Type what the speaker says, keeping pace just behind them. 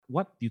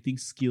do you think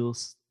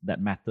skills that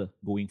matter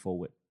going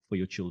forward for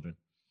your children?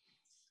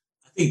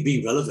 I think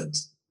being relevant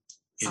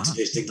in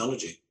today's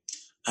technology.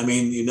 I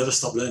mean, you never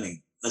stop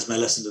learning. That's my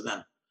lesson to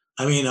them.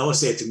 I mean, I always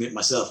say to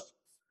myself,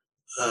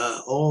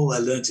 all I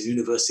learned in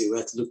university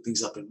were to look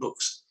things up in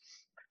books.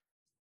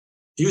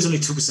 It was only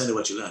 2% of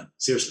what you learn.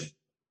 Seriously.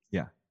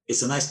 Yeah.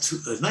 It's a nice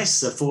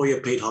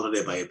 4-year paid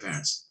holiday by your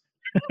parents.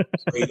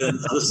 So you learn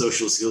other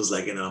social skills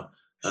like, going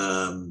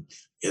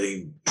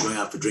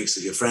out for drinks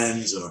with your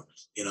friends, or,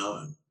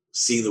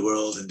 seeing the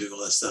world and doing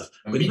all that stuff.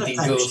 And meeting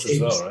girls as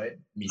well, right?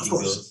 Meeting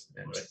girls.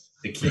 Yeah, right.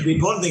 But the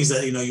important thing is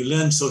that, you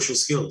learn social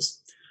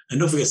skills. And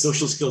don't forget,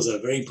 social skills are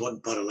a very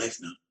important part of life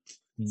now.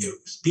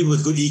 People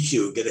with good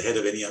EQ get ahead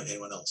of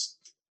anyone else.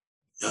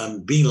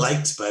 Being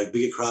liked by a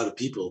bigger crowd of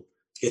people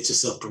gets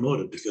yourself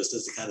promoted, because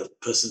that's the kind of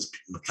persons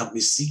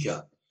companies seek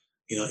out,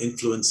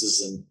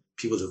 influencers and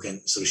people who can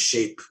sort of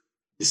shape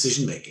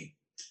decision-making.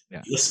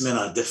 Yeah. Yes, men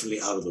are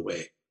definitely out of the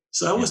way.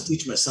 So I always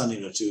teach my son,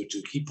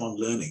 to keep on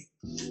learning,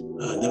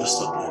 never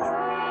stop learning.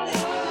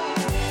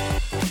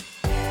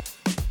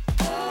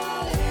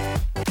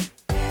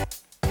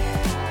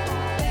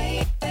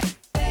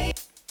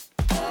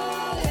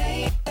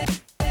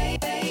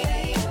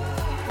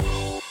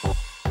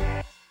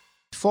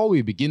 Before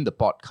we begin the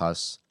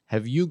podcast,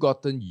 have you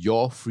gotten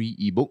your free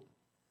ebook?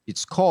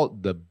 It's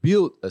called the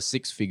Build a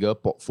Six-Figure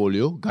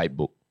Portfolio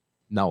Guidebook.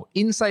 Now,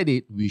 inside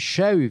it, we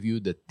share with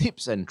you the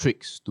tips and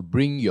tricks to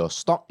bring your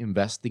stock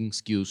investing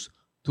skills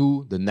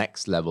to the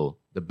next level.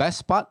 The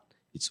best part,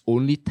 it's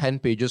only 10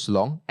 pages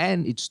long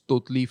and it's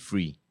totally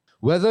free.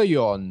 Whether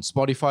you're on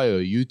Spotify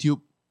or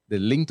YouTube, the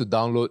link to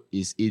download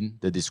is in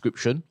the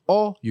description,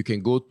 or you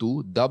can go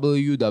to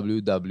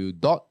www.firl.co/FREE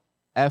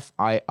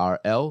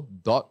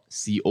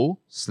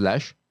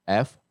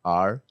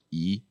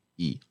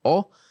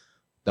or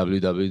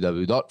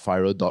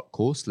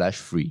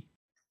www.firl.co/free.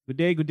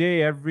 Good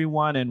day,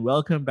 everyone, and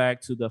welcome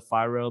back to the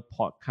Firl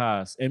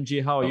podcast.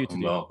 MJ, how are you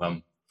today?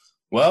 Welcome.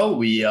 Well,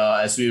 we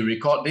as we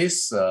record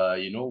this,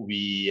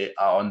 we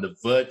are on the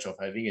verge of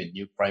having a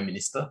new prime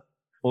minister.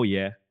 Oh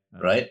yeah,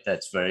 right.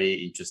 That's very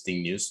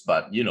interesting news.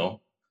 But the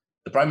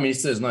prime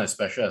minister is not as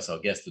special as our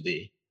guest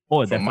today.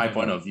 Oh, from my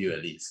point of view,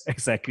 at least.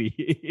 Exactly.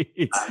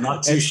 I'm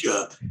not too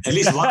sure. At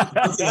least one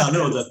thing I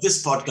know, that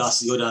this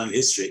podcast will go down in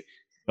history.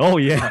 Oh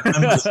yeah,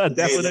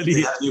 definitely.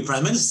 They have a new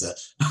prime minister.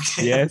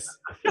 Okay. Yes.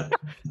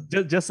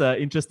 just an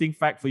interesting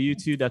fact for you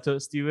too, Dato,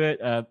 Stewart.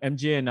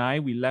 MJ and I,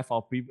 we left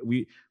our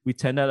we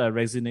tendered our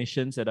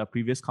resignations at our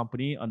previous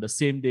company on the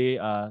same day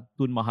Tun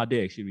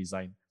Mahathir actually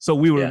resigned. So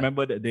we will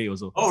remember that day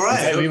also. Oh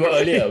right. We were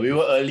earlier. We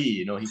were early.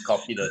 He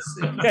copied us.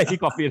 Yeah, he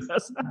copied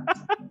us.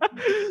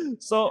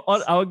 So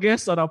on our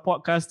guest on our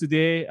podcast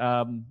today,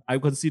 I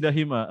consider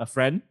him a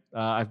friend.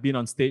 I've been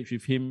on stage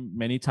with him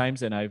many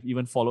times, and I've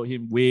even followed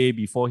him way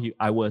before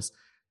I was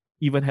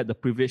even had the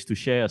privilege to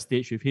share a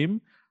stage with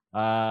him.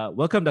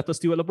 Welcome, Dr.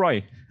 Stewart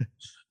LaBrooy.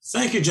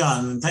 Thank you,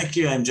 John, and thank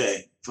you,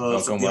 MJ, for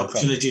the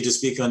opportunity to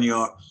speak on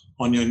your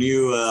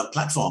new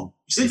platform.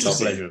 It's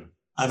interesting. It's our pleasure.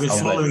 I've been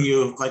following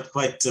you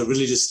quite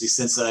religiously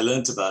since I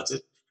learned about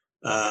it,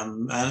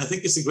 and I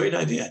think it's a great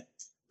idea.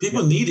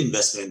 People need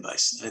investment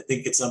advice. I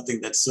think it's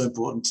something that's so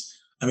important.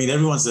 I mean,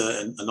 everyone's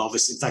a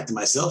novice. In fact,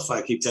 myself,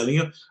 I keep telling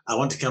you, I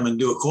want to come and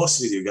do a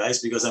course with you guys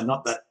because I'm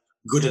not that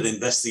good at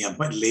investing. I'm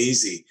quite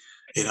lazy.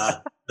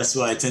 That's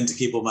why I tend to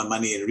keep all my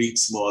money in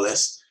REITs, more or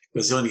less,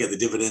 because you only get the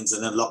dividends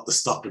and then lock the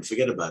stock and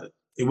forget about it.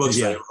 It works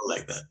very well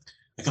like that.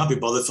 I can't be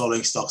bothered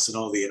following stocks and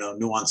all the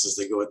nuances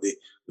that go with the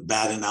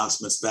bad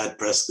announcements, bad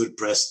press, good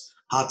press.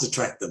 Hard to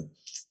track them.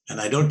 And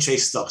I don't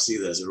chase stocks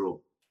either, as a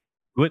rule.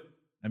 Good.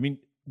 I mean,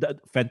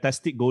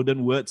 fantastic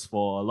golden words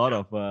for a lot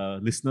of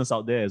listeners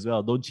out there as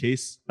well. Don't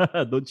chase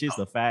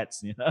the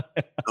fads.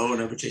 No,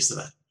 never chase the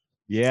fad.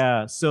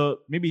 Yeah, so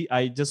maybe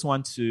I just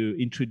want to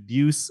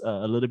introduce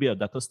a little bit of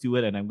Dato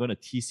Stewart, and I'm going to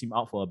tease him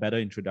out for a better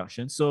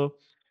introduction. So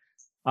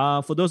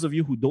for those of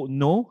you who don't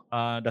know,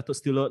 Dato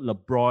Stewart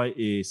LaBrooy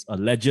is a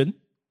legend,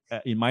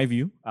 in my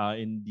view,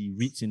 in the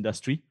REITs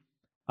industry.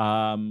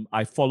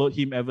 I followed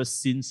him ever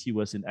since he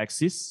was in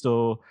Axis.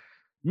 So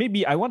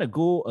maybe I want to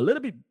go a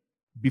little bit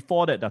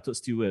before that, Dato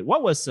Stewart.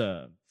 What was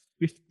a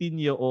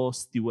 15-year-old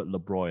Stewart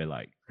LaBrooy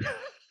like?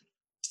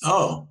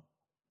 Oh,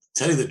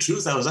 tell you the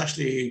truth, I was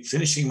actually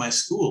finishing my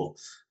school.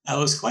 I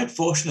was quite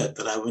fortunate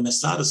that when I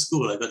started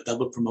school, I got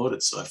double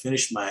promoted. So I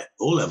finished my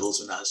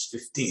O-levels when I was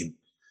 15.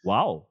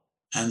 Wow.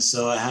 And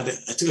so I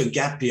took a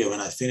gap year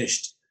when I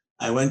finished.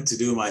 I went to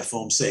do my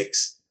Form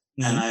 6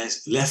 and I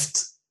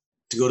left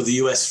to go to the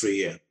US for a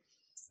year.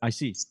 I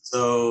see.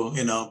 So,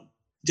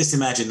 just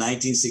imagine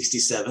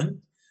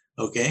 1967,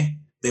 okay?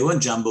 They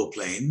weren't jumbo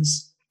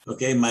planes,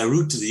 okay? My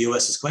route to the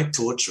US was quite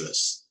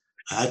torturous.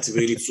 I had to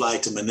really fly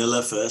to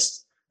Manila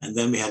first, and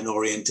then we had an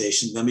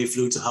orientation. Then we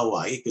flew to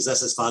Hawaii, because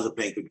that's as far as the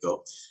plane could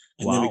go.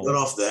 And then we got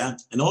off there,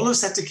 and all of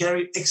us had to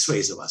carry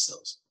x-rays of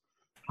ourselves.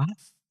 Huh?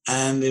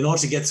 And in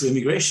order to get through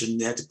immigration,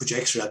 they had to put your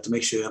x-ray out to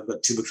make sure you have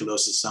got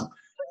tuberculosis, some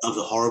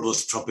other horrible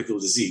tropical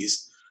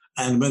disease.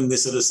 And when they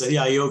sort of said,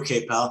 yeah, you're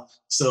okay, pal.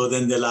 So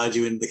then they allowed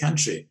you in the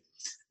country.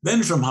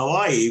 Then from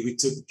Hawaii, we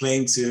took a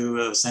plane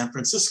to San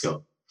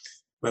Francisco,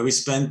 where we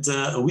spent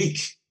a week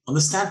on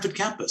the Stanford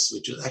campus,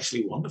 which was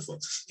actually wonderful.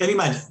 Can you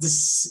imagine?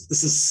 This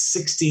is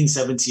 16,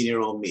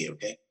 17-year-old me,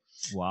 okay?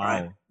 Wow.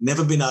 Right.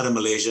 Never been out of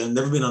Malaysia,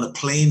 never been on a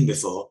plane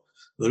before.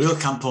 The real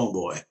kampong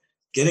boy,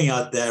 getting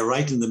out there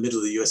right in the middle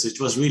of the US, which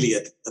was really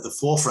at the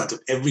forefront of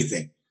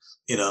everything.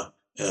 You know,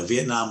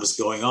 Vietnam was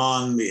going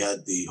on. We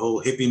had the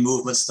whole hippie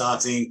movement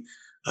starting.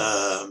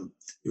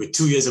 We were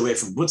 2 years away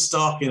from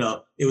Woodstock. You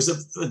know, it was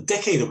a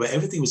decade where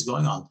everything was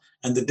going on.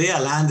 And the day I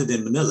landed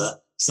in Manila,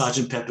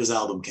 Sgt. Pepper's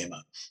album came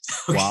out.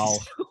 Okay. Wow.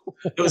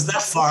 It was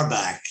that far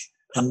back.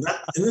 And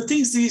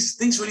these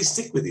things really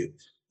stick with you.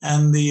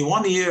 And the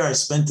 1 year I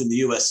spent in the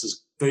US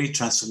was very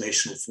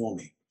transformational for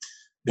me.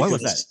 Why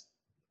was that?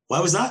 Why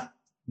was that?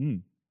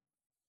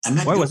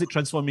 Why was it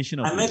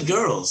transformational? I met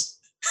girls.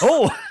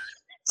 Oh,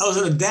 I was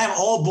in a damn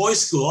all-boys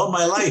school all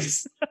my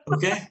life.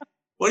 Okay,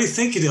 what do you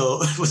think it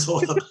was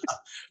all about?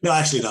 No,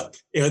 actually, no.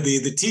 You know,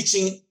 the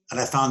teaching that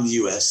I found in the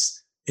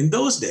US in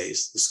those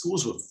days, the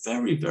schools were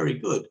very, very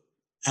good.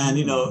 And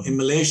you know, in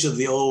Malaysia,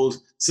 the old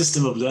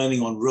system of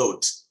learning on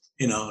rote,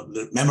 you know,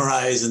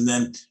 memorize and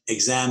then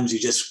exams, you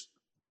just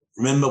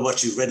remember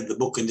what you read in the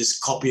book and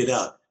just copy it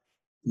out.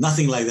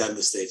 Nothing like that in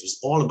the States. It was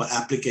all about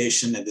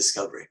application and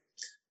discovery.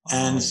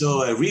 And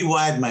so I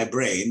rewired my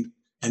brain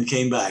and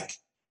came back.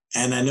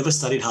 And I never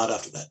studied hard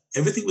after that.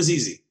 Everything was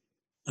easy.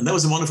 And that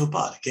was a wonderful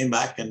part. I came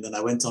back and then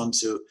I went on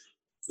to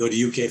go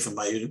to UK for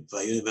my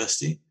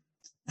university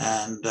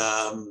and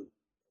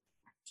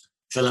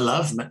fell in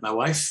love, met my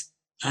wife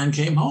and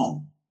came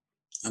home.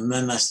 And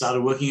then I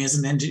started working as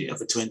an engineer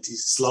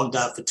slogged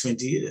out for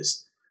 20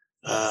 years.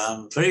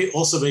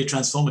 Also very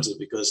transformative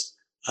because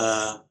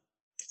I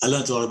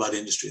learned a lot about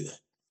industry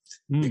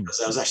there because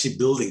I was actually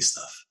building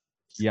stuff.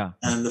 Yeah.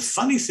 And the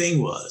funny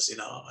thing was, you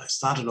know, I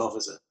started off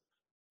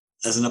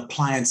as an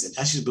appliance and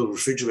actually built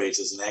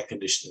refrigerators and air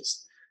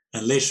conditioners.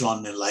 And later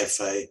on in life,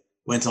 I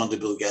went on to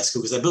build gas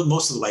cookers. I built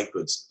most of the white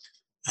goods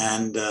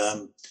and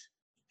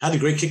had a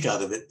great kick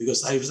out of it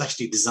because I was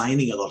actually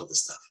designing a lot of the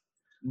stuff.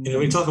 You know,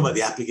 we talk about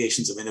the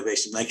applications of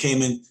innovation. I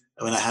came in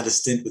when I had a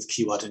stint with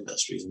Kiwat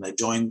Industries and I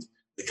joined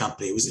the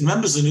company.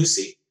 Remember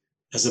Zanussi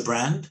as a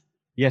brand?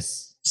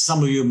 Yes.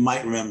 Some of you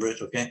might remember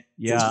it, okay?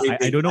 Yeah,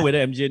 I don't know whether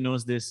MJ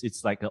knows this.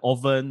 It's like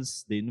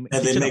ovens. They make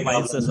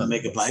appliances.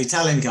 Make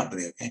Italian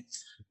company, okay?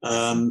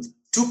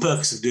 2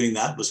 perks of doing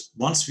that was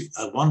one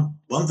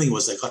thing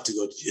was I got to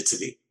go to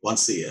Italy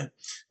once a year,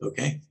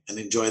 okay, and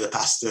enjoy the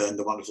pasta and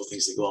the wonderful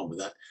things that go on with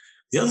that.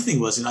 The other thing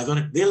was, you know,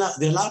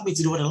 they allowed me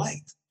to do what I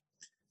liked.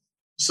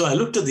 So I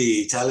looked at the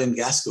Italian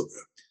gas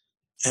cooker,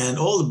 and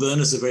all the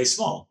burners are very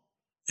small.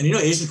 And you know,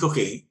 Asian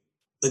cooking,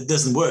 that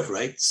doesn't work,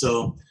 right?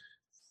 So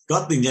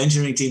got the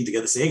engineering team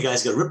together, say, hey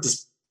guys, got to rip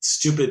this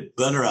stupid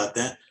burner out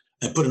there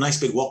and put a nice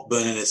big wok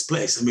burner in its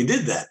place. And we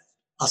did that.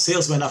 Our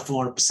sales went up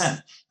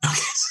 400%.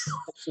 Okay, so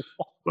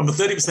from a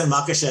 30%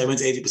 market share, I went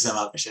to 80%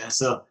 market share.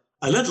 So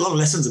I learned a lot of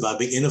lessons about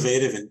being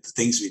innovative in the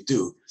things we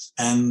do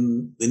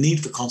and the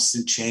need for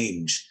constant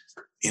change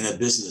in a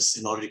business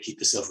in order to keep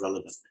yourself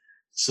relevant.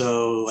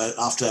 So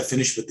after I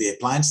finished with the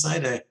appliance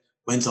side, I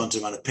went on to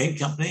run a paint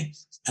company.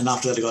 And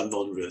after that, I got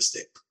involved in real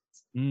estate.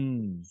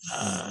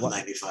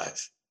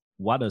 95.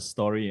 What a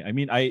story. I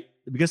mean,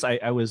 because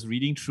I was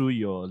reading through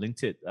your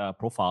LinkedIn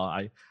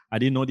profile, I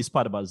didn't know this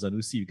part about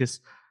Zanussi because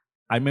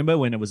I remember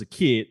when I was a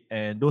kid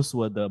and those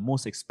were the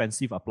most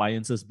expensive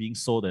appliances being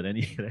sold at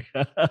any.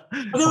 They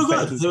were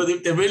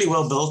good. They're really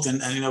well built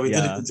and you know, we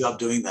did a good job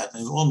doing that.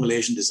 And all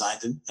Malaysian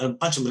designed and a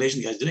bunch of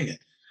Malaysian guys doing it.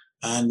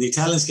 And the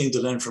Italians came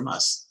to learn from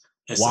us.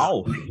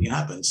 Wow. Making it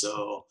happen.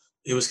 So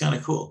it was kind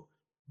of cool.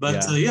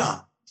 But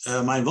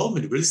my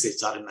involvement in real estate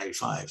started in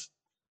 95.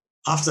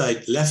 After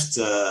I left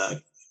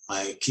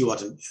my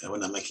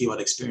Kiwat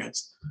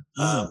experience,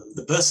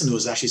 the person who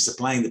was actually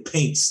supplying the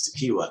paints to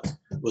Kiwat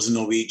was a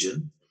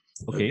Norwegian.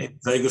 Okay.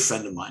 Very good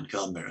friend of mine,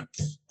 Carl Mira.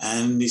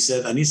 And he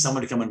said, I need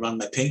someone to come and run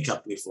my paint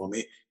company for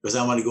me because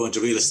I want to go into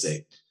real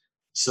estate.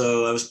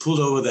 So I was pulled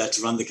over there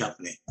to run the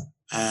company.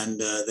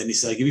 And then he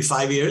said, I'll give you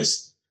 5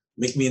 years,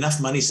 make me enough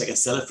money so I can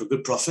sell it for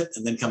good profit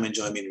and then come and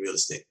join me in real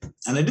estate.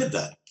 And I did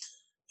that.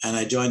 And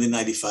I joined in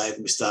 95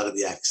 and we started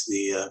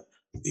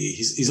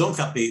his own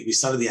company. We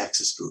started the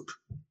Axis Group.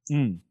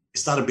 It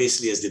started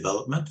basically as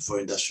development for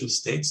industrial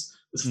estates.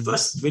 The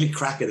first really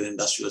crack at an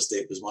industrial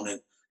estate was one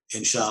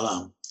in Shah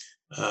Alam.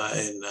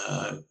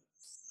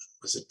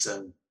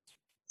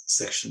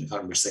 Section, I can't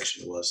remember which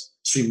section it was,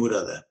 Sri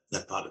Muda there,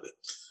 that part of it.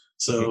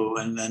 So,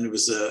 and then it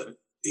was the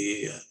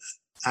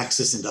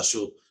Axis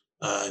industrial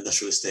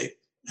estate.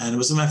 And it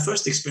was my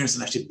first experience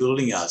in actually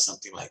building out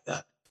something like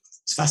that.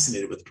 I was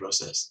fascinated with the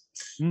process.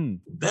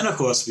 Then, of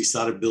course, we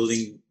started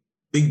building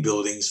big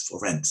buildings for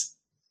rent.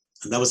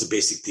 And that was the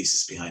basic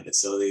thesis behind it.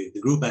 So the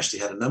group actually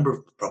had a number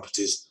of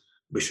properties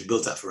which we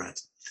built out for rent.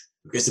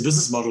 Because the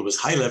business model was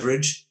high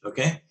leverage,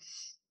 okay?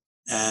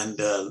 And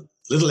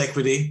little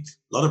equity,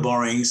 a lot of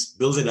borrowings,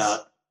 build it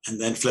out, and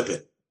then flip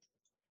it.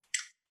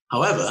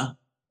 However,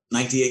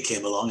 98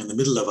 came along in the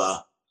middle of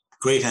our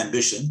great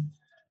ambition,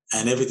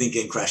 and everything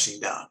came crashing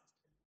down.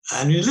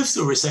 And when you live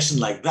through a recession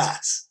like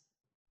that,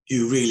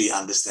 you really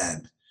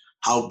understand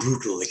how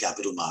brutal the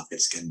capital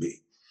markets can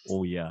be.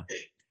 Oh, yeah.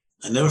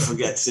 I never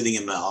forget sitting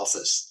in my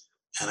office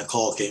and a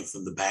call came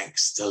from the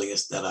banks telling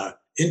us that our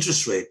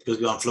interest rate, because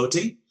we're on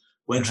floating,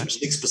 went from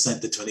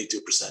 6% to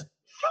 22%.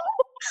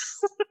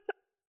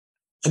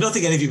 I don't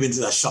think any of you have been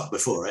to that shock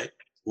before, right?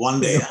 One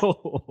day. No.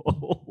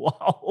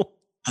 Wow.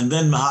 And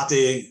then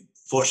Mahathir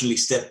fortunately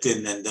stepped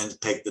in and then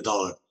pegged the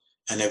dollar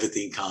and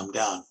everything calmed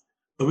down.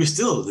 But we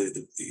still,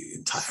 the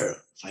entire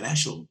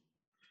financial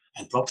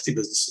and property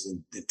business was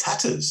in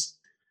tatters.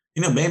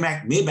 You know,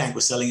 Maybank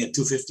was selling at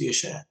 $250 a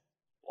share.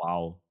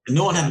 Wow. And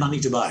no one had money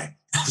to buy.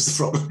 That was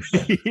the problem.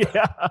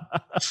 Yeah.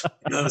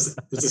 You know, it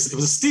was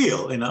a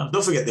steal, you know.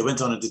 Don't forget, they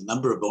went on and did a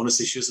number of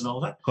bonus issues and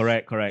all that.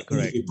 Correct.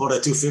 If you bought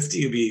at 250,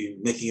 you'd be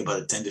making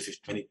about a 10 to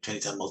 20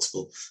 time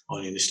multiple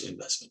on your initial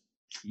investment.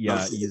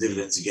 Yeah. The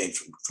dividends you gain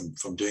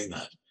from doing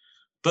that.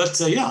 But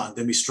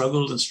then we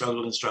struggled,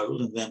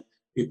 and then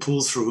we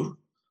pulled through.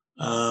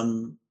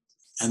 And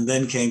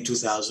then came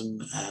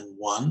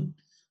 2001.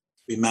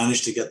 We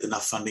managed to get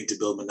enough funding to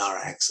build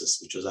Menara Access,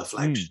 which was our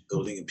flagship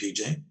building in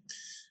PJ.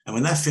 And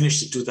when that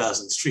finished in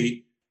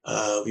 2003,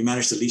 we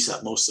managed to lease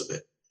out most of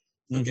it.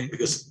 Okay,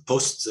 because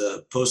post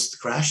the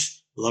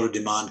crash, a lot of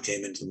demand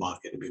came into the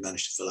market, and we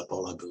managed to fill up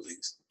all our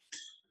buildings.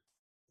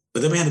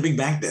 But then we had a big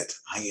bank debt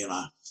hanging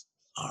on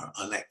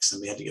our necks,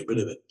 and we had to get rid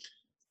of it.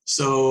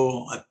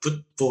 So I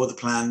put forward the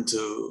plan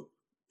to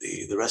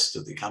the rest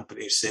of the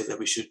company to say that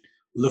we should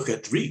look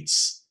at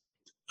REITs.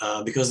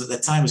 Because at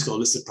that time it's called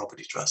listed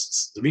property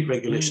trusts. The REIT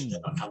regulation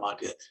had not come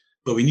out yet,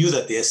 but we knew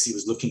that the SC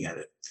was looking at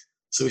it.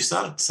 So we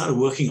started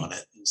working on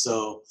it. And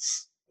so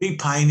being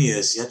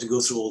pioneers, you had to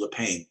go through all the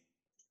pain.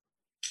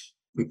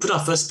 We put our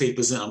first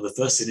papers in on the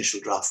first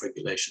initial draft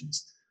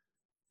regulations.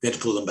 We had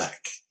to pull them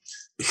back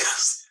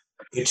because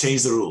they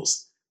changed the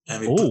rules. And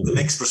we put the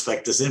next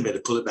prospectus in, we had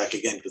to pull it back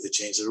again because they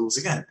changed the rules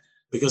again,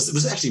 because it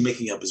was actually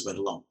making up as went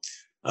along.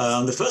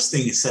 The first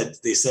thing they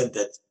said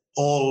that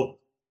all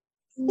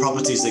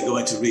properties that go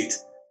into REIT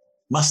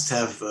must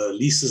have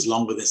leases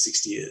longer than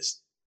 60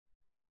 years.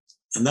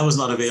 And that was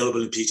not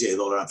available in PJ at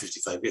all around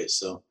 55 years.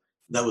 So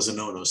that was a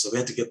no-no. So we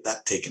had to get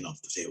that taken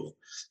off the table.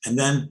 And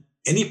then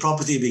any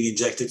property being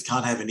injected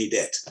can't have any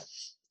debt.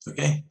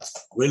 Okay?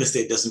 Real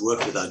estate doesn't work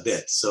without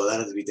debt. So that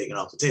had to be taken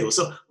off the table.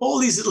 So all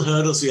these little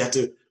hurdles we had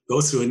to go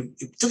through. And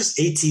it took us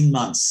 18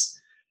 months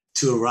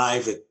to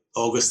arrive at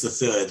August the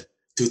 3rd,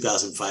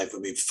 2005,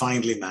 when we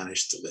finally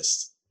managed to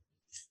list.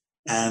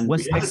 And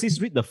was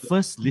Axis REIT the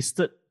first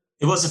listed?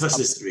 It was the first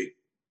listed REIT.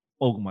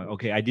 Oh my,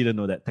 okay, I didn't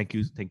know that. Thank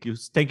you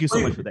so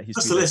much for that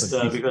history. First to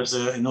list, because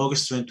in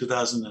August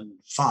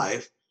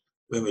 2005,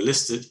 when we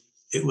listed,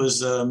 it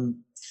was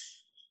an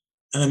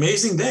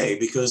amazing day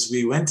because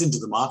we went into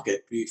the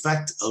market. In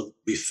fact, I'll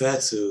be fair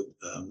to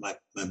my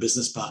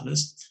business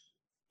partners.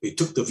 We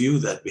took the view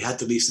that we had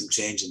to leave some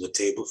change on the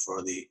table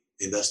for the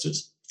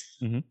investors.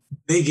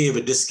 They gave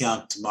a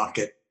discount to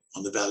market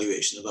on the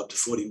valuation of up to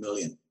 40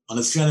 million. On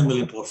a 300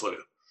 million portfolio,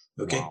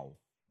 okay? Wow.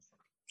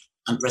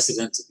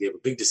 Unprecedented. We have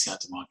a big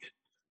discount to market.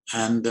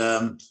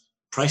 And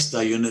priced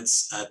our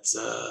units at,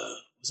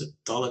 was it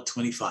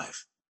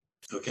 $1.25,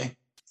 okay?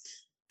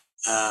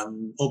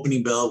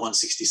 Opening bell,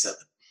 167.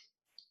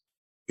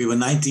 We were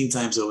 19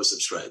 times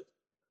oversubscribed.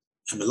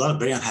 And a lot of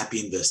very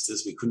unhappy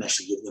investors. We couldn't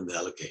actually give them the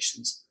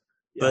allocations.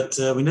 Yeah.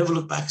 But we never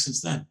looked back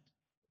since then.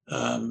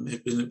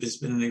 It's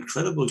been an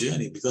incredible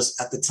journey because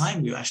at the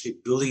time we were actually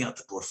building out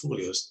the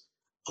portfolios.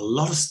 A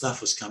lot of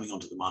stuff was coming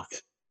onto the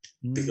market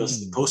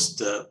because post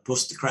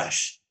the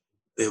crash,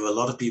 there were a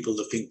lot of people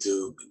looking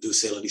to do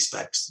sale and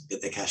leasebacks,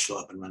 get their cash flow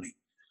up and running.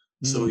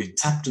 So we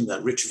tapped in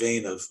that rich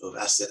vein of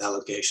asset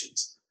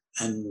allocations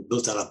and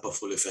built out our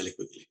portfolio fairly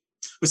quickly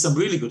with some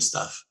really good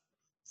stuff.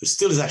 It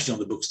still is actually on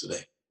the books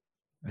today.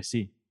 I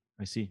see.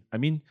 I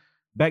mean,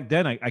 back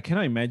then, I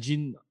cannot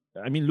imagine.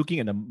 I mean, looking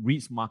at the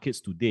REITs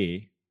markets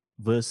today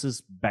versus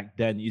back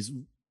then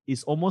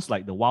is almost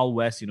like the Wild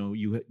West, you know,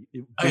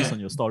 based on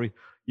your story.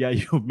 Yeah,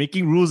 you're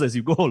making rules as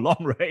you go along,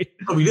 right?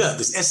 Oh, yeah,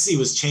 this SC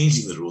was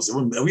changing the rules.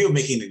 We were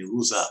making any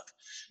rules up.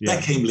 Yeah.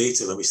 That came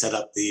later when we set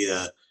up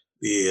the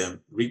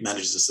REIT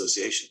Managers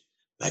Association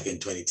back in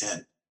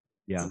 2010.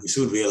 Yeah. And we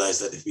soon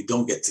realized that if we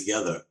don't get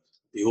together,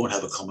 we won't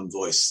have a common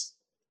voice.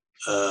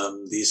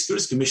 The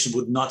Securities Commission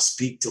would not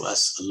speak to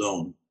us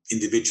alone,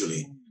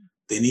 individually.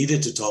 They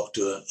needed to talk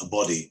to a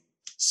body.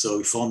 So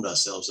we formed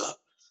ourselves up.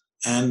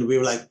 And we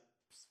were like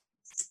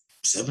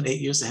 7-8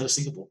 years ahead of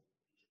Singapore.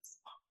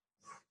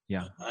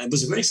 Yeah. It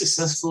was a very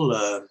successful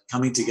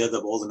coming together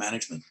of all the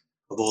management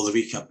of all the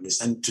REIT companies.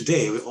 And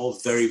today we're all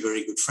very,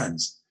 very good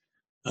friends.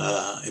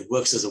 It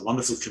works as a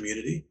wonderful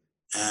community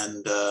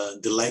and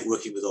delight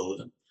working with all of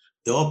them.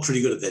 They're all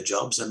pretty good at their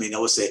jobs. I mean, I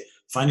would say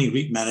finding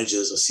REIT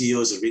managers or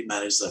CEOs of REIT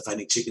managers are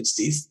finding chicken's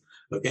teeth.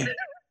 Okay.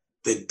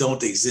 They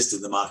don't exist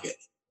in the market.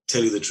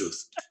 Tell you the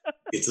truth.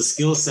 It's a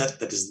skill set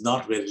that is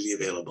not readily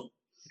available.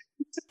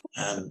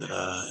 And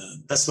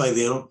that's why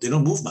they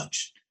don't move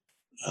much.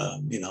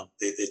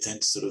 They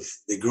tend to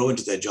they grow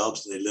into their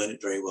jobs and they learn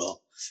it very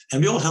well.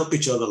 And we all help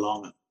each other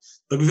along.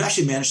 But we've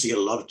actually managed to get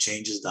a lot of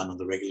changes done on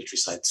the regulatory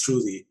side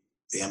through the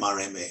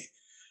MRMA.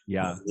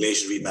 Yeah.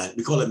 Malaysian REIT.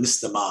 We call it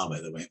Mr. Ma, by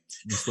the way.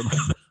 Mr. Ma.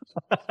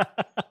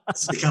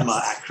 It's become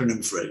our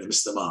acronym for it,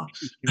 Mr. Ma.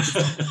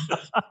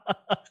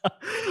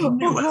 Oh,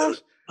 gosh.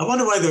 I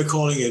wonder why they were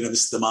calling it a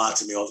Mr. Ma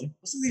to me.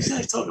 Wasn't these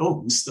guys talking?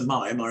 Oh, Mr.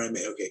 Ma,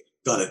 MRMA. Okay,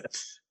 got it.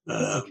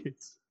 Okay.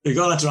 We've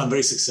gone on to run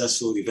very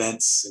successful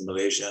events in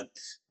Malaysia.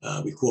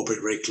 We cooperate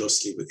very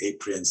closely with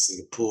APRI in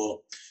Singapore.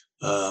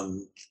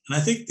 And I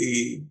think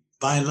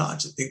by and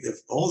large, I think that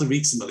all the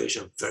REITs in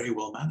Malaysia are very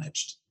well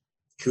managed.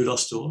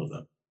 Kudos to all of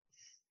them.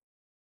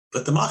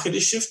 But the market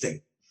is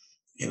shifting,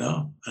 and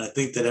I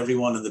think that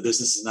everyone in the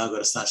business is now going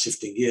to start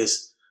shifting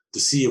gears to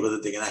see whether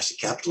they can actually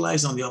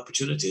capitalize on the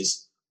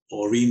opportunities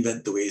or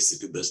reinvent the ways to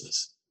do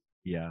business.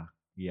 Yeah.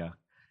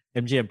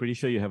 MJ, I'm pretty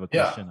sure you have a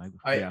question.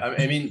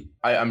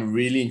 I'm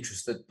really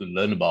interested to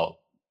learn about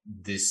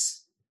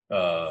this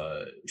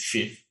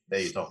shift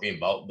that you're talking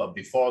about. But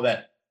before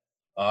that,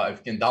 if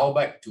you can dial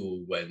back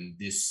to when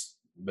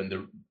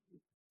the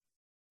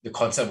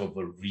concept of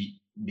a REIT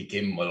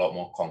became a lot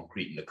more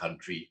concrete in the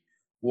country,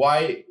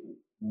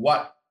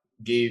 what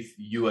gave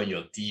you and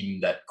your team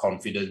that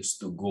confidence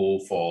to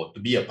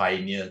be a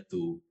pioneer,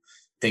 to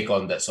take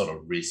on that sort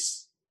of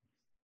risk?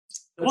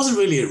 It wasn't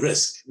really a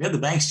risk. We had the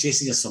banks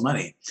chasing us for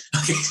money.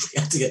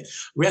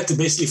 We had to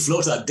basically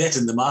float our debt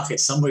in the market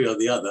some way or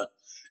the other.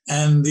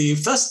 And the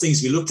first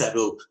things we looked at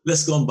were,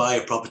 let's go and buy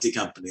a property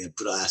company and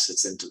put our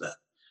assets into that.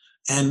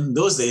 And in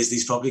those days,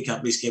 these property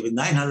companies came with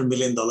 $900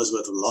 million worth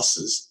of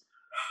losses.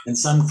 And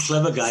some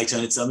clever guy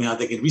trying to tell me how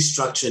they can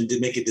restructure and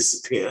make it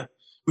disappear,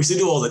 which they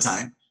do all the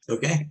time,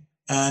 okay?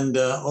 And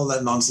all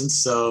that nonsense.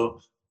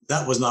 So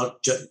that was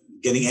not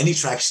getting any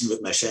traction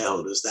with my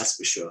shareholders, that's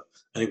for sure.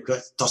 And it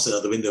got tossed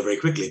out the window very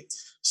quickly.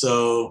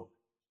 So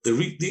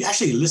the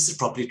actually listed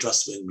property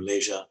trusts were in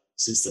Malaysia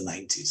since the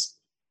 90s,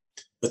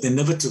 but they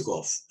never took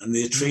off. And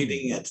they're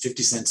trading at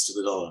 50 cents to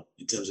the dollar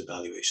in terms of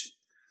valuation.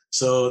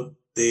 So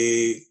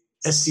the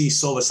SC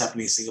saw what's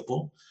happening in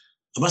Singapore.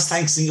 I must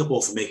thank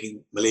Singapore for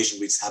making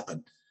Malaysian REITs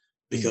happen,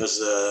 because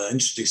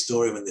interesting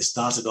story, when they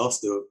started off,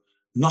 they were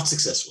not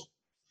successful.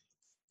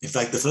 In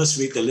fact, the first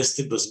REIT they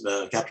listed was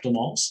Capital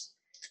Malls.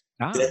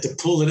 They had to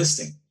pull the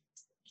listing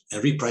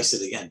and reprice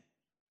it again.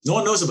 No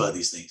one knows about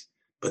these things,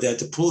 but they had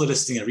to pull the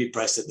listing and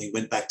reprice it, and they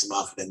went back to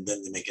market, and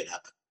then they make it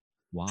happen.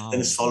 Wow. And then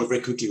it's followed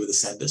very quickly with the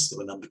Ascendas. They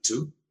were number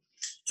 2.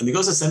 And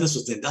because Ascendas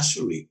was the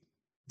industrial REIT,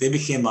 they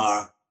became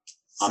our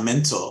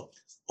mentor,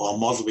 or our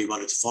model we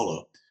wanted to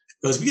follow,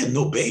 because we had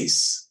no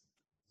base.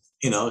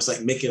 It's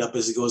like make it up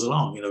as it goes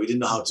along. We didn't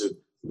know how to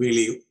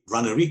really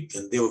run a REIT,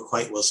 and they were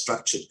quite well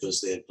structured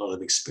because they had a lot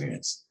of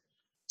experience.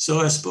 So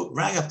I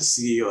rang up the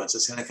CEO and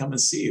said, can I come and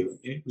see you?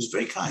 He was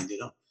very kind,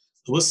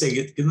 I will say,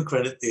 give them the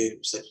credit. They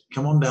said,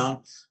 come on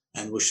down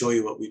and we'll show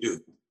you what we do.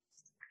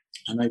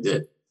 And I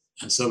did.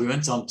 And so we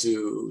went on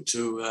to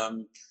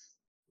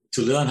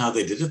learn how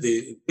they did it.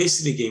 They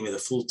basically gave me the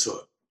full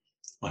tour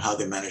on how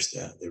they managed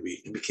their REIT.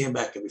 And we came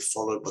back and we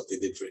followed what they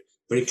did very,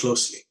 very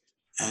closely.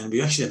 And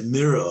we actually a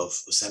mirror of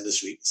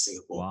Ascendas REIT in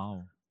Singapore.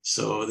 Wow.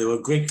 So they were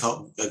a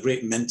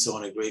great mentor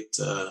and a great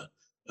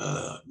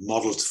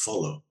model to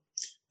follow.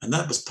 And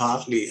that was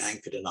partly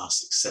anchored in our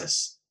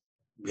success.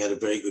 We had a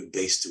very good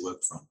base to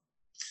work from.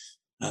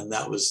 And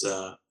that was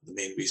the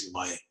main reason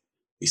why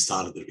we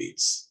started the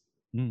REITs.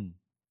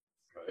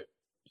 Right.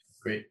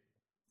 Great.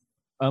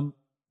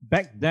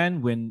 Back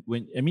then, when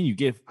you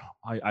gave,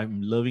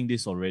 I'm loving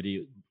this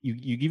already.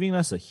 You're giving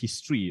us a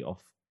history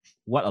of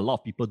what a lot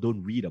of people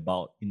don't read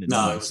about in the news.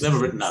 No, it was never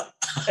written up.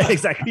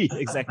 Exactly.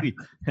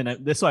 And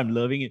that's why I'm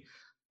loving it.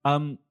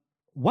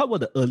 What were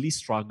the early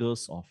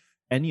struggles of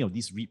any of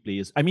these REIT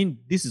players?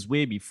 This is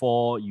way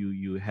before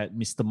you had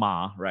Mr.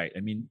 Ma, right?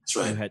 That's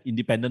right. You had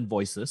independent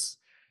voices.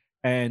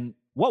 And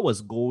what were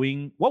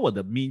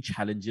the main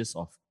challenges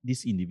of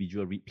these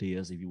individual REIT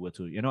players, if you were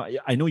to,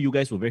 I know you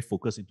guys were very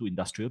focused into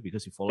industrial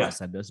because you follow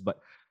Ascendas, but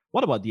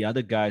what about the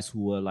other guys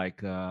who were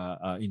like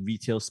in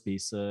retail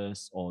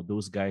spaces, or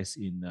those guys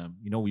in,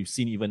 we've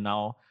seen even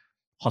now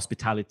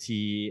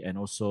hospitality and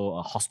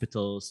also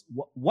hospitals?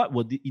 What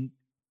were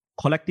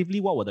collectively,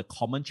 what were the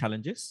common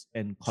challenges,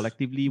 and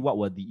collectively, what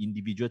were the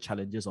individual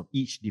challenges of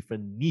each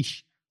different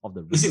niche of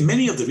the REIT? You see,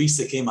 many of the REITs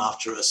that came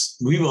after us,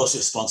 we were also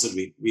sponsored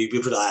REIT. We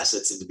put our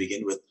assets in to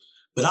begin with.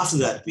 But after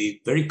that,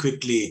 we very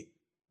quickly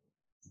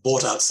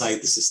bought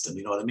outside the system.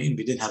 You know what I mean?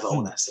 We didn't have our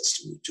own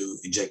assets to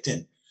inject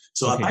in.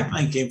 So our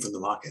pipeline came from the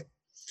market.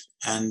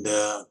 And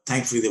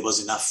thankfully, there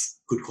was enough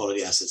good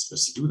quality assets for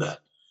us to do that.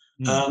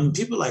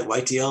 People like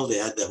YTL, they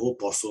had their whole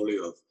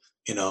portfolio of,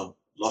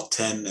 Lot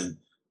 10 and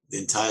the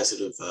entire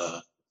sort of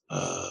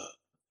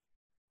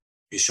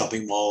the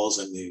shopping malls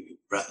and the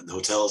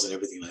hotels and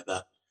everything like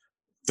that.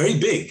 Very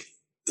big.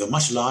 They're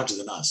much larger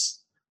than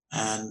us.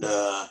 And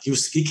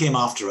he came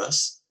after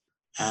us.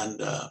 And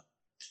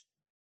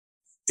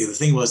the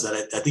thing was that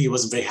I think he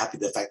wasn't very happy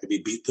with the fact that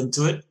we beat them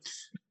to it.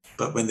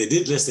 But when they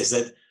did list, they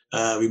said,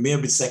 we may have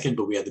been second,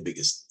 but we are the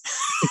biggest.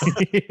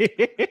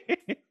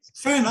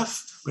 Fair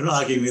enough. We're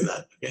not arguing with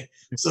that. Okay.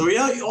 So we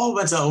all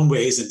went our own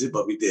ways and did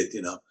what we did,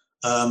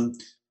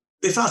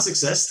 They found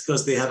success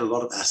because they had a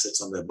lot of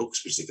assets on their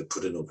books, which they could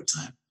put in over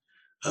time.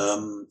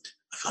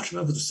 I can't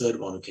remember who the third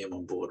one who came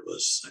on board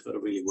was. I've got to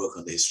really work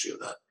on the history of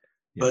that.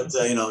 Yeah.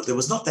 But, there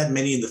was not that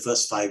many in the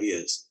first 5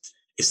 years.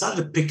 It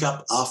started to pick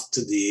up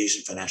after the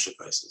Asian financial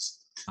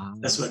crisis.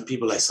 That's when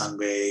people like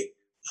Sunway,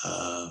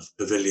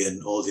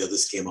 Pavilion, all the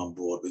others came on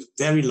board with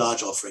very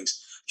large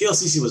offerings.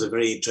 KLCC was a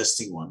very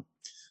interesting one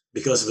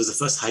because it was the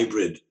first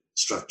hybrid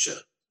structure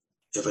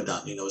ever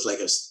done. It was like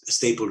a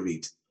staple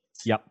REIT.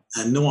 Yep.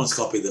 And no one's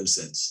copied them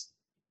since.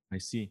 I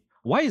see.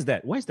 Why is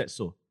that? Why is that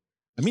so?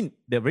 I mean,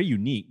 they're very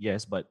unique,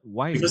 yes, but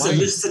why? Because they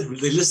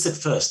listed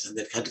first and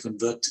they had to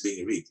convert to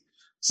being a REIT.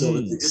 So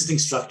the existing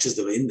structures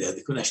that were in there,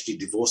 they couldn't actually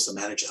divorce the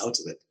manager out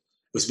of it.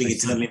 It was being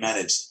internally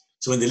managed.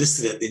 So when they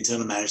listed it, the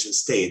internal management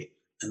stayed.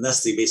 And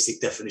that's the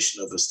basic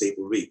definition of a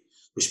staple REIT,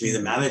 which means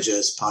the manager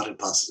is part and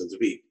parcel of the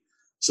REIT.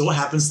 So what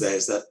happens there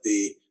is that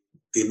the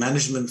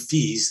management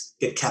fees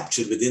get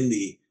captured within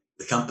the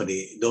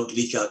company, don't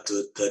leak out to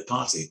a third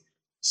party.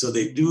 So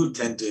they do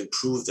tend to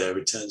improve their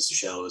returns to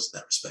shareholders in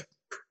that respect.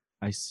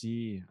 I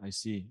see.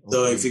 Okay.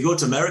 So if you go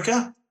to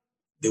America,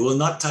 they will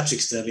not touch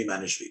externally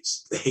managed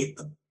REITs. They hate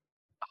them.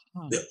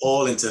 They're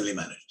all internally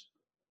managed.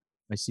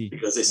 I see.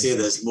 Because they say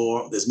there's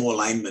more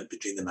alignment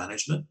between the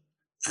management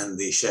and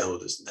the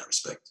shareholders in that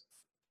respect.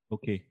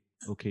 Okay.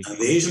 And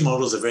the Asian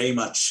models are very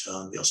much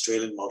the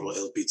Australian model,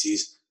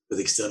 LPTs, with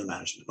external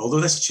management. Although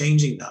that's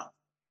changing now.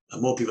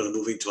 More people are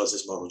moving towards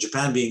this model.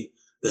 Japan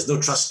there's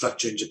no trust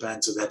structure in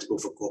Japan, so they had to go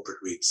for corporate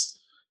REITs.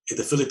 If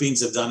the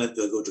Philippines have done it,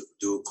 they'll go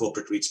to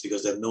corporate REITs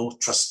because they have no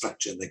trust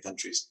structure in their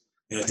countries.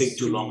 It takes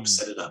too long to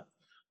set it up.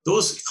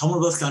 Those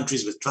Commonwealth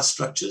countries with trust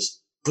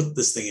structures put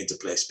this thing into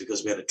place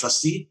because we had a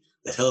trustee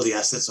that held the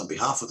assets on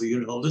behalf of the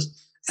unit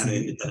holders and an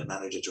independent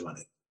manager to run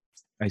it.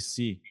 I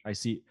see.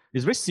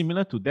 It's very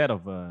similar to that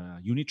of a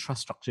unit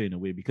trust structure in a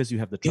way because you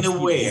have the trustee. In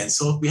a way, and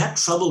so we had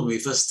trouble when we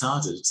first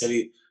started. To tell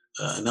you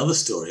another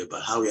story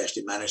about how we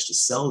actually managed to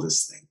sell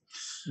this thing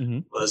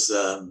was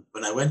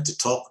when I went to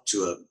talk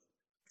to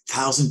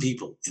 1,000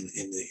 people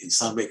in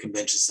Sunway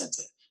Convention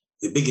Center.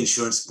 The big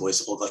insurance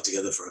boys all got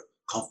together for a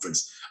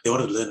conference. They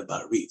wanted to learn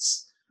about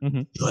REITs.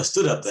 So I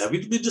stood up there.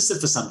 We'd been just there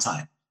for some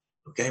time,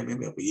 okay,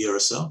 maybe a year or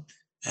so.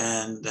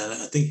 And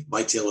I think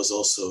Whitetail was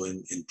also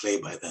in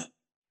play by then.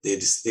 They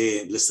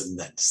listed in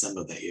that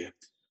December that year.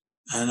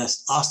 And I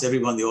asked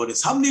everyone in the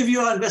audience, how many of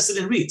you are invested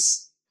in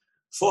REITs?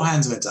 4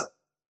 hands went up.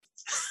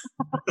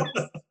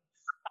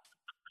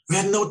 We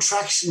had no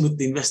traction with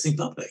the investing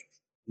public.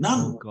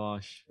 None. Oh,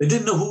 gosh. They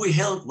didn't know who we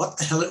held, what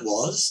the hell it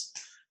was.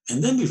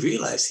 And then we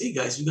realized, hey,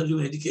 guys, we've got to do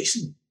an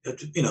education. We have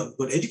to,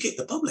 got to educate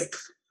the public.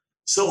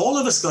 So all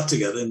of us got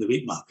together in the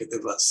REIT market. There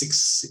were about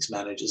six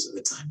managers at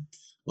the time,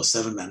 or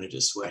 7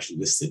 managers who were actually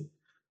listed.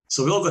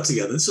 So we all got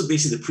together. This was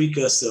basically the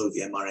precursor of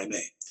the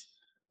MRMA.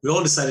 We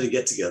all decided to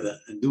get together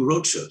and do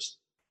roadshows.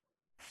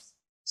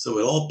 So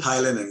we'll all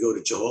pile in and go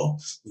to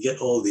Johor. We get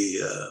all the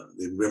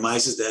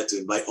remisers there to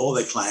invite all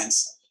their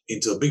clients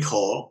into a big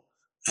hall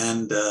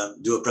and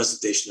do a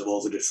presentation of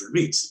all the different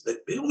REITs.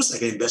 Almost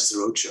like an investor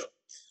roadshow.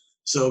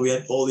 So we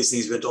had all these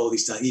things. We went to all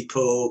these times.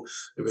 Ipoh,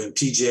 we went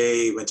to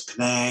TJ, we went to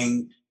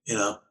Penang,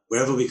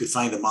 wherever we could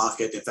find a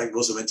market. In fact, we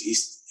also went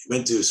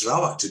to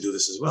Sarawak to do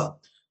this as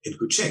well, in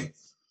Kuching.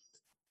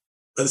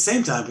 But at the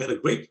same time, we had a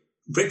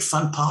great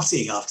fun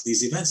partying after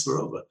these events were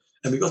over.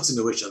 And we got to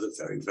know each other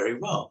very, very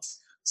well.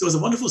 So it was a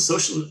wonderful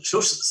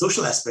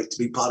social aspect to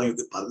be part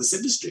of this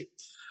industry.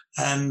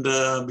 And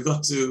we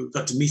got to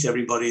meet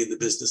everybody in the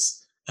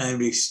business, and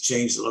we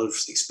exchanged a lot of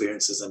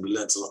experiences, and we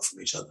learned a lot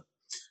from each other.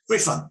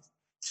 Great fun.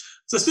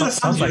 So it's been a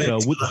fun sounds like a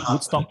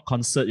Woodstock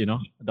concert,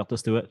 Dr.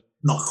 Stewart.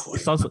 Not quite.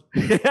 It sounds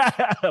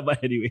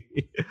but anyway.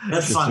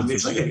 That's fun.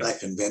 It's like a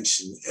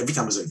convention. Every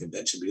time it was a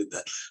convention, we did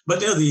that.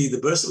 But the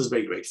bursar was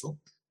very grateful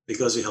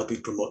because we're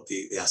helping promote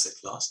the asset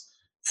class.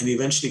 And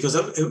eventually, because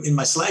in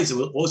my slides, I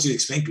will also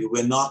explain to people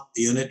we're not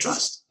a unit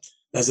trust.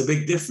 There's a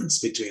big difference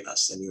between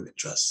us and unit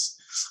trusts.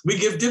 We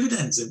give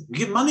dividends and we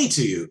give money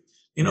to you,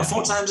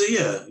 4 times a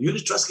year.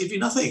 Unit trusts give you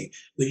nothing.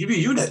 They give you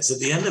units at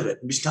the end of it,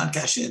 which you can't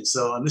cash in.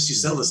 So unless you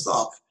sell the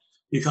stock,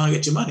 you can't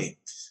get your money.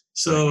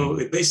 So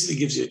it basically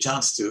gives you a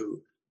chance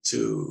to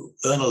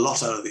earn a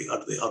lot out of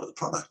the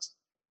product.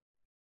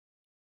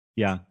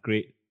 Yeah,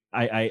 great.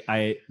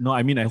 I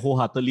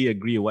wholeheartedly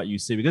agree with what you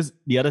say, because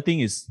the other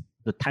thing is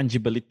the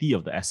tangibility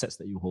of the assets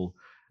that you hold.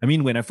 I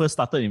mean, when I first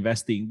started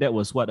investing, that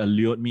was what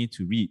allured me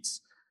to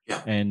REITs.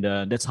 Yeah. And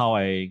that's how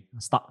I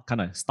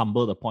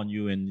stumbled upon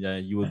you, and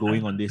you were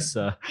going on this.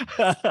 How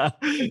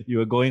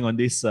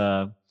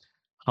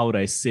would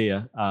I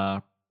say?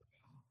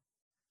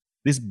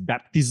 This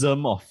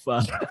baptism of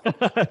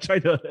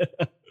trying to.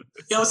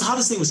 Yeah, it was the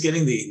hardest thing was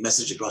getting the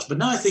message across. But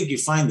now I think you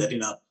find that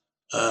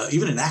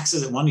even in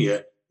Access in 1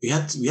 year, we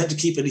had to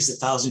keep at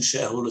least 1,000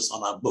 shareholders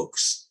on our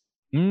books,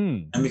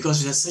 and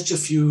because we had such a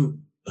few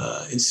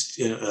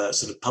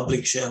sort of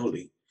public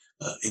shareholding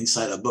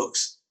inside our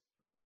books,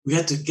 we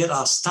had to get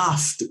our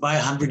staff to buy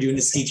 100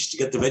 units each to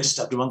get the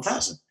register up to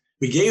 1,000.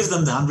 We gave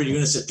them the 100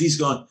 units, said, please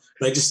go and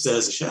register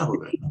as a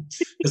shareholder.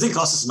 Because it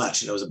cost us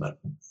much. It was about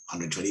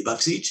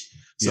 $120 each.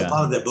 So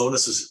part of their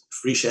bonus was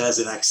free shares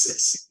in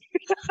Access.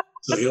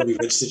 So we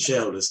registered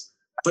shareholders.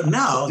 But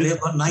now they have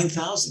got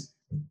 9,000.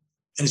 And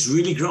it's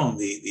really grown.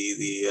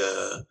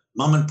 The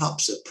mom and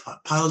pops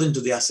have piled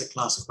into the asset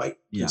class quite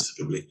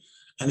considerably.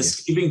 And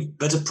it's giving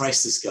better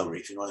price discovery,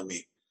 if you know what I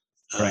mean,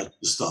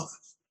 to stock.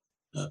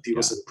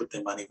 People sort of put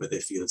their money where they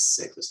feel it's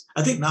safest.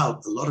 I think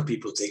now a lot of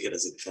people take it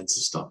as a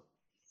defensive stock.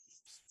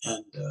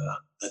 And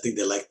I think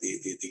they like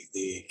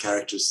the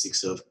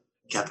characteristics of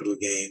capital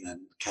gain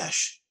and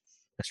cash.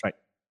 That's right.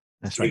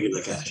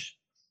 Regular cash.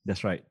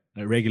 That's right.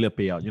 A regular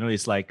payout.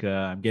 It's like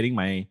I'm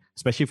getting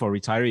especially for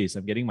retirees,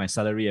 I'm getting my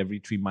salary every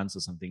 3 months or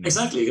something.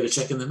 Exactly. You get a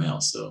check in the mail.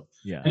 So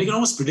and you can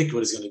almost predict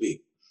what it's going to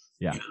be.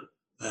 Yeah.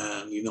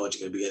 You know what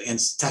you're going to be getting. And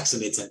it's taxed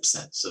on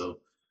 10%.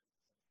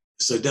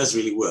 So it does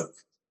really work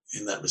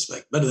in that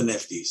respect. Better than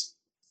FDs.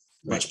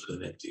 Much better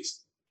than FDs.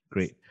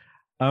 Great.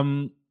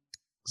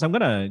 So I'm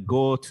gonna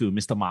go to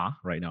Mr. Ma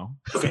right now.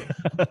 Okay.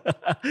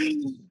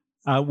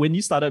 When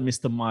you started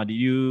Mr. Ma,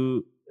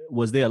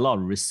 was there a lot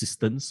of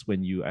resistance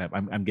when you?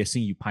 I'm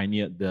guessing you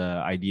pioneered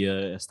the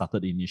idea,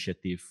 started the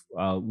initiative.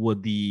 Were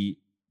the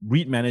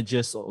REIT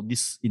managers or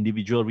these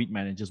individual REIT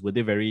managers, were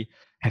they very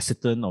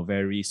hesitant or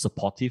very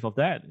supportive of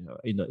that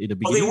in the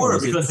beginning? Well, they were,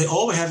 because they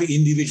all were having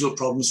individual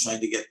problems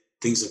trying to get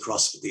things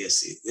across with the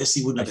SC. The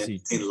SC would not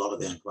entertain a lot of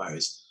their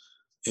inquiries.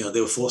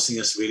 They were forcing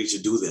us really to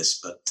do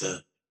this,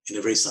 but in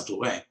a very subtle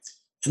way.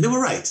 And they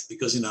were right,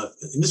 because,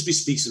 if industry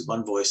speaks with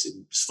one voice,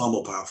 it's far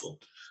more powerful.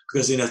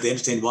 Because, if they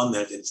entertain one, they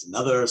entertain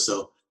another.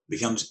 So it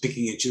becomes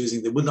picking and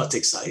choosing. They would not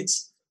take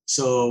sides.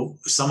 So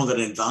if someone got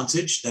an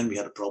advantage, then we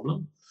had a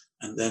problem.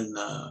 And then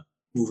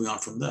moving on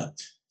from there.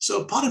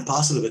 So part and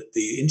parcel of it,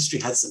 the industry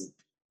had some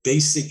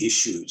basic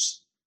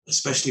issues,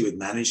 especially with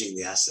managing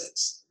the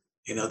assets.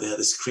 They had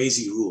this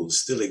crazy rule,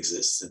 still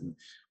exists, and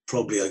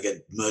probably I'll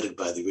get murdered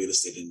by the real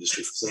estate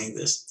industry for saying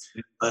this,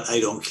 but I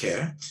don't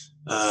care.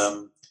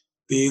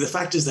 The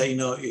fact is that,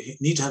 you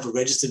need to have a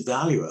registered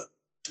valuer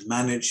to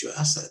manage your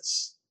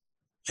assets,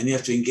 and you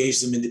have to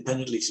engage them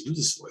independently to do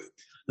this for you.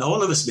 Now,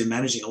 all of us have been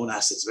managing our own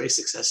assets very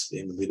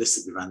successfully, and we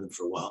ran them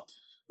for a while.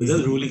 But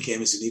then the ruling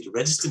came is you need a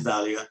registered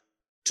valuer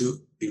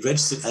to be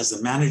registered as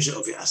the manager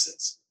of your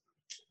assets.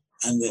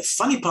 And the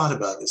funny part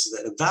about this is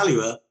that a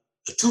valuer,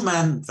 a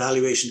two-man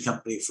valuation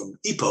company from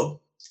Ipoh,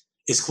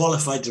 is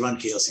qualified to run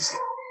KLCC.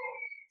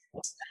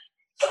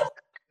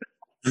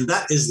 And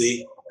that is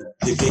the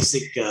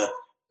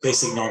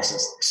basic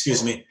nonsense.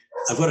 Excuse me.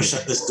 I've got to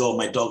shut this door.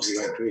 My dogs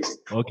are going crazy.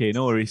 Okay,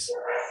 no worries.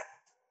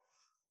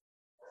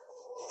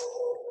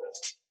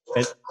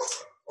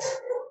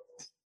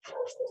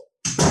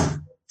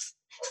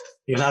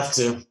 You'll have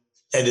to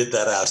edit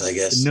that out, I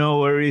guess. No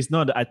worries.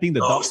 No, I think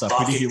the dogs are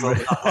pretty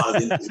humorous.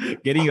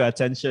 Getting your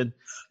attention.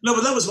 No,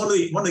 but that was one of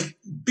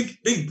the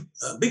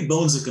big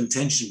bones of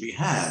contention we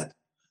had,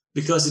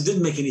 because it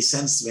didn't make any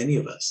sense to any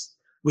of us.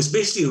 It was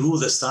basically a rule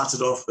that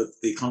started off with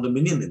the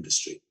condominium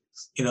industry.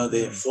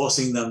 They're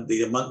forcing them,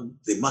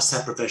 they must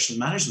have professional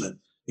management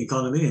in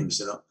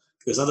condominiums,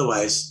 because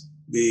otherwise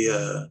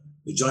the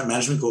joint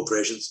management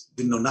corporations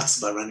didn't know nuts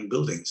about running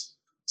buildings.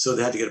 So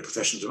they had to get a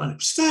professional to run it.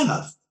 It's fair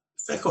enough,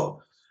 fair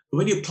call. But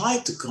when you apply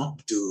it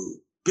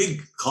to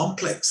big,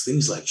 complex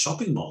things like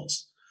shopping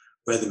malls,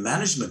 where the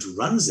management who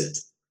runs it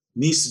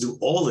needs to do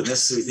all the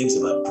necessary things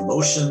about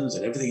promotions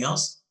and everything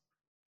else,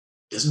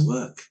 it doesn't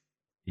work.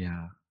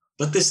 Yeah.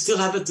 But they still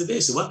have it today.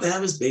 So what they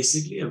have is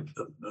basically a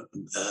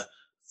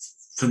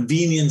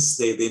convenience.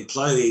 They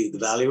employ the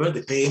valuer,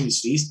 they pay him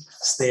his fees,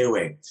 stay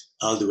away.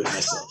 I'll do it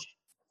myself.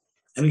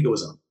 And it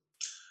goes on.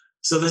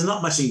 So there's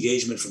not much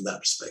engagement from that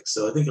respect.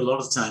 So I think a lot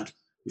of times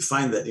we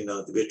find that,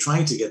 we're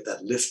trying to get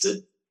that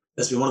lifted.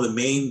 That's been one of the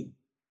main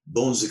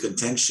bones of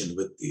contention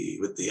with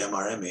the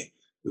MRMA.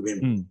 We've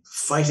been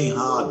fighting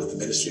hard with the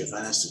Ministry of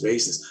Finance to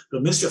raise this. But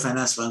the Ministry of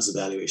Finance runs the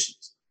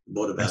valuations, the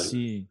Board of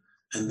Value.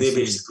 And they're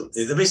basically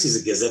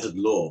a gazetted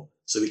law.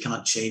 So we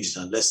can't change it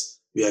unless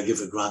we are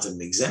granted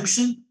an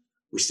exemption,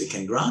 which they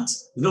can grant.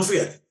 And don't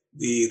forget,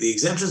 the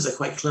exemptions are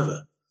quite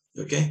clever.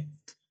 Okay?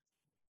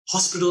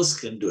 Hospitals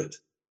can do it.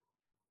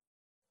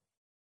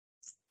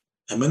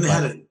 And when they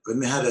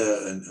had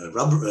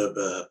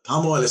a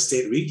palm oil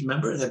estate REIT,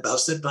 remember, they had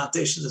Bowstead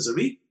Plantations as a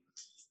REIT,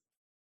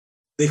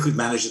 they could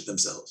manage it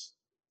themselves.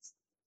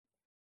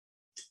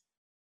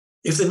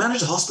 If they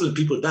managed a hospital and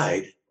people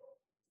died,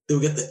 they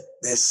would get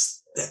their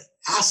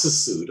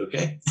asses sued,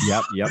 okay?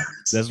 Yep.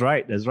 That's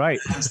right.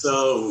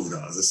 So,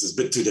 no, this is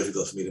a bit too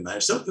difficult for me to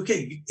manage. So,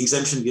 okay,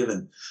 exemption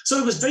given. So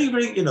it was very,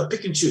 very,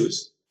 pick and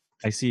choose.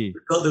 I see.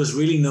 Because there was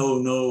really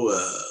no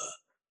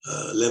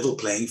level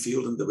playing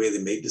field in the way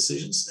they made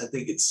decisions. I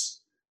think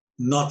it's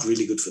not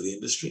really good for the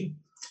industry.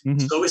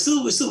 Mm-hmm. So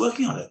we're still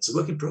working on it. It's a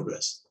work in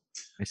progress.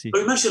 I see.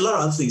 But we mentioned a lot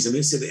of other things.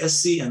 The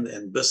SC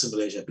and Bursa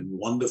Malaysia have been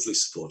wonderfully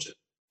supportive.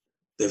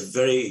 They're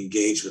very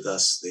engaged with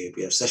us.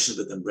 We have sessions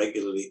with them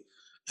regularly.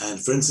 And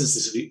for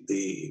instance,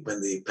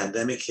 when the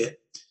pandemic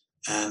hit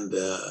and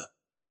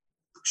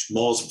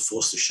malls were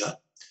forced to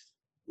shut,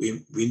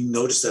 we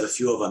noticed that a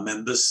few of our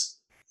members'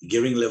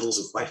 gearing levels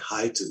are quite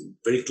high, to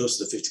very close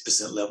to the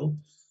 50% level.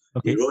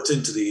 Okay. We wrote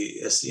into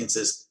the SC and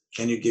says,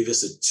 can you give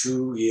us a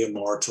 2-year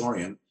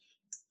moratorium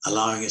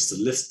allowing us to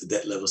lift the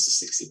debt levels to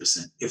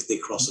 60% if they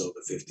cross over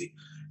 50?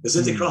 Because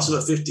if they cross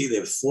over 50,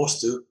 they're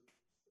forced to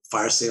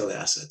fire sale their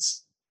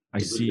assets. I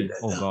see.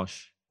 Oh,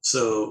 gosh.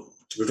 So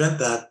to prevent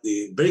that,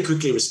 they very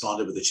quickly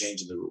responded with a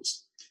change in the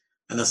rules.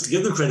 And let's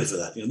give them credit for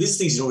that. These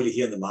things you don't really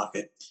hear in the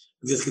market.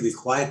 These are the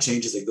quiet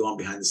changes that go on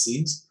behind the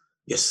scenes.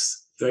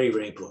 Yes, very,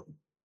 very important.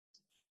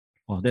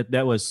 Oh,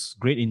 that was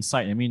great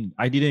insight. I mean,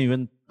 I didn't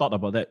even thought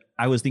about that.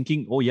 I was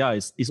thinking, oh yeah,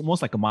 it's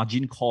almost like a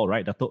margin call,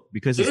 right, Dato?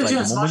 Because it's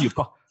like the moment you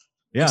pop.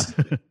 Yeah.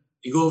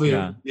 You go over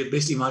here, you're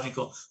basically margin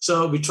call.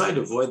 So we tried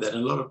to avoid that.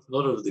 And a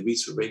lot of the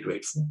REITs were very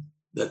grateful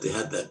that they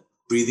had that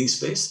breathing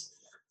space,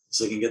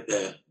 so they can get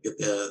their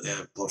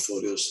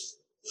portfolios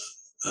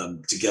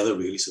together,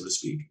 really, so to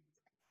speak,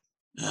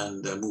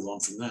 and move on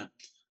from that.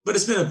 But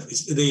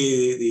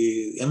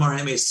the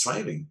MRMA is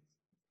thriving.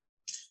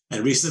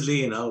 And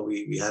recently,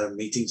 we had a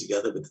meeting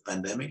together with the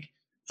pandemic,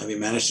 and we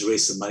managed to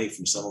raise some money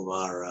from some of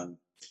our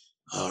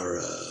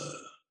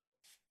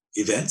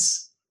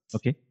events.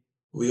 Okay.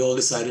 We all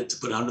decided to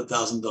put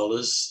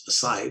 $100,000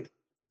 aside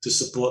to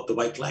support the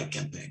White Flag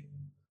campaign.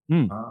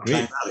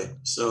 Great.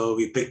 So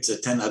we picked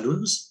 10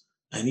 aduns,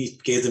 and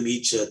gave them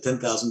each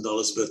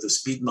 $10,000 worth of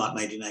Speed Mart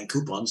 99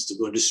 coupons to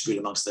go and distribute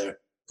amongst their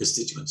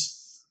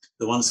constituents,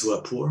 the ones who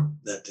are poor,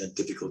 that had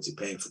difficulty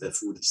paying for their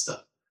food and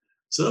stuff.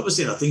 So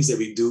obviously, things that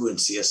we do in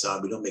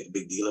CSR, we don't make a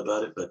big deal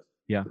about it, but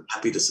we're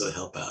happy to sort of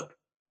help out.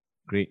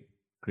 Great.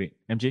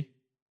 MJ?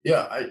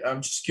 Yeah,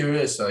 I'm just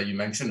curious. You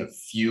mentioned a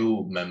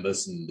few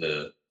members in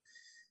the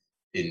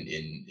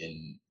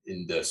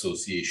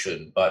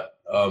association, but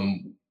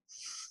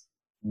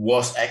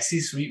was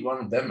Axis REIT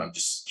one of them? I'm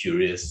just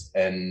curious.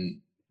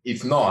 And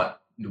if not,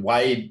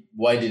 why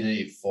didn't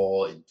it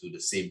fall into the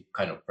same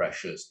kind of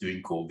pressures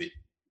during COVID?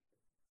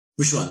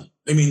 Which one?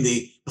 I mean,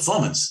 the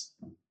performance.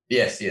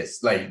 Yes.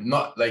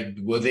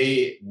 Were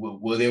they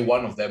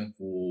one of them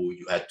who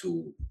you had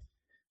to,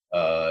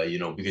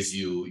 because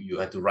you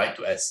had to write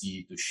to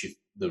SE to shift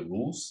the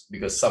rules,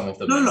 because some of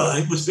them. No.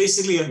 It was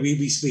basically we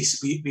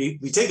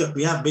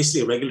have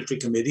basically a regulatory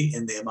committee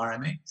in the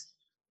MRMA.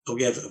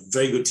 We have a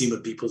very good team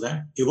of people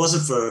there. It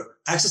wasn't for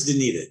Access, didn't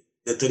need it.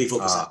 They're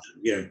 34%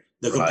 gearing.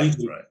 They're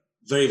completely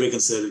very, very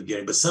conservative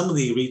gearing. But some of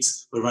the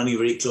REITs were running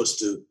very close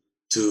to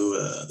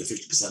the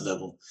 50%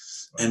 level.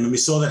 And when we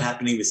saw that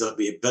happening, we thought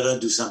we better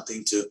do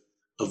something to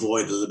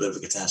avoid a little bit of a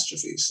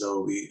catastrophe.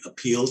 So we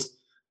appealed,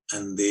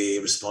 and they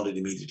responded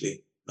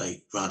immediately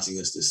by granting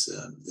us this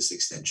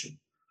extension.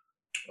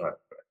 Right.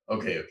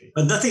 Okay.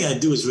 But nothing I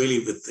do is really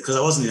because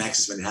I wasn't in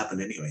Access when it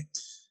happened anyway.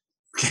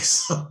 Okay,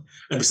 so,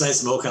 and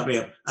besides the whole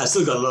company, I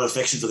still got a lot of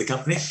affection for the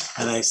company,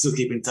 and I still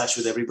keep in touch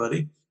with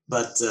everybody.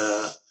 But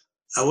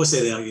I would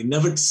say that you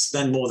never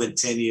spend more than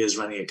 10 years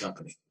running a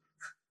company.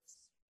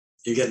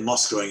 You get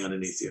moss growing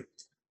underneath you.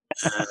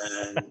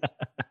 And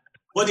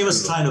what you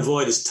must try and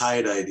avoid is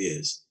tired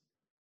ideas.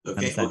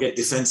 Okay, or get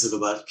defensive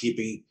about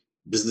keeping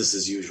business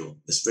as usual.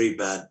 It's very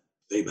bad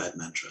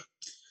mantra.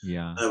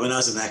 Yeah. When I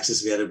was in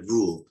Access, we had a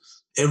rule.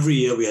 Every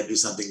year we had to do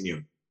something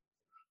new.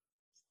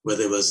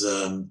 Whether it was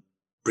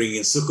bringing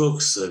in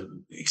sukuks,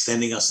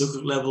 extending our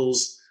sukuk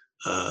levels,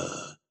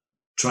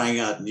 trying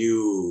out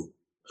new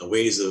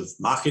ways of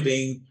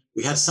marketing.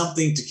 We had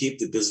something to keep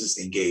the business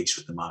engaged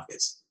with the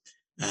markets.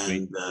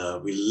 And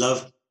we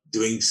loved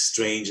doing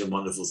strange and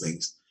wonderful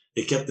things.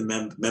 It kept the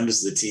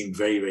members of the team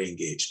very, very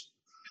engaged.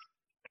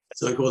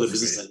 So I call it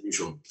business as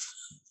usual.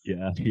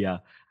 Yeah.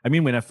 I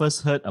mean, when I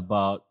first heard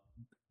about,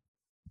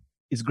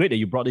 it's great that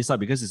you brought this up,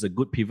 because it's a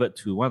good pivot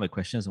to one of the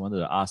questions I wanted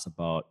to ask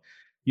about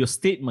your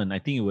statement. I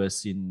think it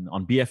was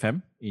on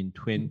BFM in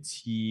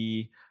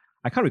 20,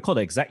 I can't recall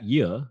the exact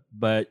year,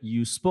 but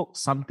you spoke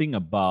something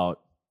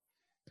about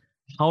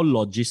how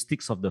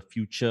logistics of the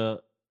future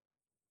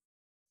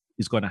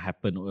is going to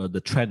happen, or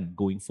the trend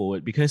going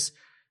forward. Because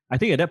I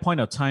think at that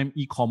point of time,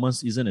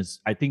 e-commerce isn't as,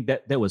 I think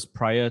that was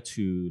prior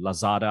to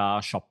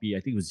Lazada, Shopee.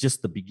 I think it was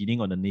just the beginning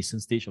or the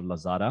nascent stage of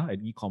Lazada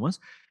and e-commerce.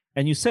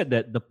 And you said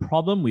that the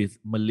problem with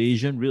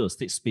Malaysian real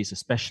estate space,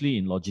 especially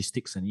in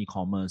logistics and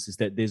e-commerce, is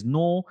that there's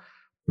no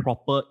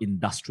proper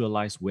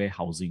industrialized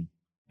warehousing.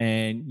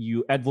 And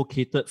you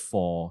advocated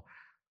for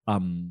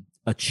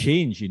a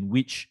change in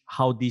which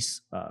how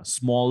these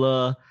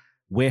smaller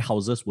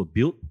warehouses were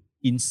built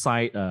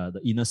inside the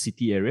inner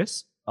city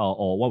areas,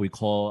 or what we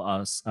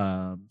call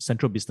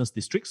central business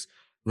districts,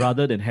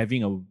 rather than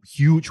having a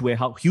huge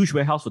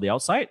warehouse for the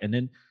outside and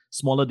then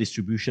smaller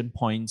distribution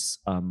points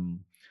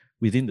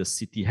within the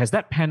city. Has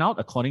that panned out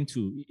according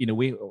to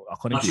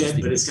Not yet,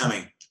 but it's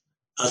coming.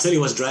 I'll tell you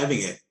what's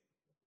driving it.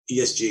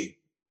 ESG.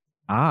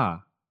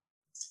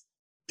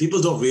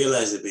 People don't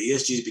realize it, but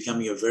ESG is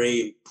becoming a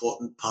very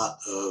important part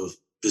of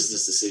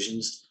business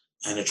decisions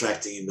and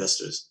attracting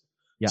investors.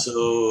 Yeah.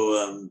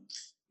 So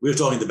we were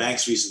talking to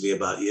banks recently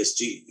about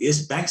ESG.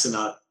 Yes, banks are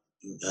now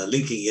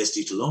linking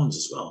ESG to loans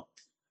as well.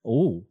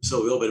 Oh.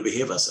 So we all better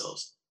behave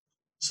ourselves.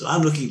 So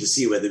I'm looking to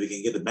see whether we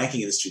can get the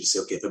banking industry to say,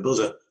 okay, if I build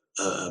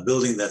a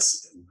building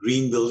that's a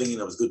green building,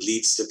 with good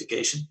LEED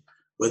certification,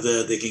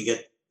 whether they can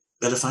get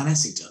better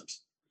financing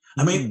terms.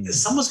 I mean,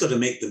 someone's got to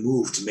make the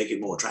move to make it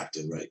more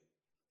attractive, right?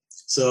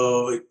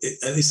 So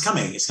it's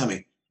coming.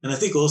 And I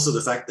think also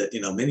the fact that,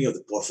 many of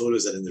the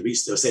portfolios that in the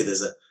REITs, they'll say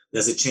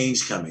there's a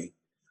change coming.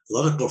 A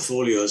lot of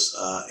portfolios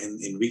in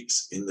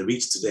the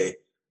REITs today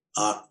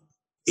are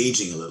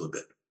aging a little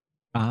bit.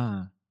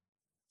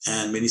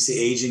 And when you say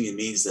aging, it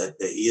means that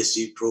the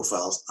ESG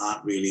profiles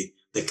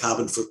the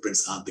carbon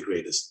footprints aren't the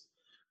greatest.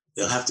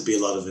 There'll have to be a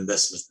lot of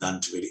investments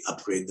done to really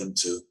upgrade them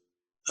to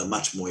a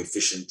much more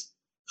efficient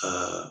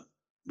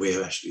way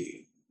of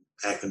actually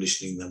air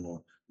conditioning them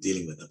or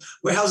dealing with them.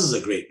 Warehouses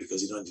are great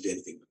because you don't have to do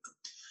anything with them.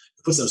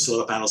 You put some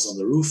solar panels on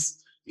the roof,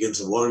 you give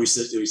them some water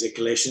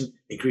recirculation,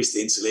 increase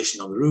the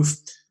insulation on the roof,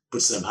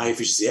 put some high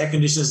efficiency air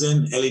conditioners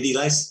in, LED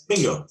lights,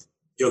 bingo,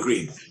 you're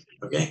green.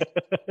 Okay.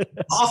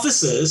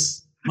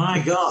 Offices, my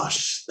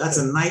gosh, that's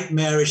a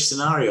nightmarish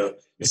scenario,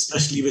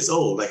 especially if it's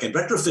old. I can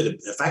retrofit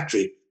a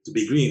factory to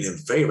be green in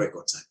very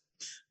record time,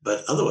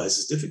 but otherwise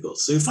it's difficult.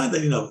 So you find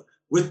that,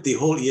 with the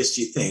whole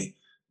ESG thing,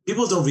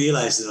 people don't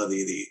realize,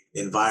 the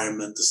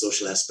environment, the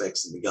social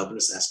aspects, and the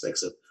governance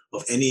aspects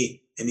of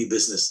any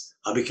business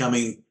are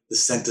becoming the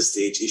center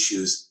stage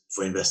issues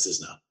for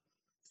investors now.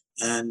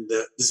 And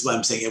this is why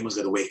I'm saying everyone's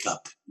got to wake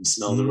up and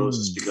smell the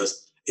roses,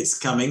 because it's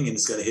coming and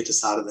it's going to hit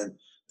us harder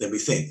than we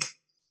think,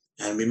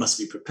 and we must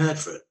be prepared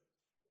for it.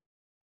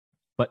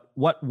 But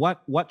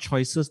what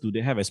choices do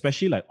they have,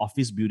 especially like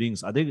office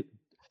buildings?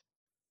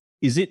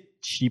 Is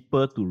it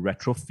cheaper to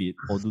retrofit,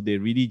 or do they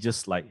really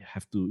just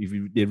have to,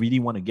 if they really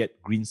want to get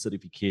green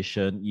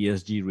certification,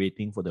 ESG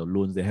rating for their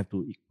loans, they have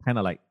to kind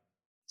of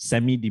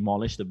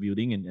semi-demolish the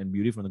building and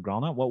build it from the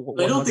ground up?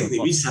 I don't think the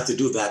REITs have to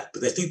do that,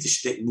 but I think they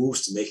should take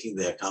moves to making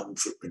their carbon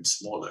footprint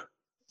smaller.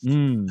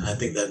 And I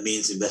think that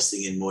means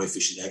investing in more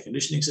efficient air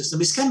conditioning systems,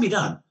 which can be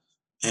done.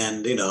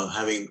 And,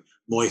 having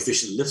more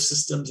efficient lift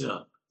systems,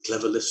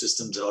 clever lift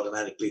systems that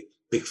automatically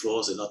pick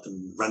floors and not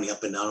them running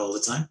up and down all the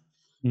time.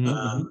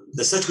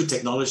 There's such good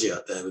technology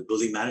out there with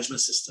building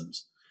management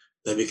systems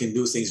that we can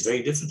do things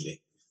very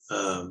differently.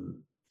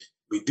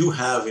 We do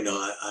have,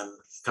 I'm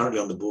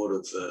currently on the board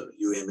of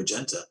UA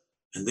Magenta,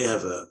 and they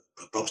have a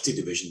property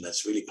division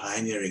that's really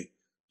pioneering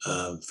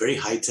very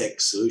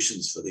high-tech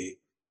solutions for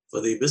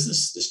the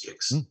business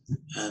districts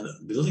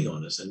and building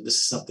owners. And this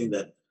is something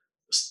that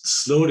was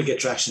slow to get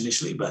traction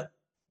initially, but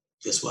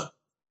guess what?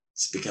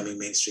 It's becoming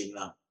mainstream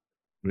now.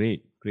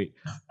 Great.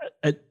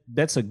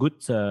 That's a good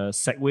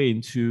segue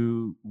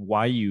into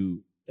why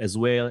you as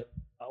well.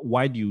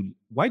 Why do you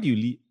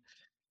lead?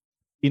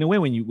 In a way,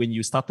 when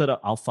you started up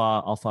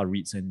Alpha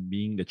REITs and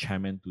being the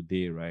chairman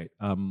today, right?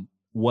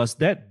 Was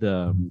that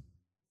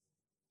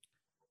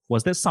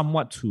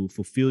somewhat to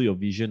fulfill your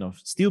vision of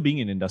still being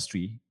in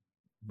industry,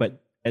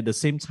 but at the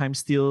same time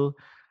still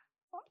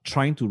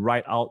trying to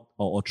ride out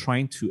or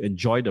trying to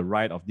enjoy the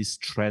ride of this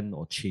trend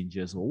or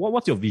changes? Or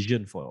what's your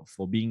vision for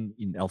being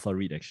in Alpha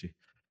REIT actually?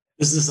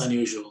 Business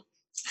unusual.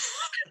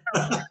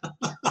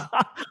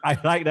 I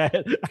like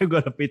that. I'm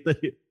going to patent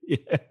it.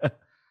 Yeah.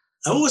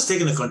 I've always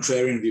taken a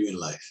contrarian view in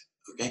life,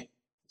 okay?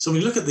 So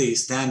when you look at the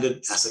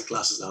standard asset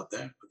classes out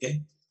there,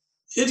 okay,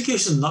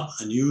 education is not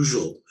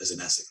unusual as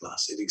an asset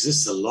class. It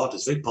exists a lot.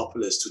 It's very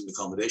popular as student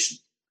accommodation.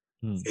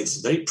 It's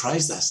very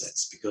prized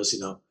assets because,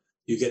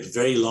 you get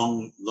very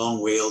long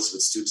whales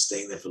with students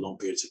staying there for long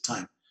periods of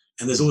time.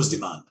 And there's always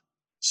demand.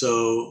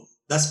 So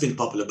that's been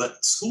popular.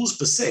 But schools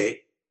per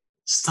se,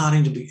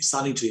 starting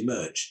to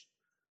emerge.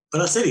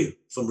 But I'll tell you,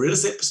 from a real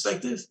estate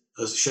perspective,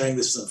 I was sharing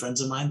this with some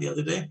friends of mine the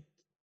other day.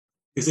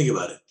 You think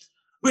about it.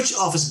 Which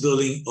office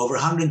building over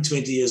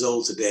 120 years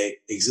old today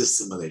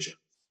exists in Malaysia?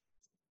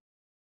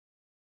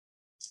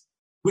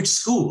 Which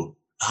school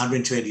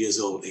 120 years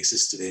old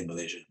exists today in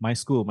Malaysia? My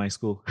school.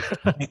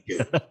 Thank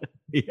you.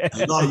 Yeah,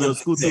 a lot of your them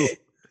school too.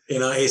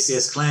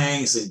 ACS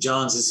Klang, St.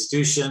 John's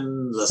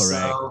Institution,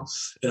 LaSalle,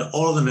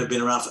 all of them have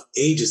been around for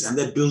ages and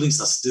their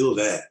buildings are still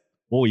there.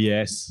 Oh,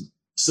 yes.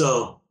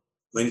 So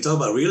when you talk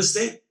about real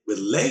estate with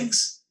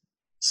legs,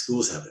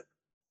 schools have it.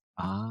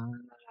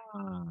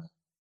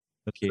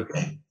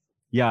 Okay.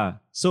 Yeah.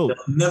 So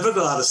they'll never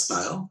go out of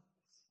style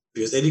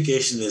because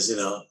education is,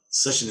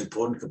 such an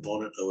important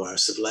component of our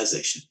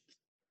civilization.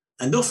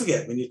 And don't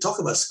forget, when you talk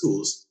about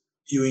schools,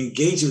 you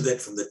engage with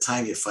it from the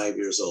time you're 5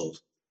 years old.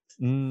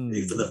 From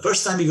the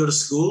first time you go to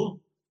school,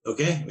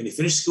 okay, when you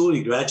finish school,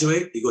 you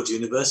graduate, you go to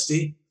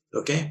university,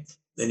 okay,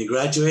 then you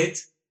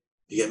graduate,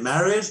 you get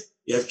married,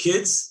 you have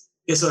kids.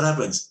 Guess what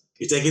happens?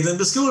 You take them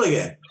to school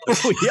again.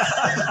 Oh,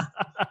 yeah.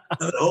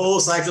 And the whole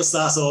cycle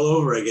starts all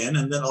over again,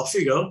 and then off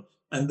you go.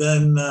 And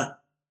then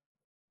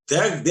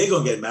they're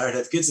going to get married,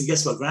 have kids, and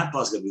guess what?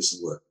 Grandpa's going to do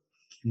some work.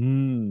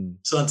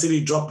 So until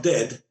you drop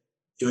dead,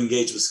 you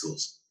engage with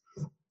schools.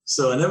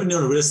 So I never knew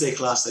in a real estate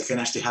class that can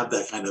actually have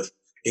that kind of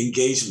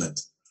engagement,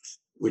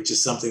 which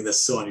is something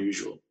that's so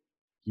unusual.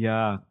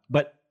 Yeah.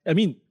 But I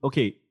mean,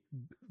 okay,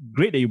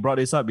 great that you brought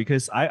this up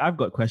because I've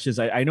got questions.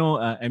 I know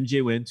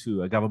MJ went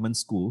to a government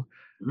school.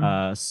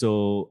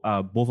 So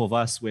both of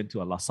us went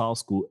to a LaSalle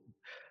school.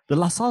 The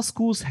LaSalle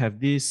schools have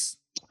this,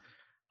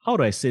 how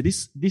do I say,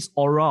 this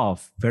aura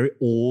of very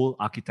old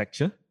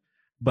architecture.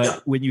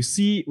 But when you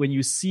see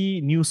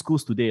new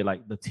schools today,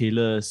 like the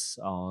Taylors,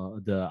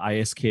 the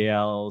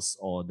ISKLs,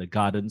 or the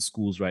Garden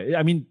schools, right?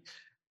 I mean,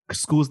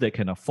 schools that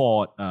can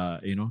afford,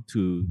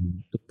 to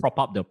prop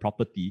up their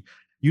property.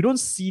 You don't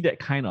see that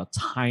kind of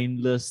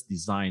timeless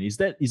design. Is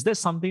that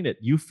something that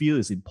you feel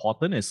is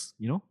important? As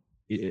you know,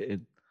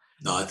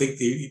 No, I think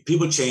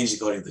people change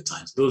according to the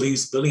times.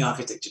 Building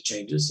architecture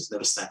changes. It's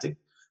never static.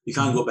 You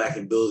can't go back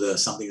and build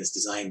something that's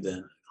designed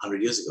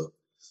 100 years ago.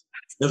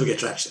 Never get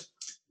traction.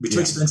 It'd be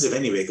too expensive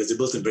anyway because they're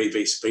built in very,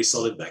 very, very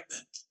solid back then.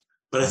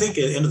 But I think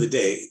at the end of the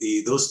day,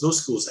 those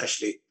schools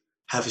actually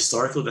have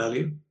historical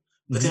value,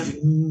 but they have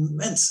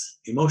immense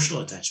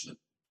emotional attachment.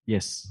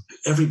 Yes.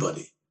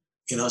 Everybody.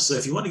 So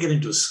if you want to get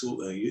into a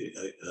school,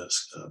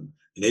 an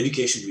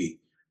education REIT,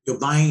 you're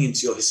buying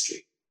into your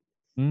history,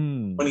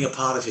 running a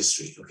part of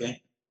history.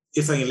 Okay,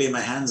 if I can lay my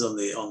hands on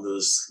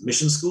those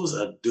mission schools,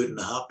 I'd do it in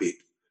a heartbeat.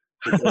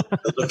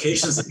 The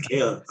locations in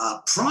KL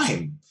are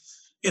prime.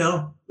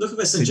 Look at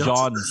where St.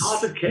 John's,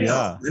 heart of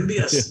KL,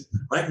 MBS,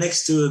 right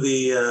next to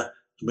the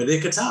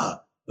Merdeka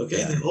Tower.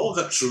 Okay, they've all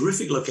got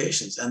terrific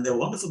locations, and they're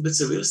wonderful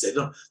bits of real estate.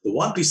 The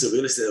one piece of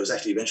real estate that was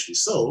actually eventually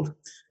sold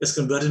is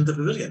converted into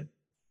pavilion.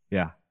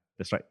 Yeah.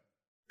 That's right.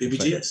 BBGS.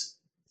 Right.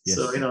 Yes.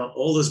 So,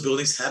 all those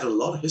buildings had a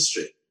lot of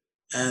history,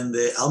 and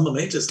the alma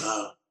maters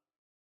are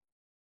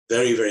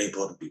very, very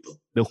important people.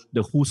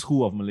 The who's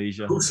who of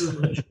Malaysia. Who's who of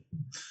Malaysia.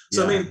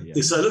 So,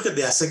 so I look at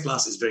the asset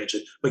class is very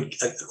interesting, but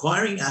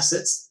acquiring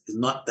assets is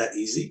not that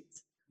easy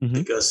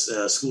because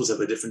schools have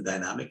a different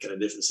dynamic and a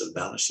different sort of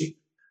balance sheet.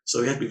 So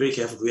we have to be very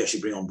careful who we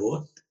actually bring on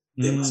board.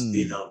 They must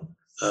be,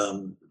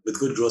 with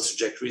good growth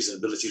trajectories and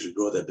ability to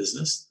grow their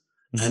business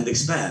and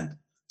expand.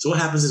 So what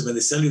happens is when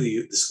they sell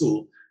you the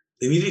school,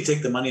 they immediately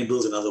take the money and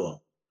build another one.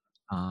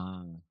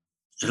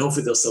 And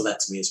hopefully they'll sell that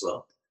to me as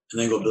well,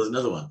 and then go build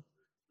another one.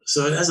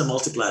 So it has a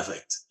multiplier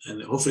effect,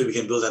 and hopefully we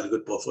can build out a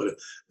good portfolio.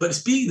 But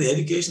it's being the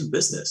education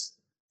business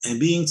and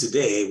being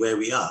today where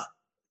we are,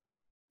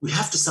 we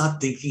have to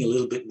start thinking a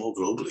little bit more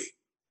globally.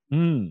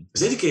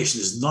 Because education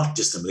is not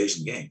just a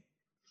Malaysian game.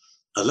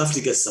 I'd love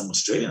to get some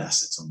Australian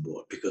assets on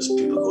board because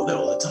people go there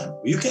all the time.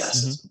 UK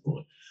assets on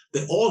board.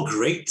 They're all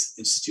great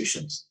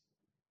institutions.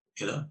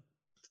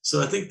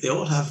 So I think they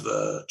all have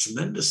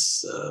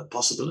tremendous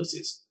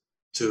possibilities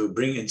to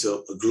bring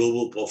into a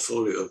global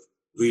portfolio of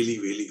really,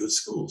 really good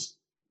schools.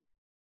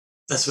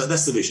 That's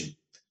the vision.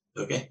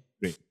 Okay.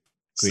 Great.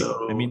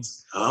 So I mean,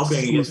 I hope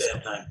I can get there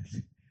in time.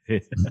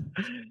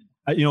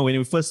 When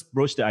you first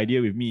broached the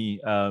idea with me,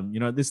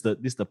 this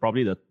is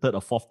probably the third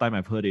or fourth time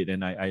I've heard it,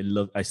 and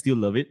I still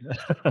love it.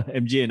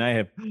 MJ and I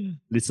have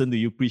listened to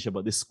you preach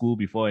about this school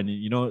before, and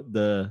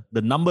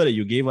the number that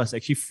you gave us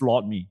actually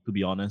floored me, to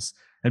be honest.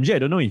 MJ, I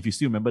don't know if you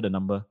still remember the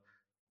number.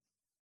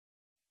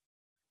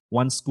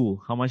 One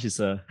school, how much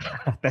is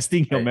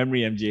testing your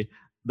memory, MJ?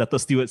 Dato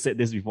Stewart said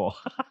this before.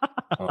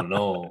 Oh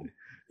no.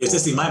 It's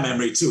testing my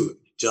memory too,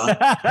 John.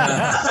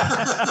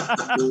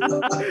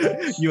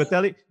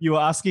 You were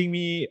asking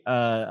me,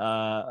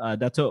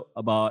 Dato,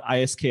 about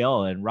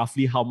ISKL and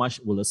roughly how much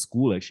will a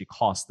school actually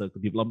cost, the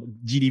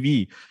development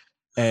GDV.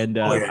 And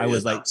I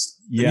was like, it's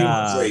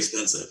very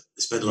expensive.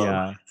 They spend a lot of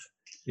money.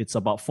 It's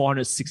about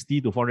 460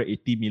 to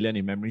 480 million,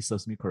 if memory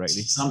serves me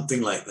correctly.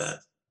 Something like that.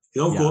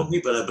 You don't quote me,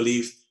 but I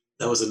believe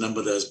that was a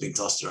number that was being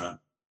tossed around.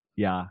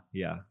 Yeah.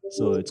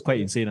 So it's quite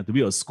insane to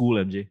be a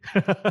school, MJ.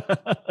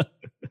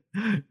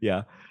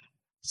 Yeah.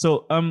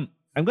 So I'm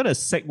going to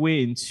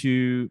segue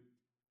into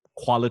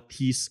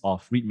qualities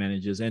of REIT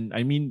managers. And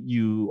I mean,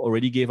 you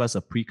already gave us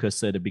a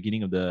precursor at the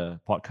beginning of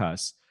the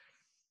podcast.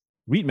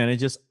 REIT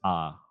managers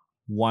are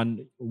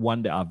one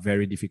that are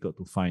very difficult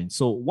to find.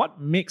 So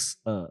what makes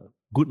a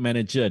good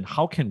manager, and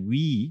how can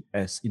we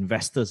as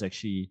investors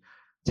actually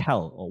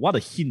tell, or what are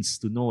the hints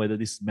to know whether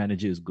this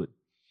manager is good?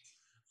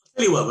 I'll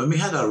tell you what, when we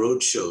had our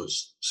road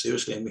shows,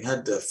 seriously, and we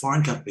had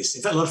foreign companies,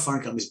 in fact, a lot of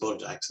foreign companies bought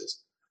into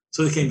Access.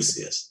 So they came to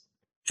see us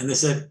and they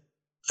said,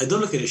 I don't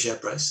look at your share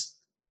price.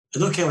 I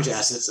don't care what your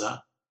assets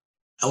are.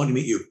 I want to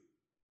meet you.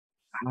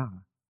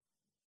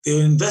 They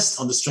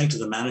invest on the strength of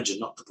the manager,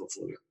 not the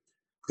portfolio.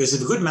 Because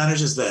if a good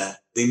manager is there,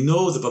 they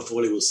know the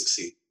portfolio will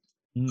succeed.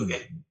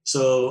 Okay.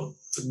 So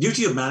the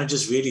duty of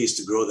managers really is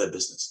to grow their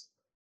business.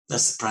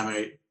 That's the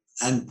primary,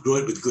 and grow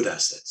it with good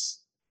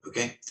assets.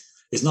 Okay.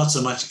 It's not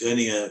so much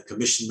earning a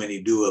commission when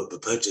you do a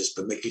purchase,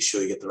 but making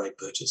sure you get the right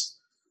purchase.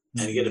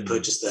 And you get a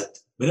purchase that,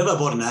 whenever I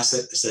bought an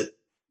asset, I said,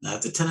 now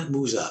if the tenant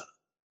moves out,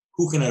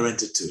 who can I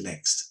rent it to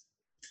next?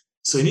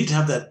 So you need to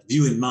have that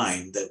view in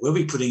mind that where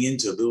we're putting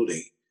into a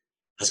building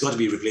has got to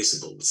be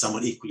replaceable with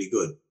someone equally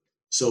good.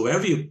 So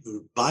wherever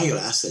you buy your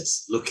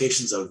assets,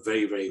 locations are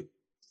very, very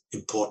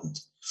important.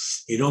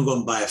 You don't go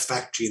and buy a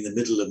factory in the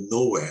middle of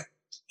nowhere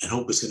and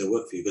hope it's going to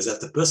work for you, because if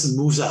the person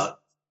moves out,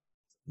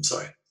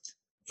 it'll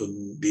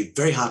be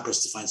very hard for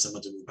us to find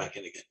someone to move back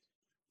in again.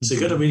 So you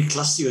got to really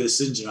cluster your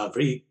decisions around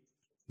very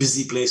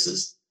busy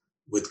places,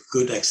 with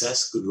good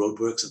access, good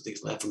roadworks and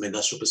things like that from an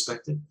industrial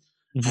perspective.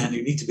 Mhm. And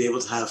you need to be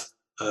able to have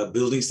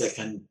buildings that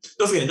can,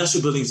 don't forget,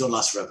 industrial buildings don't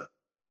last forever.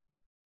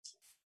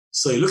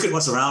 So you look at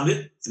what's around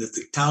it, and if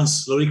the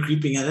town's slowly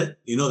creeping at it,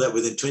 you know that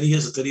within 20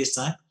 years or 30 years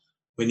time,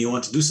 when you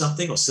want to do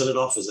something or sell it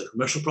off as a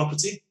commercial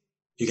property,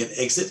 you can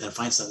exit and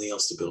find something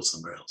else to build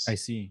somewhere else. I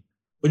see.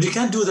 But you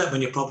can't do that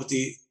when your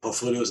property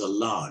portfolios are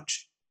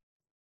large.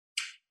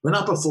 When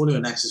our portfolio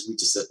in Axis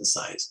reached a certain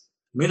size,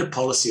 we made a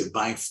policy of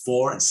buying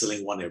 4 and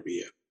selling 1 every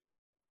year.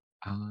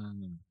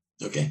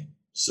 Okay,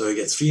 so you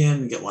get 3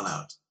 in, you get 1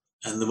 out.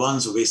 And the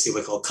ones were basically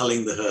what we call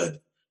culling the herd.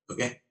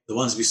 Okay, the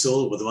ones we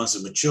sold were the ones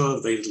that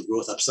matured, very little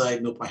growth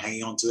upside, no point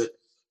hanging on to it.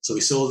 So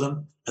we sold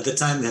them. At the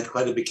time, they had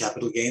quite a big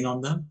capital gain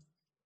on them.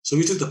 So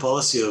we took the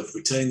policy of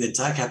returning the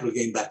entire capital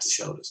gain back to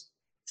shareholders.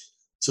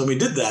 So when we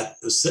did that,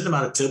 there was a certain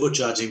amount of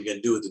turbocharging we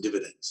can do with the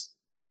dividends.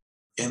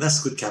 And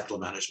that's good capital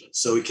management.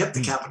 So we kept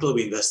the capital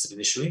we invested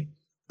initially,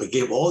 but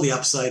gave all the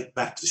upside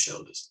back to the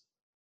shareholders.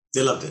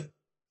 They loved it,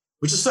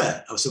 which is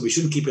fair. I said we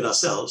shouldn't keep it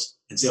ourselves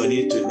and say, I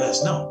needed to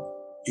invest. No,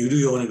 you do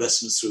your own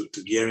investments through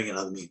gearing and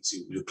other means.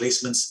 You do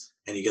placements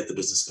and you get the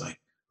business going.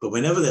 But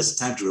whenever there's a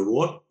time to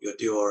reward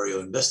your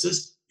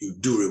investors, you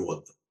do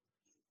reward them.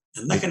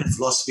 And that kind of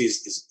philosophy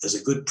is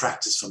a good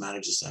practice for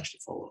managers to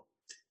actually follow.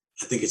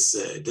 I think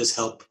it does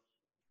help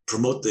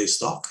promote the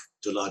stock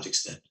to a large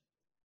extent.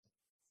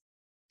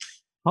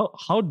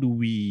 How do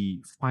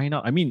we find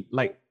out? I mean,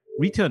 like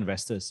retail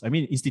investors, I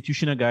mean,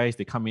 institutional guys,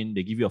 they come in,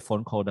 they give you a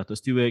phone call, Dato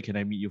Stewart, can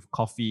I meet you for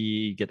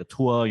coffee, get a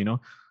tour,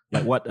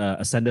 like what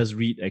Ascender's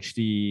REIT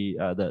actually,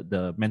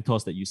 the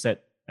mentors that you said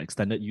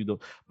extended you though.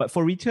 But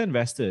for retail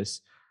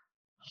investors,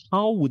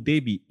 how would they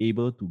be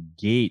able to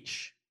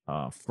gauge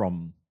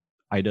from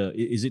either,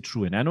 is it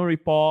through an annual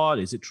report,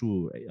 is it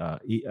through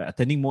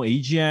attending more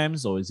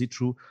AGMs, or is it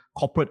through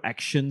corporate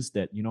actions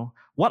that,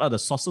 what are the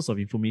sources of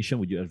information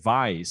would you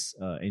advise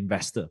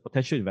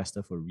potential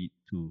investor for REIT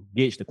to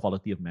gauge the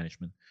quality of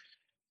management?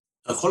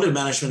 Quality of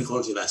management,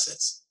 quality of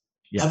assets.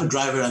 Yeah. Have a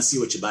driver and see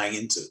what you're buying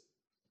into.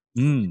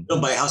 Mm.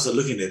 Don't buy a house without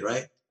looking at it,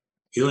 right?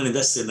 You don't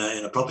invest in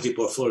a property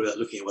portfolio without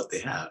looking at what they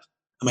have.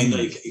 I mean, no,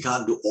 you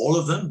can't do all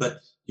of them, but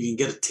you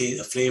can get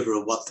a flavor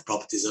of what the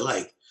properties are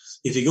like.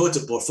 If you go to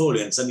a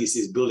portfolio and suddenly you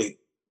see this building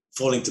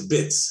falling to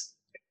bits,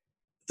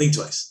 think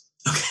twice.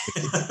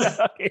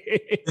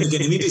 Okay. And you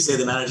can immediately say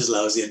the manager's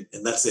lousy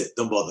and that's it.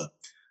 Don't bother.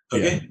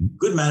 Okay. Yeah.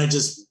 Good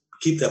managers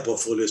keep their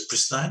portfolios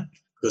pristine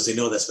because they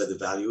know that's where the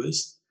value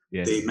is.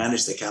 Yes. They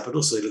manage their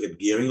capital, so they look at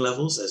gearing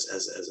levels as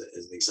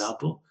an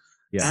example.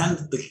 Yeah.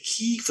 And the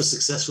key for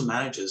successful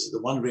managers,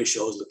 the one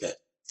ratio I always look at,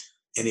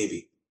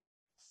 NAV.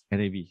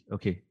 NAV,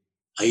 okay.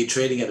 Are you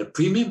trading at a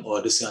premium or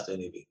a discount to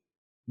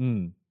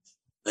NAV?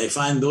 I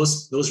find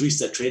those REITs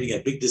that are trading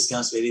at big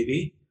discounts to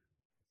NAV,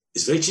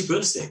 it's very cheap real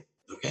estate,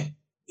 okay?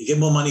 You get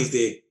more money if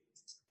they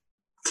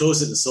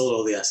close it and sold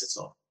all the assets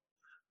off.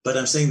 But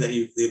I'm saying that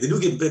they do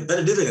get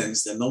better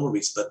dividends than normal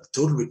REITs, but the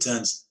total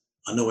returns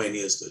are nowhere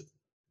near as good.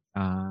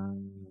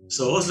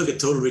 So always look at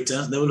total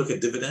returns, never look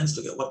at dividends,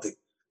 look at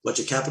what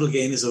your capital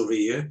gain is over a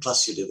year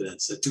plus your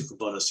dividends. So 2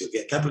 components, your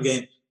capital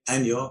gain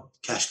and your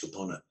cash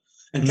component.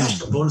 And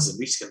cash components in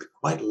REITs can be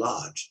quite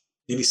large,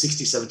 maybe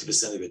 60,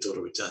 70% of your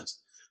total returns.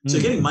 So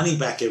you're getting money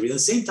back every, at the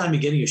same time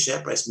you're getting your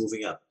share price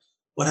moving up.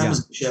 What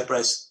happens to the share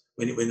price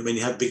when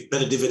you have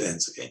better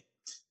dividends, okay?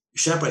 Your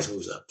share price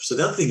moves up. So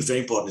the other thing that's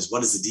very important is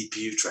what is the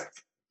DPU track?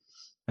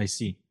 I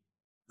see.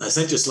 I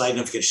sent you a slide,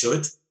 if you can show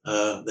it,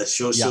 that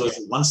shows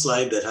one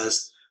slide that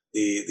has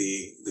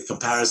the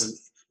comparison.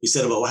 You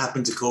said about what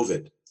happened to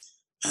COVID.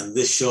 And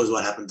this shows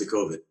what happened to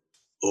COVID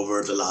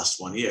over the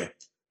last 1 year.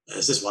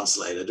 It's just one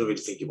slide. I don't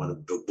really think you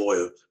want to bore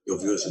your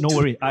viewers. No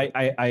worry.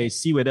 I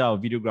see whether our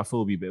videographer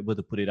will be able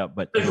to put it up.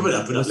 But put it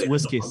up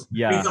worst case, we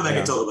can come back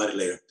and talk about it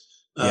later.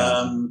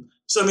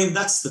 So I mean,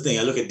 that's the thing.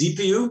 I look at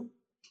DPU,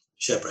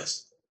 share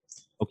price.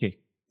 Okay.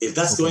 If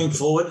that's going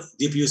forward,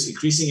 DPU is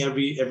increasing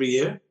every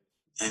year,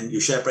 and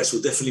your share price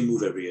will definitely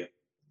move every year.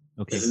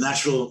 Okay. There's a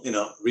natural,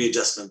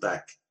 readjustment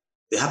back.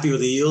 They're happy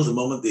with the yield. The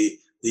moment the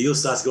yield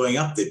starts going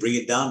up, they bring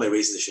it down by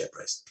raising the share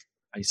price.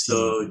 I see.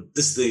 So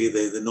this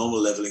is the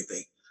normal leveling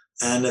thing.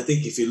 And I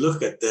think if you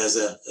look at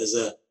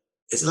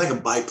it's like a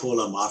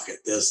bipolar market.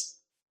 There's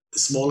the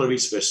smaller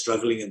REITs were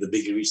struggling and the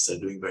bigger REITs are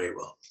doing very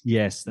well.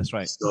 Yes, that's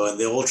right. So, and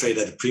they all trade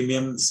at a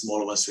premium, the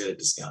smaller ones trade at a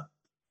discount.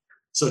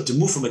 So to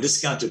move from a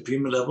discount to a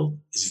premium level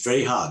is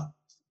very hard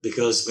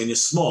because when you're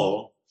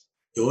small,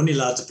 you're only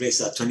allowed to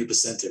place out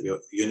 20% of your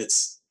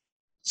units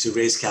to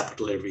raise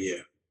capital every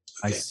year.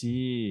 Okay? I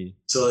see.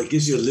 So it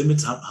gives you a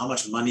limit how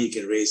much money you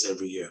can raise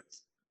every year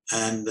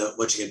and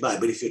what you can buy.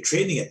 But if you're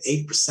trading at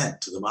 8%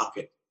 to the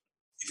market,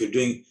 if you're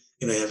doing,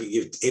 you have to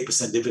give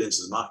 8% dividends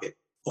to the market,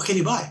 what can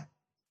you buy?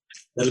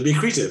 That'll be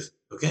accretive,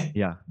 okay?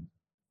 Yeah,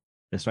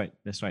 that's right.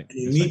 And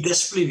you need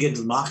desperately to get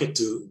the market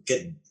to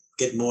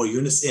get more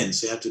units in.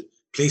 So you have to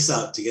place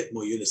out to get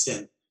more units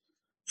in.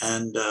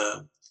 And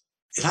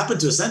it happened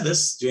to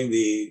Ascendus during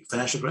the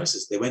financial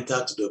crisis. They went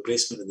out to do a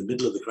placement in the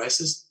middle of the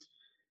crisis.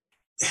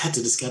 They had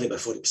to discount it by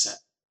 40%.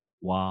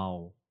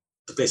 Wow.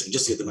 The placement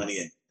just to get the money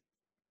in.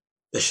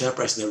 the share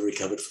price never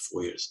recovered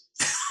for 4 years.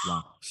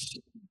 Wow.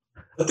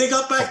 But they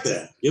got back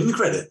there. Give them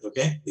credit,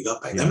 okay? They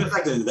got back. Yeah. I'm in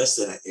fact an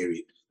investor in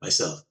REIT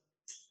myself.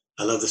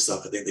 I love the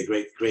stock. I think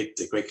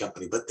they're great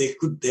company. But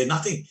they're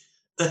nothing.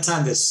 That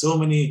time there's so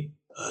many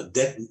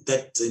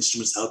debt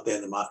instruments out there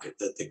in the market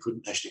that they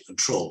couldn't actually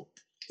control.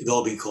 They've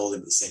all been called in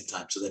at the same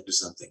time, so they have to do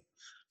something.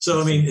 So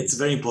I mean, it's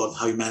very important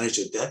how you manage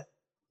your debt,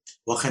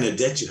 what kind of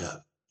debt you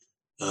have,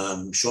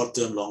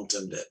 short-term,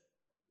 long-term debt,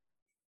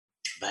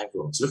 bank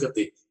loans. Look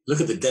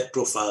at the debt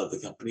profile of the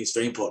company. It's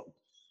very important.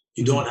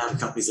 You don't want to have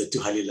companies that are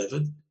too highly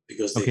levered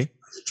because they get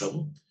into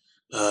trouble.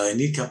 You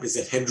need companies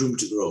that have headroom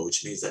to grow,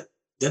 which means that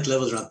debt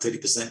levels around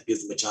 30%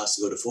 gives them a chance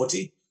to go to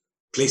 40,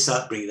 place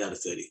out, bring it down to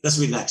 30. That's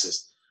REIT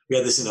access. We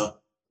have this,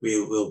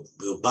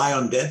 we'll buy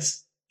on debt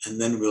and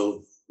then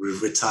we'll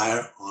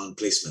retire on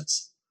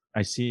placements.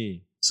 I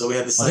see. So we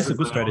have this. That's a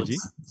good strategy.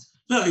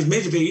 No, it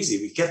made it very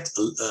easy. We kept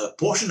a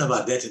portion of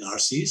our debt in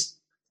RCs,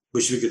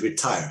 which we could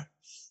retire.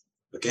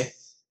 Okay,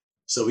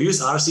 so we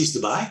use RCs to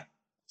buy,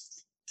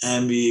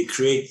 and we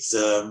create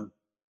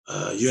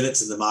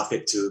units in the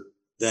market to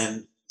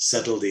then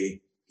settle the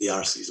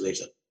RCs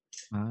later.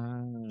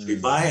 We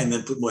buy and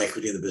then put more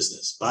equity in the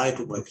business. Buy,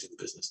 put more equity in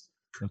the business.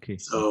 Okay.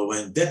 So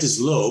when debt is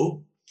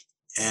low,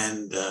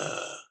 and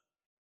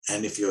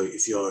if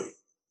your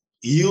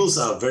yields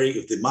are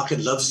if the market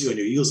loves you and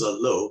your yields are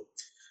low,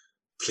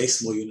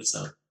 place more units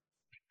out,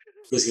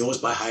 because you always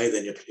buy higher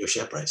than your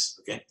share price.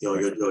 Okay,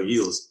 your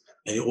yields,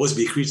 and you always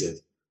be accretive.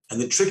 And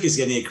the trick is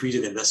getting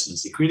accretive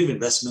investments. The accretive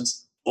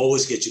investments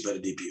always get you better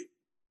DPU.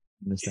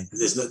 Understand.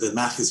 The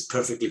math is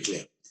perfectly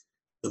clear.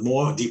 The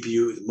more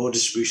DPU, the more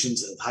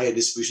distributions, and higher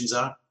distributions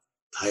are,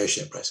 the higher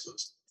share price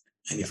goes.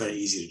 And it's very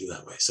easy to do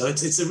that way. So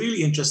it's a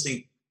really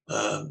interesting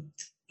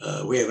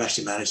way of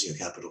actually managing your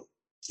capital.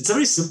 It's a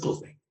very simple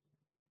thing.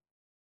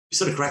 We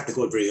sort of cracked the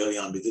code very early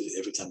on. We did it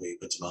every time we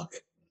went to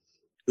market.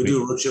 We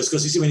do roadshows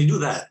because you see, when you do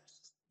that,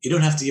 you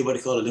don't have to give what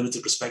they call a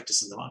limited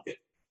prospectus in the market.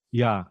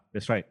 Yeah,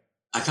 that's right.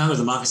 I can't go to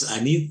the market and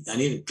say, I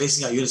need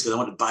placing out units because I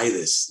want to buy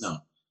this. No.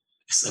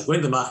 I'm going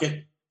to the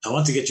market. I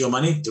want to get your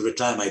money to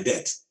retire my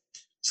debt.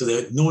 So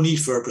there's no need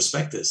for a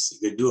prospectus.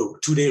 You could do a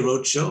 2-day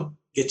roadshow,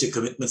 get your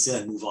commitments in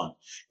and move on.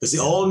 Because they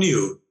all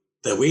knew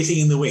that waiting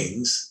in the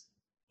wings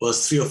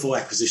was 3 or 4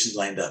 acquisitions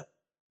lined up.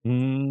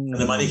 And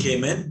the money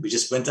came in, we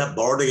just went up,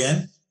 borrowed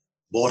again,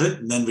 bought it,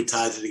 and then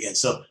retired it again.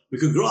 So we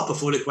could grow our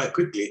portfolio quite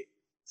quickly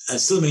and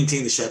still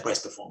maintain the share price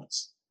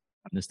performance.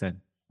 Understand.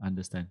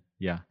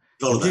 Yeah.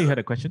 You had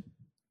a question?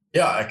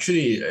 Yeah,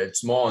 actually,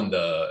 it's more on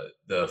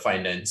the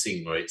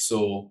financing, right?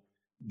 So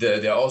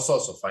there are all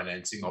sorts of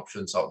financing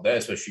options out there,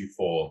 especially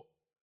for,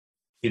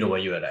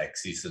 when you're at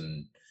Axis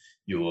and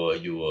you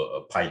were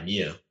a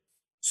pioneer.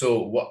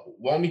 So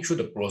walk me through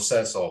the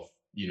process of,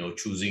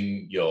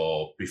 choosing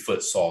your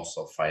preferred source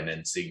of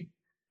financing.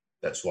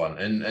 That's one.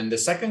 And the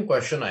second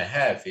question I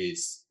have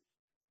is,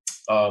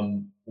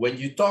 when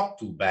you talk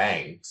to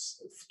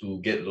banks to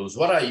get loans,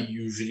 what are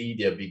usually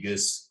their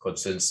biggest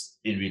concerns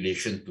in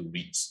relation to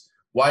REITs?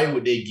 Why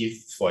would they give,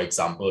 for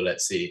example,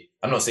 let's say,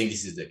 I'm not saying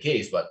this is the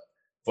case, but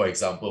for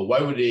example,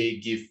 why would they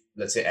give,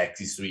 let's say,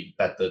 Axis REIT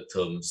better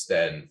terms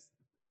than,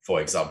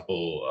 for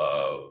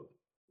example,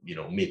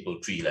 Maple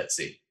Tree, let's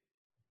say?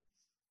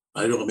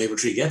 I don't know what Maple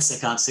Tree gets.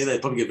 I can't say that. They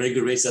probably get very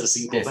good rates out of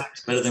Singapore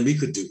banks, better than we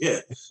could do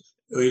here.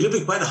 We lived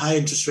in quite a high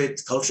interest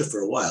rate culture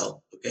for a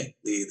while. Okay,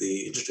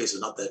 the interest rates are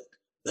not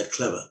that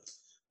clever,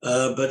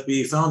 but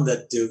we found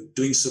that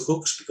doing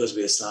sukuks, because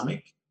we're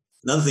Islamic.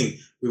 Another thing,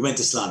 we went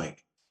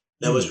Islamic.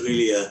 That was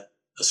really a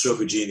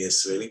stroke of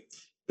genius, really,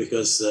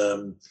 because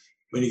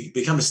when you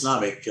become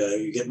Islamic,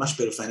 you get much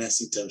better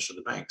financing terms from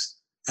the banks,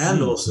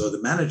 and also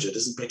the manager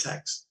doesn't pay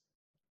tax.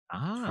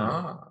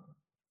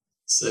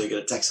 So you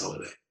get a tax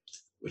holiday,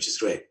 which is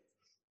great.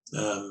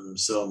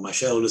 So my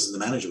shareholders and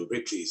the manager were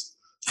very pleased.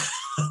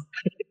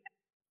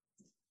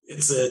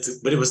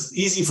 But it was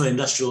easy for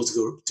industrials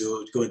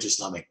to go into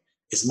Islamic.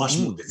 It's much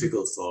more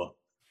difficult for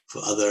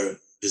other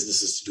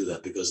businesses to do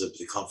that because of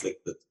the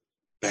conflict with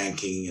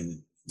banking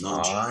and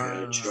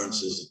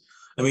insurances.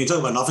 I mean, you talk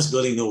about an office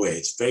building, no way.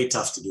 It's very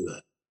tough to do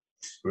that.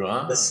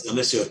 Right.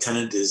 Unless your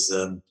tenant is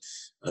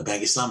a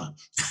Bank Islamic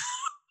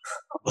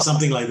or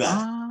something like that.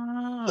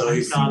 So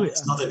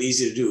it's not that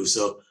easy to do.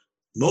 So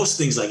most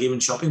things, like even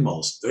shopping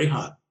malls, very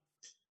hard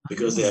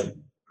because they have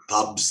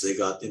pubs, they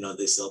got,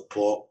 they sell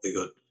pork, they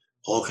got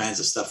all kinds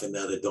of stuff in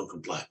there that don't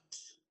comply.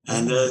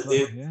 And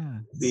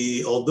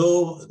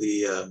although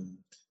the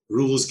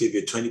rules give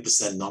you a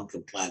 20%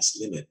 non-compliance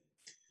limit,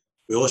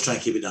 we always try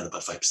and keep it down to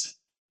about 5%.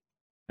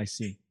 I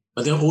see.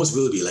 But there always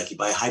will be, like you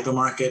buy a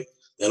hypermarket,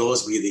 there'll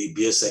always be the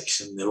beer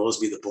section, there'll always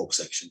be the pork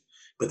section,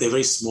 but they're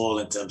very small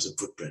in terms of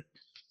footprint.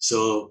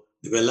 So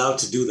we're allowed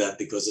to do that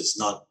because it's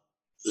not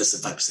less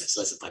than 5%, it's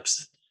less than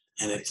 5%,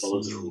 and it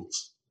follows the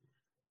rules.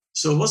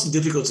 So it wasn't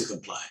difficult to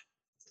comply.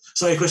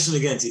 Sorry, question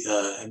again,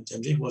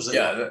 MJ, what was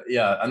that?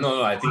 Yeah.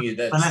 No, I think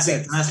that's...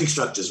 Financing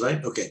structures,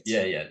 right? Okay.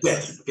 Yeah.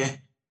 Okay.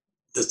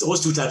 There's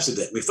always 2 types of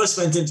debt. When we first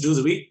went in to do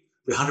the REIT,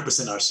 we're 100%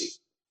 RC.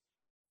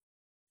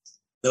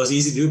 That was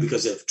easy to do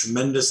because they have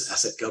tremendous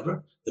asset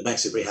cover. The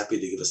banks are very happy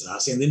to give us an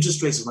RC, and the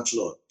interest rates are much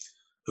lower.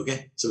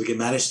 Okay, so we can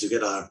manage to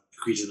get our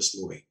accretiveness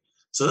moving.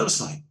 So that was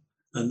fine.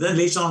 And then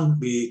later on,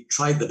 we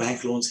tried the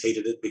bank loans,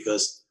 hated it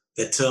because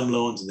they're term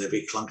loans and they're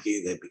very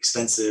clunky, they're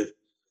expensive.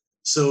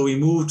 So we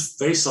moved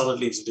very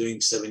solidly into doing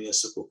 7-year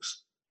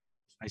sukuks.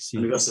 I see.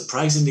 And we got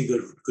surprisingly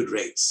good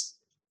rates.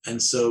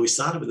 And so we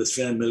started with a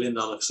 $300 million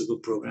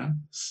sukuk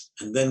program,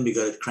 and then we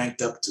got it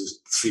cranked up to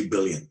 $3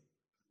 billion.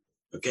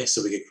 Okay,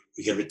 so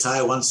we can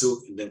retire one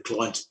sukuk and then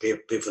claw to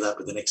pay for that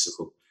with the next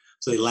sukuk.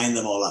 So they line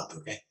them all up,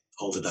 okay,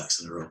 all the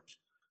ducks in a row.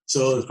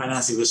 So the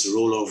financing was to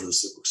roll over the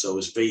sukuk, so it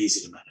was very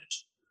easy to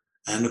manage.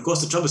 And of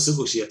course, the trouble with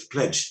sukuks, you have to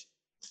pledge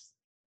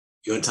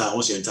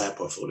almost your entire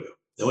portfolio.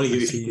 They only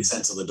give you 50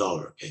 cents on the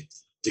dollar, okay,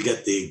 to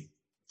get the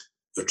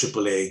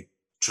AAA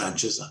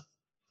tranches.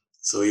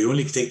 So you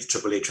only take the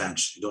AAA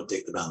tranche, you don't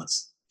take the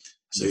balance.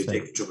 So you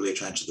take the AAA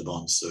tranche of the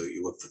bonds, so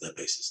you work for that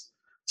basis.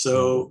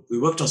 So we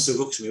worked on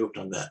sukuks and we worked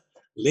on that.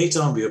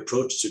 Later on, we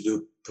approached to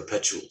do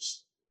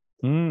perpetuals.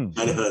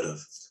 I'd have heard of,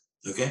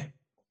 okay?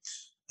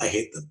 I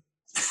hate them.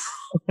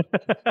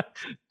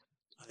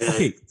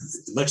 The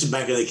merchant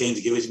banker that came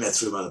to give it to me, I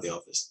threw him out of the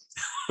office.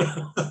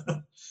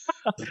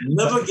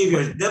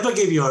 Never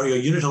give your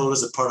unit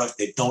holders a product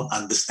they don't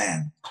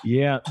understand.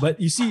 Yeah, but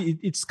you see,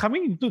 it's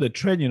coming into the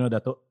trend,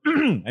 Dato.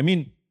 I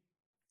mean,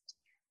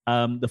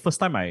 the first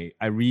time I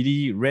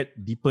really read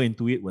deeper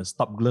into it was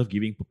Top Glove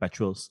giving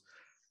perpetuals,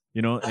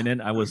 and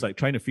then I was like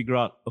trying to figure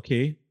out,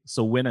 okay,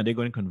 so when are they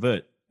going to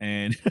convert?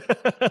 And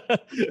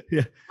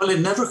yeah. Well, it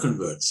never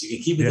converts. You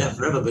can keep it there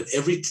forever, but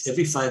every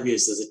 5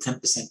 years there's a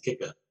 10%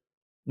 kicker.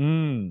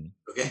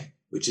 Okay,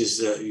 which is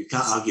you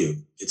can't argue.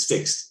 It's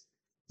fixed.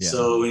 Yeah.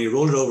 So when you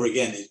roll it over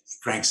again, it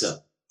cranks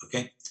up.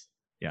 Okay.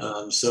 Yeah.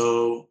 And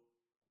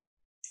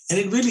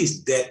it really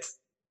is debt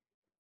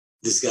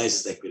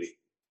disguised as equity.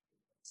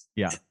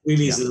 Yeah. It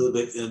really is a little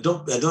bit.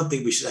 I don't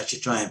think we should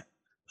actually try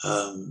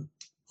and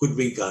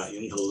hoodwink our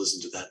unit holders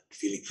into that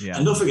feeling. Yeah.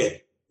 And don't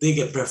forget, they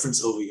get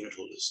preference over unit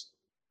holders.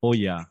 Oh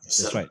yeah,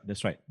 that's right.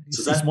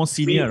 So that's more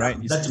senior, right?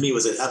 That to me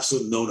was an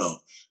absolute no-no.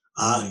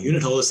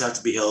 Unit holders have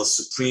to be held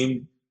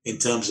supreme in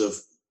terms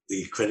of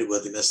the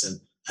creditworthiness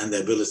and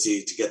the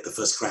ability to get the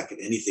first crack at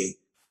anything.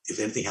 If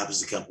anything happens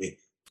to the company,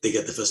 they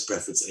get the first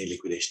preference in any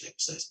liquidation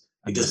exercise.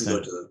 It doesn't go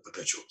to a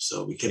perpetual.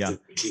 So we kept it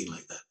clean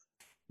like that.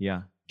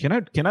 Yeah.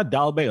 Can I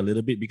dial back a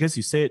little bit? Because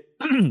you said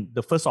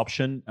the first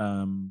option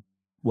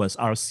was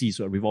RC,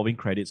 so revolving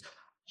credits.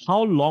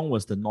 How long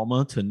was the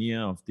normal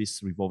tenure of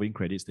these revolving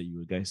credits that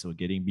you guys were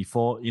getting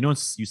before? You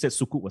said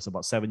sukuk was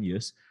about 7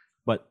 years,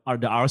 but are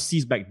the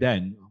RCs back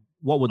then,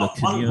 what were the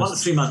tenures? 1 to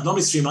 3 months.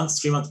 Normally 3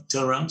 months, 3-month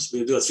turnarounds.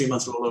 We do a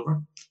 3-month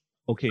rollover.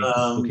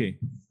 Okay.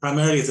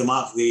 Primarily, if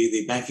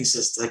the banking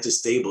sector is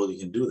stable, you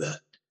can do that.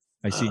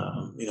 I see.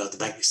 If the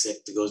banking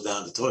sector goes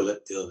down the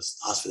toilet, they'll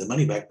ask for their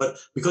money back. But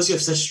because you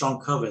have such strong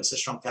cover and such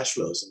strong cash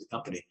flows in the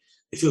company,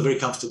 they feel very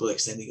comfortable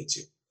extending it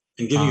to you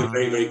and giving you a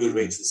very, very good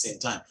rate at the same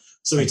time.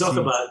 So we talk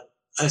about,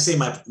 I say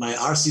my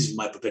RCs were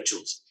my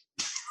perpetuals.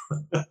 They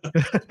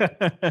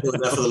were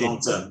there for the long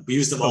term. We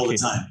use them all the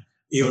time.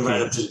 Even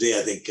right up to today,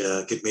 I think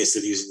Kit May is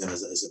still using them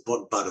as an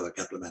important part of our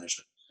capital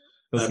management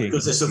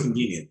because they're so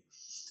convenient.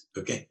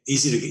 Okay,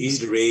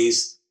 easy to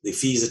raise. The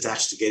fees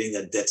attached to getting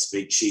that debt's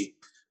very cheap.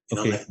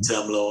 Like a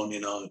term loan.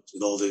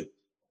 With all the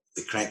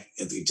crank,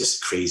 and they're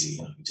just crazy.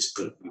 You just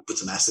put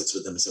some assets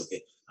with them and say,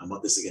 okay, I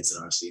want this against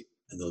an RC,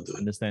 and they'll do it.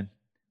 Understand.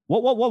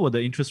 What were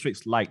the interest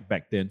rates like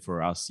back then for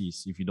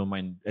RCs? If you don't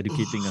mind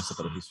educating us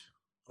about the history.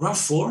 Around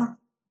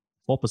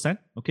 4%.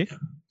 Okay. Yeah,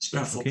 it's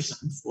around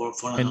 4%.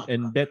 4.5%.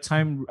 And that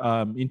time,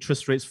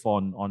 interest rates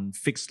on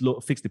fixed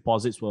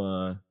deposits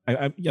were.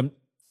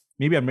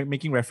 Maybe I'm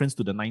making reference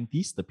to the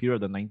 90s, the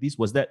period of the 90s.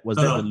 Was that the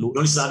low? It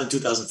only started in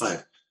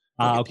 2005.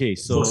 Okay.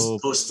 So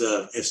post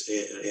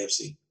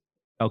AFC.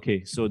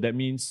 Okay, so that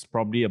means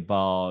probably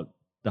about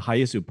the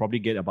highest you'll probably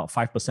get about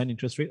 5%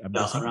 interest rate. I'm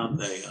guessing. Around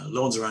there. Yeah.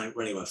 Loans are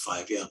running about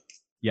 5. Yeah.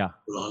 Yeah.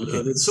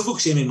 Okay. The sukuk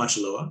came in much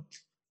lower,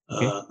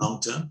 long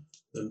term.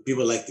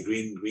 People like the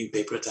green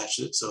paper attached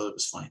to it, so it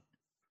was fine.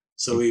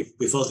 So we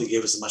felt it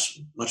gave us a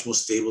much more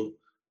stable.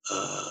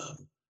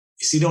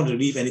 You see, you don't want to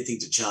leave anything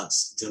to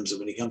chance in terms of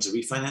when it comes to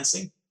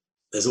refinancing.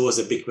 There's always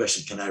a big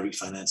question: can I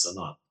refinance or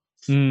not?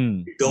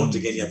 You don't,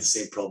 again, you have the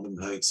same problem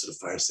having sort of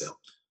fire sale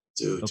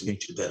to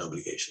meet your debt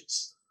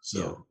obligations.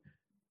 So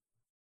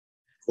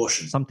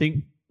caution.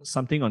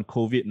 Something on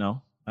COVID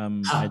now.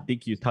 I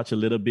think you touched a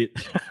little bit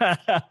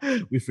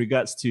with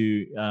regards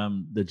to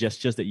the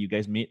gestures that you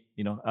guys made.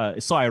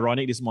 It's so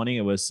ironic. This morning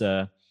I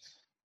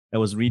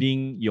was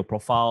reading your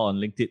profile on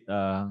LinkedIn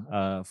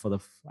I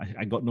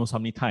got knows how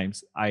many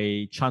times.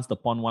 I chanced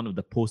upon one of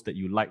the posts that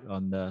you liked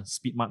on the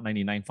Speedmart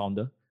 99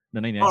 founder,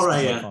 the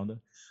 99 founder.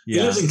 He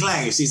lives in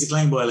Klang. He's a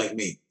Klang boy like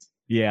me.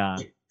 Yeah,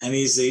 and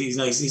he's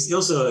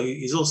also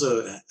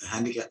a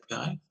handicapped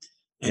guy,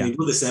 and he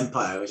built this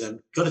empire, which I've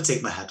got to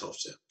take my hat off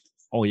to.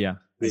 Oh yeah,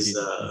 He's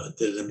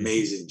did an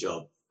amazing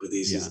job with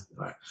these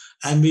empire,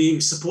 and we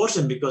support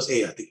him because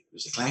I think he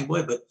was a Klang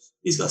boy, but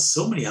he's got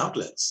so many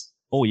outlets.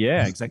 Oh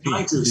yeah, exactly.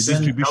 Trying to The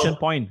send distribution help.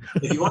 point.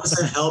 If you want to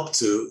send help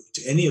to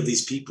any of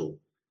these people,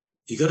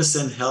 you got to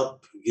send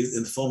help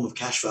in the form of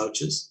cash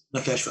vouchers,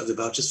 not cash vouchers,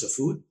 vouchers for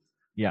food,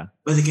 Yeah,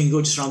 where they can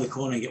go just around the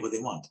corner and get what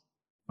they want.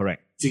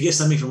 correct. If you get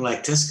something from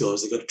like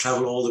Tesco's, they got to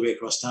travel all the way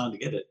across town to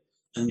get it.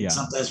 And Yeah.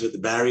 sometimes with the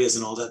barriers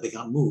and all that, they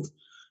can't move.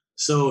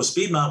 So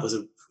Speedmart was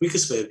the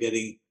quickest way of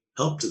getting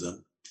help to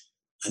them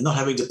and not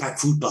having to pack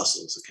food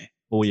parcels, okay?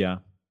 Oh yeah.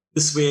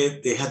 This way,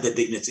 they had their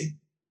dignity.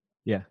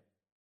 Yeah.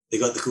 They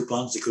got the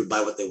coupons. They could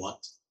buy what they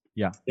want.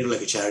 Yeah. They were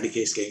like a charity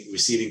case,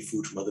 receiving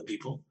food from other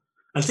people.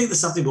 I think that's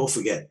something we'll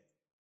forget,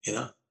 you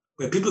know?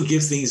 When people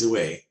give things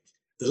away,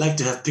 they like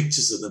to have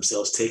pictures of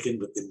themselves taken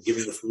with them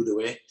giving the food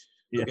away.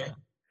 Yeah. Okay?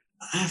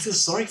 I feel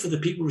sorry for the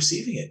people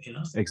receiving it, you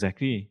know?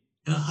 Exactly.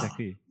 You know,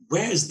 Exactly.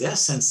 where is their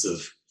sense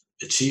of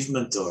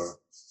achievement, or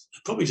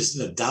probably just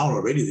down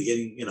already? They're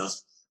getting,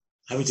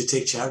 having to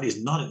take charity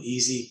is not an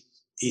easy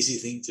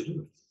thing to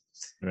do.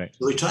 Right.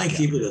 So we try and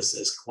keep it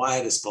as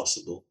quiet as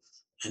possible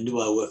and do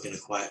our work in a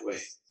quiet way.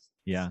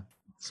 Yeah.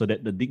 So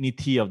that the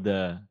dignity of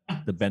the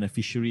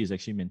beneficiary is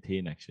actually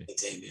maintained, actually.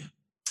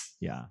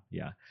 Yeah.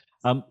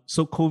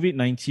 So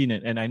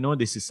COVID-19, and I know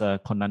this is a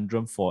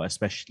conundrum for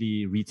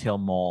especially retail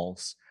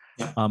malls.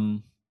 Yeah.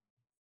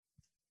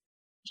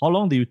 How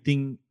long do you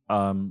think,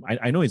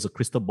 I know it's a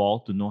crystal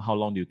ball to know how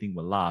long do you think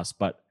will last,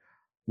 but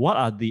what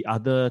are the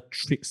other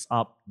tricks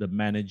up the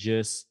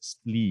manager's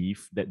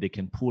sleeve that they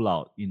can pull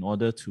out in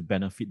order to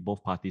benefit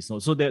both parties?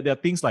 So there are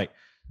things like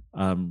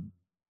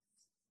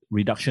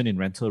reduction in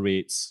rental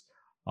rates,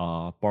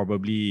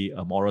 probably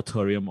a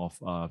moratorium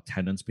of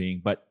tenants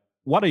paying. But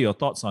what are your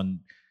thoughts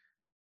on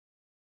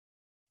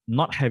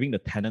not having the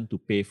tenant to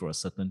pay for a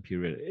certain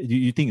period? Do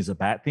you think it's a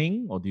bad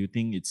thing, or do you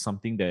think it's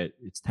something that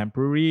it's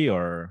temporary,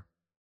 or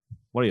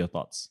what are your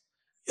thoughts?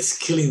 It's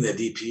killing their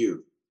DPU.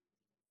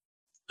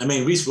 I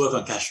mean, REITs work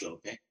on cash flow,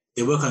 okay?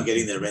 They work on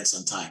getting their rents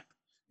on time.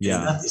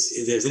 Yeah.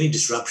 If there's any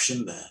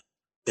disruption there,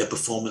 their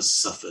performance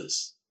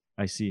suffers.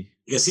 I see.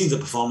 You can see the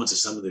performance of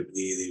some of the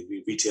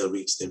retail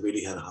REITs. They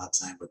really had a hard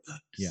time with that.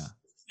 Yeah.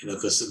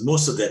 Because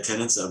most of their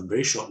tenants are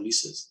very short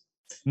leases.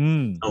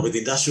 Mm. Now, with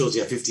industrials,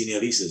 you have 15-year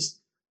leases.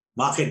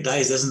 Market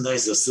dies, doesn't die,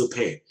 they'll still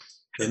pay.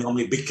 They're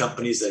normally big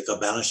companies that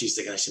got balance sheets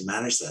that can actually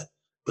manage that.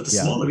 But the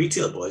smaller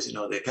retail boys,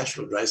 their cash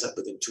flow dries up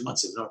within 2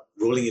 months if they're not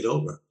rolling it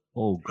over.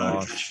 Oh,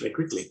 gosh. Cash very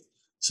quickly.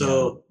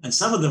 So, and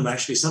some of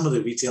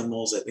the retail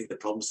malls, I think the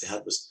problems they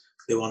had was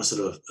they wanted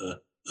sort of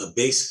a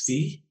base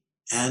fee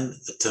and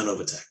a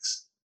turnover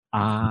tax.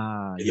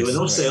 There were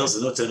no sales,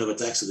 there no turnover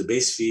tax, so the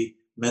base fee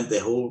meant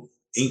their whole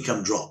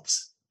income dropped.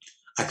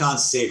 I can't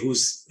say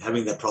who's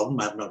having that problem.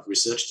 I have not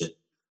researched it,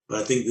 but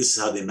I think this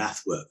is how the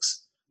math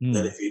works.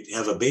 That if you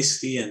have a base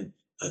fee and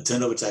a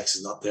turnover tax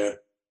is not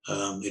there,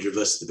 it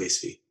reverses the base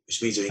fee,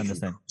 which means your income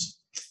drops.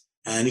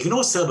 And you can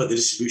always tell by the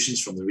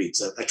distributions from the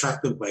REITs. I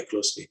track them quite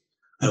closely.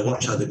 I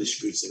watch how the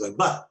distributions are going.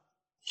 But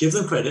give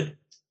them credit,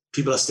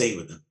 people are staying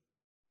with them.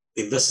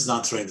 The investors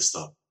aren't throwing the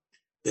stock.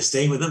 They're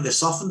staying with them. They've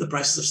softened, the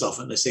prices have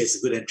softened. They say it's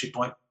a good entry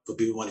point for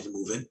people wanting to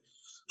move in.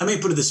 I mean,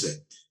 put it this way.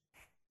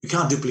 You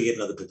can't duplicate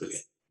another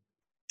pavilion.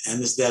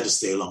 And it's there to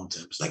stay long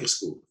term. It's like a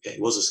school. Okay?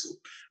 It was a school.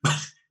 But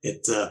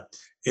it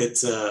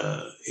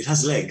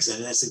has legs,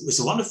 and it's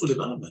a wonderful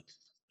development.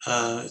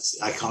 It's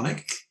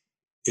iconic,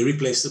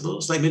 irreplaceable.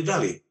 It's like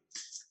Mid-Valley.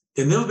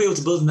 They'll never be able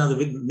to build another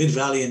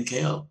Mid-Valley in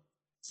KL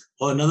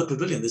or another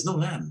pavilion. There's no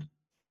land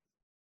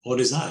or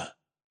desire.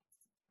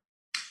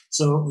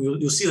 So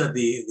you'll see that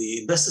the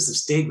investors have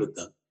stayed with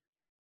them.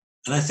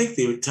 And I think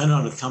the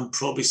turnaround will come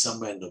probably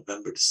somewhere in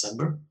November,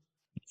 December,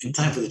 in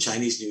time for the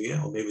Chinese New Year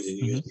or maybe the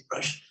New Year's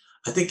rush.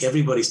 I think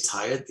everybody's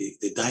tired.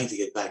 They're dying to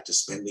get back to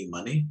spending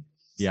money.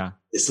 Yeah.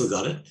 They still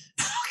got it.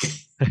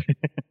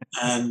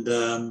 And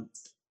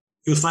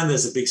you'll find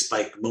there's a big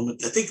spike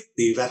moment. I think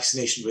the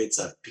vaccination rates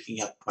are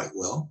picking up quite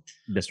well.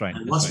 That's right.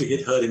 And once we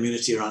hit herd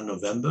immunity around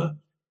November,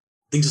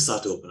 things will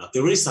start to open up.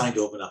 They're really starting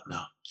to open up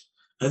now.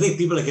 I think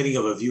people are getting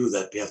of a view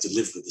that we have to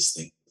live with this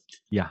thing.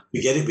 Yeah.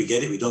 We get it, we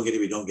get it. We don't get it,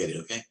 we don't get it,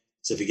 okay?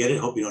 So if you get it,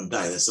 hope you don't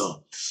die. That's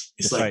all.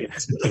 It's like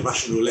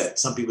Russian roulette.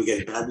 Some people get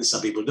it badly,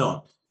 some people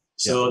don't.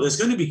 So there's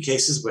going to be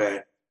cases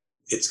where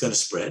it's going to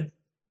spread.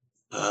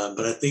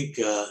 But I think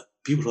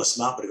people who are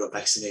smart would have got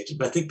vaccinated.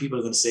 But I think people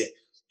are going to say,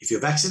 if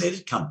you're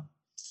vaccinated, come.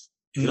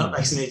 If you're not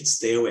vaccinated,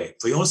 stay away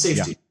for your own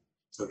safety.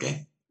 Yeah.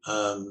 Okay?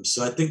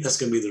 So I think that's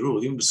going to be the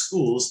rule. Even with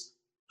schools,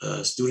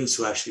 students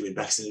who actually been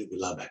vaccinated will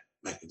be allowed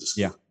back into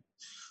school. Yeah.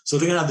 So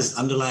they're going to have this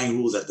underlying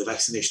rule that the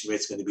vaccination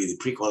rate is going to be the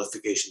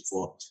pre-qualification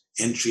for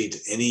entry into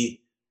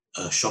any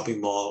shopping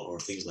mall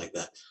or things like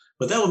that.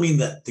 But that will mean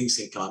that things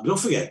can come up. Don't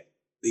forget,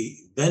 the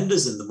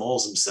vendors in the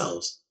malls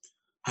themselves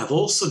have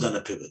also done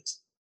a pivot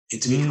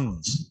into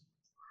e-commerce.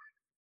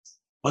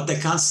 What they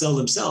can't sell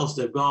themselves,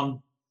 they've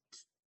gone,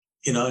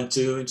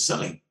 into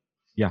selling.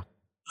 Yeah.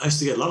 I used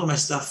to get a lot of my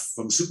stuff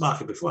from the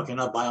supermarket before. I can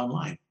now buy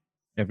online.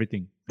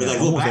 Everything. But I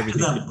go back to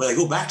them. But I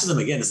go back to them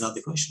again. It's not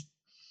the question.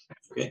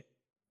 Okay.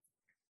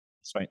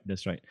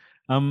 That's right.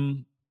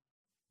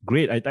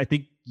 Great. I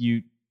think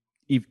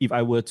if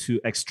I were to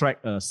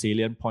extract a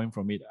salient point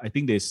from it, I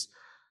think there's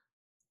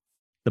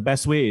the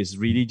best way is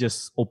really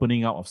just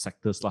opening up of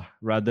sectors lah,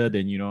 rather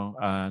than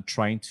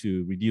trying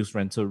to reduce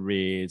rental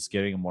rates,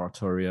 getting a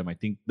moratorium. I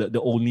think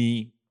the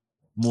only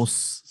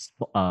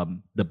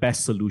the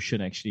best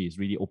solution actually is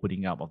really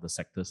opening up of the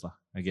sectors lah,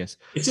 I guess.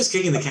 It's just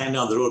kicking the can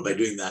down the road by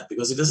doing that,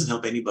 because it doesn't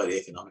help anybody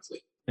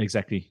economically.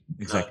 Exactly.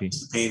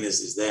 The pain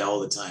is there all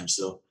the time.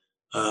 So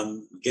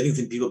getting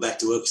people back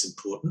to work is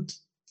important.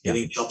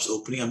 Getting shops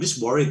opening. I'm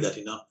just worried that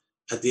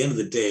at the end of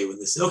the day, when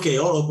they say, okay,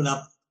 all open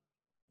up,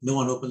 no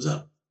one opens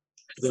up.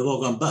 They've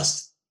all gone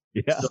bust.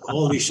 Yeah. So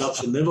all these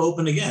shops will never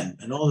open again,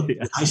 and all the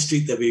high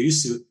street that we're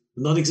used to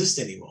will not exist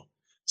anymore.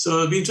 So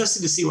it'll be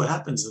interesting to see what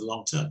happens in the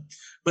long term.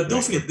 But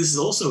don't forget, this is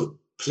also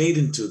played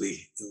into the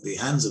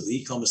hands of the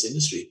e-commerce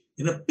industry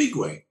in a big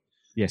way.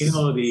 Yes.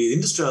 The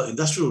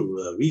industrial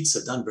REITs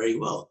have done very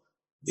well.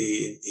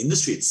 The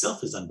industry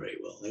itself has done very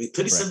well. I mean,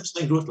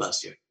 37% growth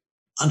last year,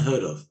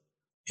 unheard of.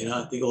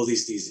 I think all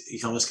these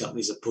e-commerce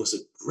companies have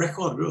posted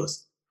record growth,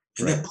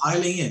 and they're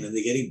piling in, and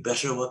they're getting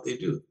better at what they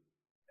do.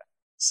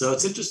 So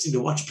it's interesting to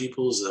watch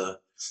people's,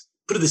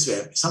 put it this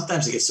way,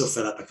 sometimes I get so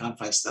fed up I can't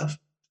find stuff.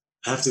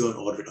 I have to go and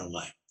order it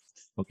online.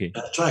 Okay.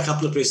 Try a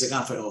couple of places I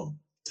can't find. Oh,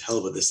 to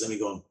hell with this. Let me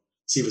go and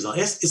see if it's on.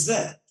 Yes, it's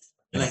there,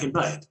 and I can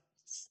buy it.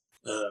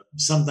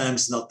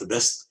 Sometimes not the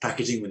best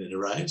packaging when it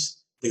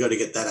arrives. They got to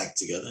get that act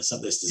together.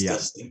 Sometimes it's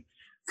disgusting.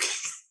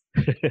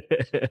 But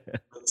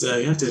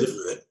you have to live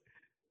with it.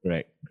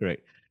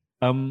 Correct.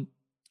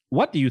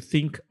 What do you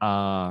think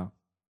are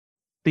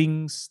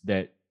things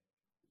that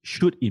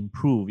should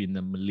improve in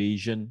the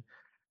Malaysian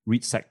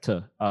REIT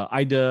sector?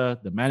 Either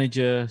the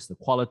managers, the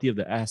quality of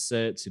the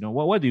assets.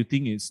 What do you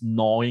think is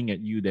gnawing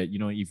at you that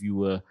if you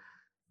were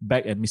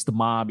back at Mr.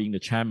 Ma being the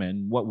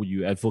chairman, what would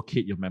you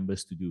advocate your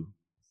members to do?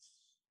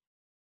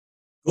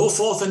 Go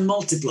forth and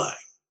multiply.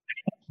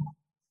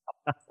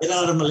 Get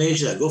out of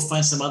Malaysia. Go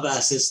find some other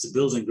assets to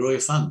build and grow your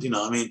fund.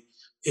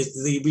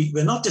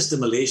 We're not just a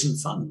Malaysian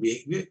fund.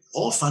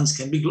 All funds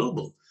can be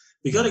global.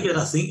 We got to get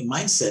our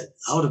mindset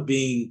out of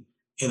being,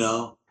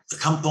 a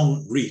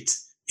kampong REIT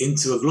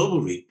into a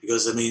global REIT,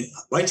 because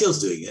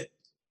Whitetail's doing it.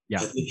 Yeah.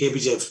 I think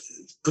KPG have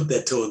put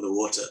their toe in the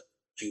water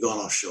and gone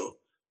offshore.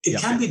 It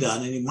can be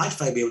done, and you might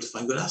be able to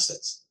find good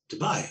assets to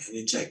buy and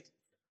inject,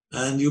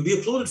 and you'll be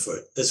applauded for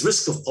it. There's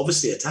risk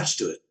obviously attached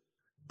to it,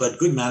 but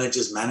good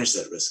managers manage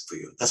that risk for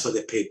you. That's what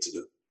they're paid to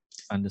do.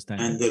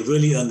 Understand. And they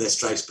really earn their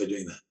stripes by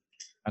doing that.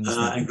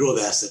 And grow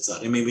the assets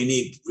out. We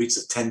need REITs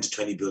of $10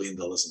 to $20 billion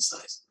in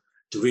size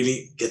to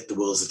really get the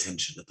world's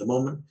attention. At the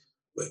moment,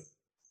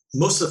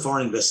 most of the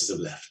foreign investors have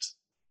left.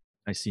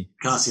 I see.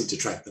 Can't seem to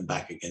track them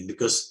back again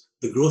because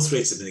the growth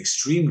rates have been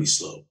extremely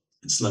slow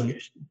and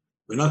sluggish. Mm-hmm.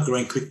 We're not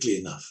growing quickly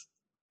enough.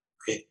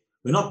 Okay,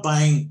 we're not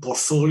buying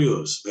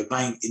portfolios. We're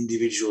buying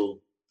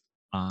individual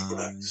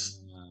products.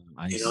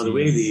 The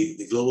way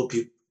the global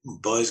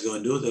boys go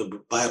and do, they'll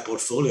buy a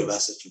portfolio of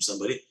assets from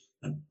somebody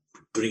and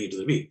bring it to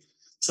the REIT.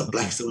 So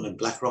Blackstone and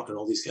BlackRock and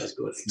all these guys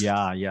go.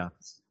 Yeah.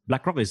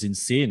 BlackRock is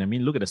insane.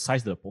 Look at the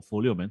size of the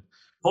portfolio, man.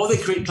 Or they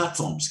create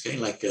platforms, okay?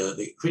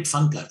 They create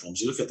fund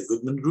platforms. You look at the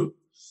Goodman Group,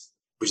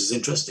 which is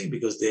interesting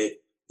because they're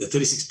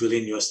 36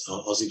 billion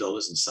Aussie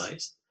dollars in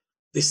size.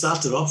 They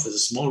started off as a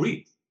small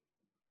REIT,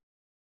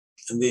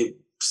 and they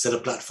set a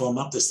platform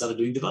up. They started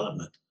doing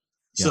development.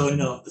 Yeah. So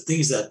the thing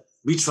is that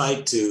we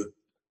tried to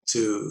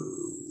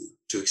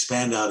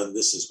expand out of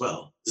this as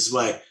well. This is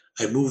why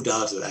I moved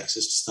out of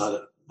Access to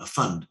start a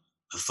fund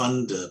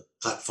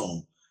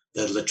platform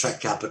that'll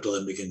attract capital,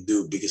 and we can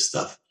do bigger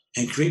stuff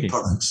and create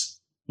products.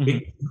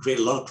 Mm-hmm. Create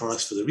a lot of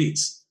products for the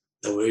REITs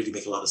that will really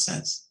make a lot of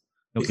sense.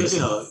 Because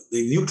the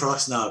new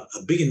products now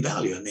are big in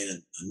value.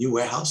 A new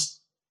warehouse,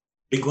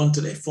 big one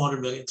today,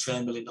 $400 million,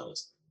 $300 million.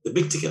 The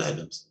big ticket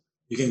items.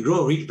 You can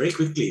grow a REIT very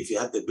quickly if you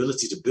have the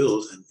ability to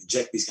build and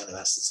inject these kind of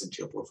assets into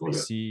your portfolio.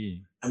 I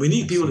see. And we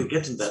need people to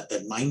get into that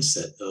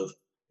mindset of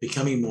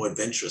becoming more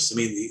adventurous.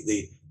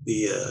 The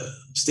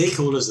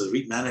stakeholders of the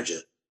REIT manager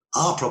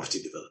are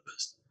property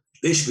developers.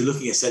 They should be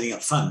looking at setting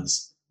up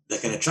funds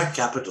that can attract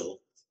capital.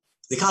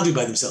 They can't do it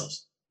by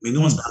themselves.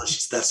 No one's balance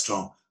sheet's that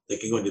strong. They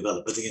can go and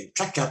develop, but they can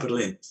attract capital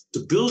in to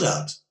build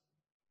out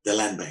their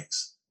land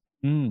banks.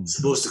 As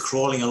opposed to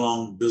crawling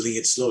along, building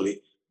it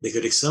slowly, they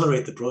could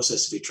accelerate the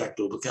process to attract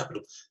global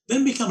capital,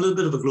 then become a little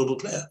bit of a global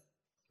player.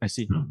 I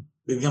see.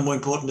 We become more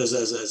important as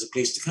a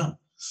place to come.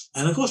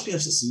 And of course, we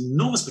have this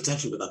enormous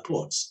potential with our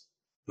ports,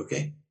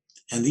 okay?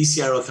 And the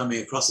ECRL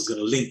coming across is going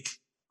to link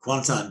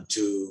Kuantan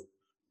to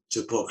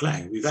Port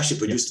Klang. We've actually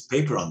produced a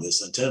paper on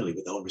this internally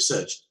with our own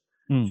research.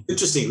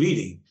 Interesting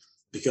reading,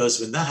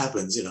 because when that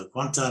happens,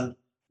 Kuantan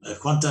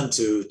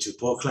to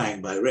Port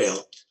Klang by rail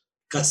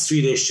cuts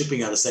 3 days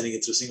shipping out of sending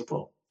it through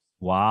Singapore.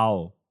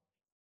 Wow.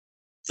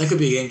 That could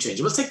be a game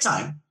changer. It will take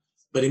time,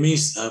 but it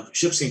means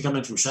ships can come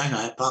in from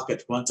Shanghai, park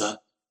at Kuantan,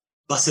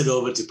 bus it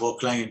over to Port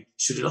Klang and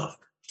shoot it off.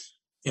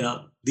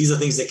 These are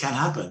things that can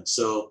happen.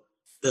 So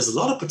there's a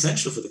lot of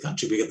potential for the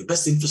country. We get the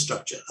best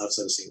infrastructure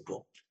outside of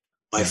Singapore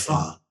by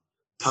far.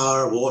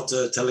 Power,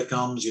 water,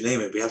 telecoms, you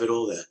name it. We have it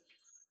all there.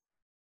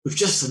 we've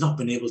just not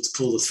been able to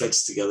pull the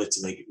threads together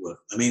to make it work.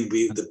 I mean,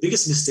 the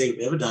biggest mistake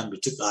we've ever done, we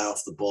took the eye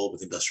off the ball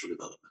with industrial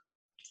development.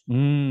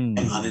 And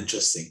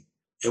uninteresting.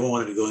 Everyone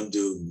wanted to go and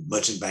do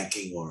merchant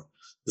banking, or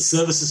the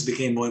services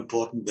became more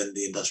important than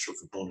the industrial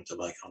component of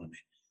our economy.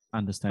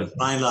 Understand. But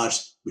by and large,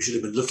 we should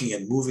have been looking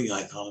at moving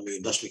our economy,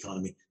 industrial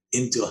economy,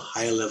 into a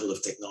higher level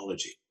of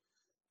technology.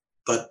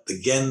 But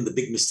again, the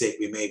big mistake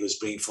we made was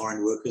bringing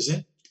foreign workers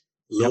in,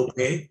 low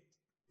pay,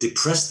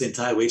 depressed the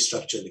entire wage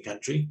structure in the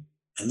country.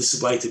 And this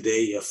is why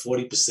today you have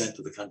 40%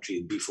 of the country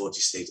in B40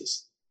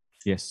 status.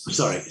 Yes. I'm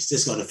sorry, it's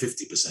just gone to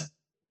 50%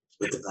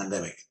 with the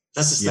pandemic.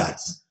 That's the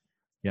stats.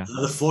 Yeah.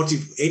 Another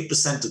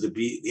 48% of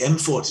the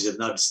M40s have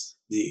now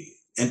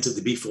entered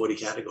the B40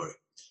 category.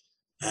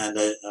 And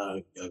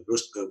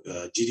gross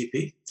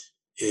GDP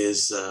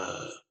is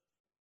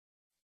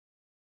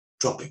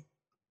dropping.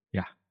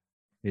 Yeah,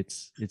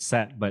 it's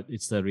sad, but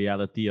it's the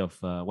reality of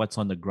what's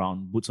on the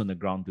ground, boots on the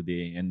ground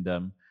today. And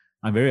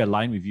I'm very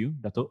aligned with you,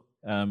 Dato.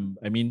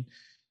 I mean,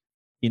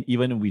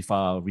 even with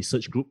our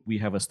research group, we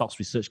have a stocks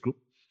research group,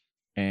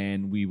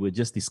 and we were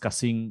just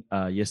discussing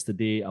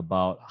yesterday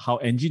about how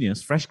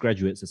engineers, fresh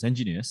graduates as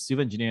engineers,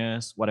 civil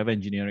engineers, whatever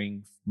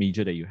engineering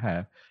major that you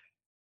have,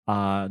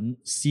 are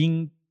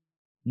seeing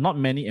not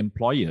many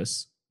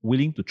employers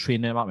willing to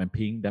train them up and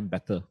paying them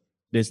better.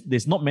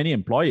 There's not many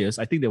employers.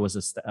 I think there was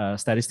a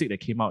statistic that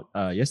came out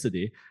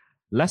yesterday.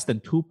 Less than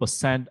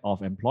 2%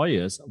 of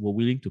employers were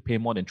willing to pay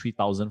more than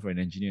 3,000 for an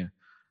engineer.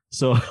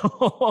 So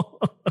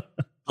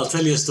I'll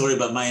tell you a story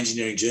about my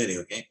engineering journey,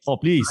 okay? Oh,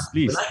 please.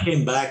 When I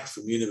came back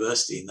from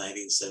university in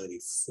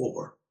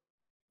 1974,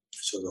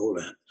 so the whole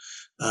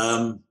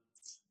man,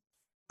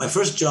 my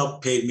first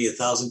job paid me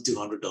 $1,200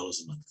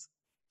 a month.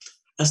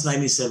 That's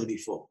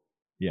 1974.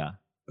 Yeah.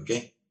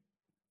 Okay.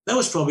 That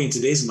was probably in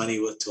today's money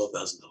worth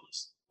 $12,000.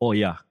 Oh,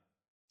 yeah.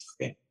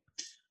 Okay.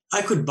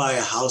 I could buy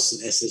a house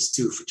in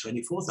SS2 for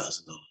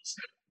 $24,000,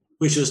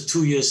 which was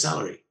 2 years'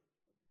 salary.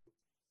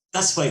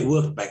 That's why it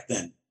worked back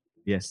then.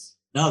 Yes.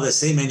 Now the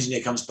same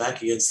engineer comes back,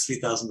 he gets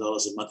 $3,000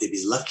 a month if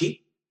he's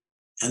lucky,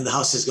 and the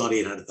house has gone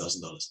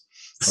 $800,000.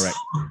 All right.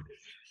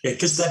 Yeah,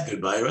 kiss that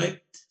goodbye, right?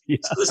 Yeah.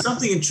 So there's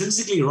something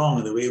intrinsically wrong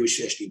in the way we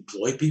should actually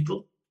employ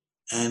people.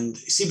 And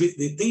see,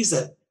 the thing is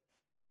that,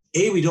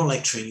 we don't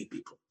like training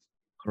people.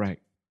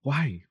 Correct.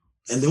 Why?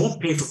 And they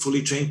won't pay for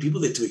fully trained people.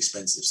 They're too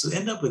expensive. So they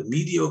end up with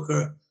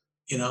mediocre,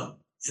 and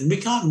we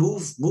can't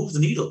move the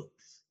needle.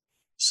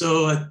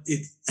 So, and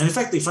in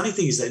fact, the funny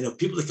thing is that,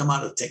 people that come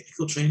out of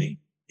technical training,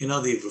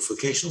 the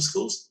vocational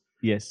schools,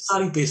 yes,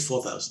 starting pay is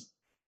 $4,000.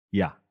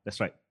 Yeah, that's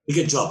right. They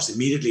get jobs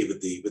immediately with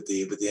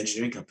the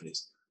engineering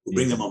companies who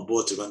bring them on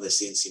board to run their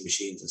CNC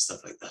machines and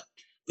stuff like that.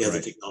 They have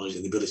the technology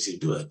and the ability to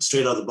do it.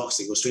 Straight out of the box,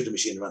 they go straight to the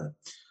machine and run it.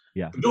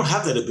 Yeah. We don't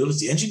have that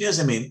ability. Engineers,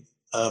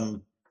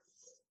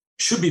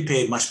 should be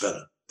paid much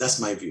better. That's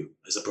my view.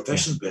 As a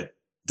profession, we're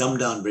dumbed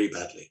down very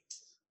badly.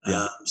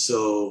 Yeah.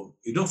 So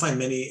you don't find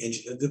many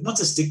engineers. The ones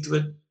that stick to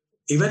it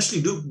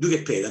eventually do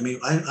get paid.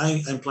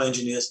 I employ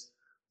engineers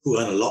who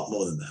earn a lot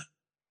more than that,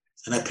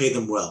 and I pay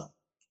them well,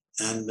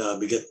 and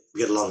we get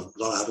a lot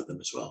out of them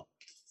as well.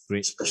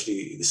 Great.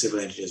 Especially the civil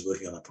engineers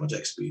working on our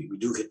projects. We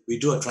do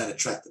try and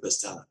attract the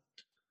best talent.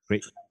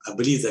 Great. I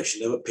believe that you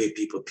should never pay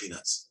people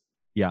peanuts.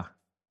 Yeah,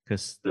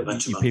 because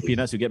you pay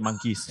peanuts, you get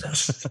monkeys.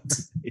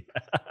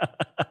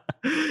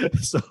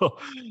 So,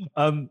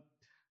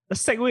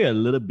 let's segue a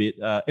little bit.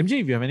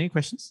 MJ, if you have any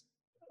questions?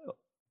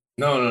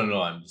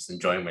 No. I'm just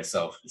enjoying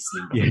myself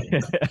listening.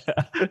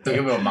 Talking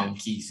about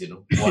monkeys,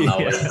 1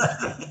 hour.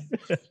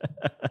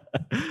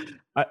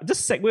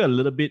 Just segue a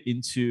little bit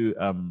into.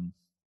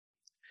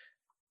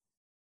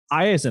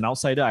 I, as an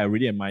outsider, I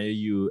really admire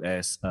you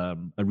as a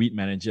REIT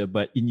manager.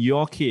 But in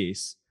your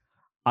case,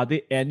 are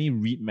there any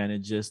REIT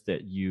managers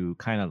that you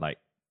kind of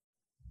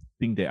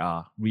think they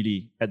are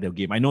really at their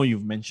game? I know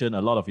you've mentioned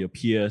a lot of your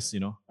peers,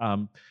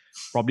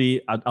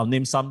 probably I'll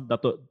name some,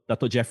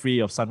 Dato Jeffrey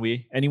of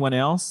Sunway. Anyone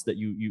else that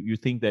you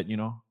think that,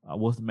 are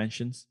worth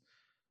mentions?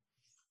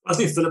 I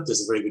think Philip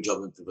does a very good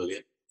job in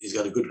Pavilion. He's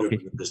got a good grip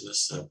in the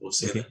business. We'll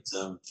say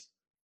that.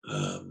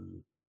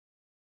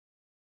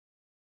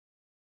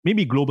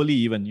 Maybe globally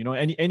even,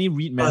 any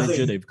REIT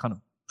manager they've kind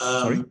of,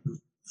 sorry?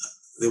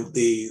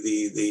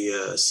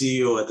 The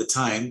CEO at the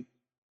time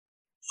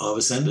of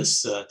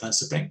Ascendus, Tan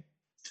Sepeng.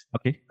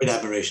 Okay. Great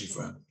admiration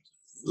for him.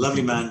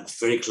 Lovely man,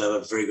 very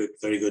clever, very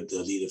good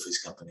leader for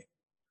his company.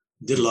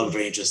 Did a lot of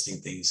very interesting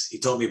things. He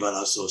taught me about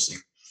outsourcing.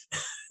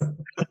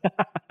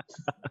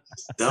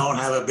 Don't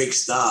have a big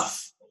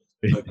staff.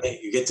 Okay,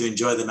 you get to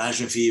enjoy the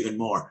management fee even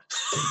more.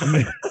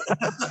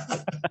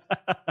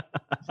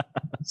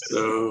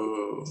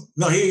 So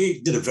no, he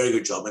did a very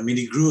good job.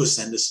 He grew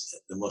Ascendus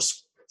at the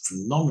most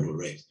phenomenal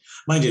rate.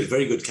 Mind you, a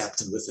very good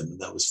captain with him, and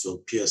that was Phil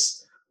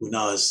Pierce, who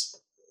now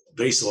is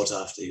very sought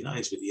after.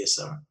 He's with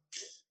ESR.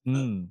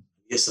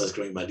 ESR is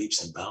growing by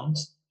leaps and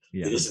bounds.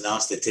 Yeah. They just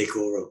announced their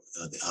takeover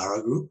of the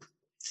ARA group,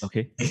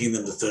 making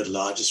them the third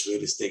largest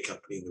real estate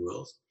company in the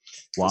world.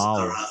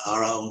 Wow.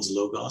 ARA owns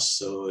Logos,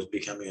 so it's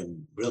becoming a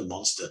real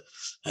monster.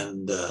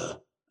 And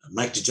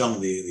Mike de Jong,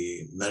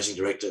 the managing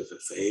director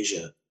for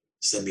Asia,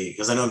 sent me,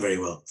 because I know him very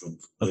well from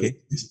Okay.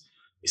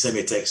 he sent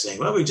me a text saying,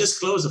 well, we just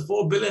closed a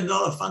 $4 billion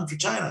fund for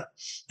China.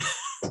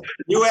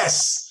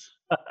 US.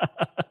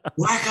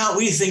 Why can't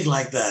we think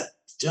like that?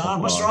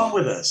 John, what's wrong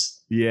with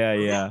us?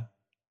 Yeah.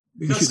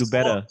 Because we should do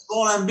better.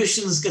 Small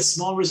ambitions get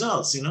small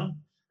results,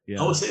 I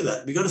always say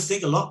that. We got to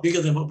think a lot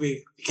bigger than what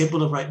we're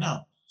capable of right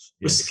now.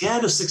 We're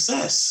scared of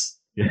success.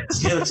 Yeah.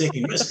 Scared of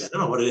taking risk. I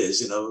don't know what it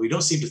is, we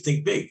don't seem to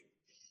think big.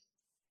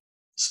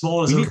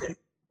 Small is okay.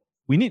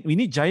 We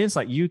need giants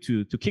like you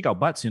to kick our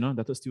butts,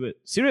 Dato Stewart.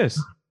 Serious.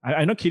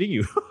 I'm not kidding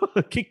you.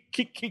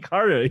 kick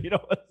harder,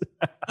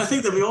 I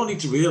think that we all need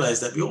to realize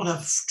that we all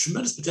have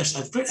tremendous potential.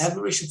 I have great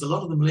admiration for a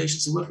lot of the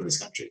Malaysians who work in this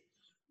country.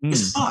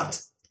 It's smart.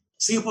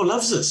 Singapore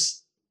loves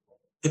us.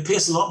 They pay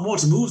us a lot more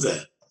to move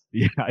there.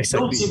 Yeah,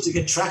 exactly. We don't seem to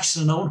get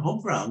traction in our own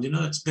home ground.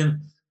 It's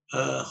been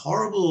a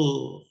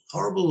horrible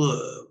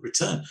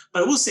return.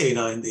 But I will say,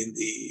 in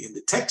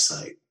the tech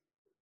side,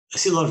 I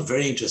see a lot of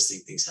very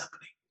interesting things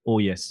happening. Oh,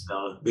 yes.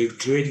 We're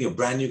creating a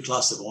brand new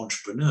class of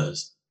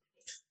entrepreneurs.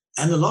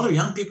 And a lot of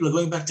young people are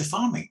going back to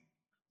farming,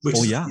 which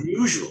is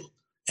unusual.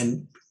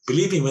 And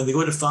believe me, when they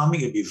go to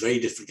farming, it'll be a very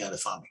different kind of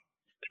farming.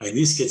 I mean,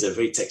 these kids are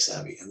very tech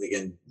savvy, and they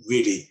can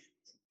really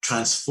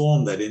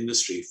transform that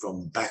industry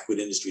from backward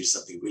industry to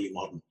something really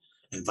modern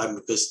and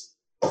vibrant. Because,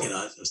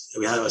 I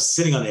was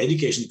sitting on an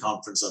education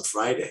conference on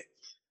Friday,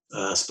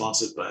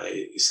 sponsored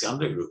by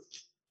Iskander Group.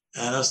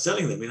 And I was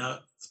telling them, the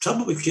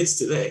trouble with kids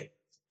today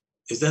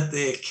is that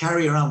they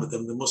carry around with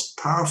them the most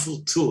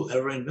powerful tool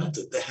ever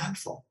invented, the hand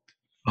phone.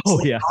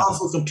 It's a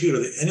powerful computer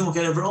that anyone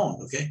can ever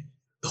own, okay?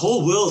 The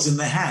whole world's in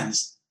their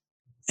hands,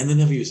 and they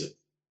never use it.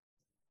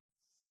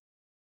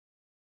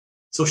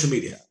 Social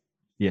media.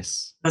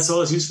 Yes. That's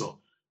all it's used for.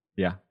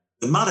 Yeah.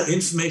 The amount of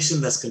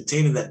information that's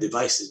contained in that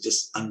device is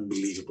just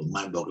unbelievable,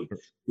 mind-boggling.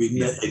 We've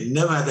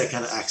never had that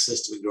kind of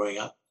access to it growing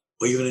up,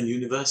 or even in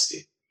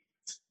university.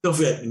 Don't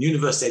forget, in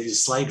university, I use a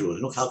slide rule,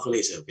 no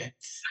calculator, okay?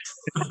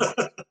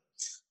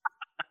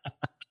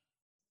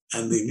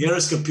 And the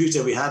nearest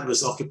computer we had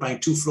was occupying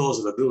 2 floors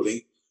of a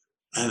building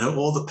and had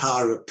all the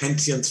power of a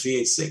Pentium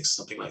 386,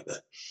 something like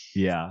that.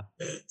 Yeah.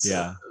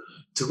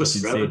 Took us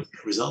forever to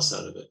get results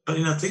out of it. But,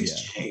 things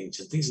change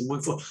and things are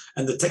moving forward.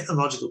 And the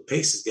technological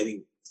pace is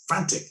getting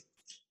frantic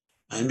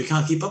and we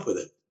can't keep up with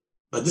it.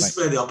 But this is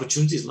where the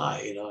opportunities lie,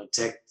 in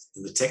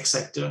the tech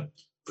sector,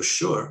 for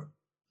sure.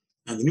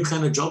 And the new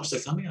kind of jobs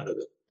that are coming out of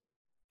it.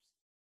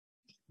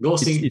 We all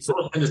tend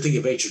to think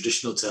in very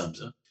traditional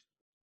terms, huh?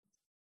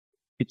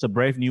 It's a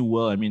brave new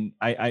world. I mean,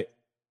 I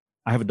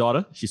have a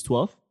daughter. She's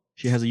 12.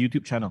 She has a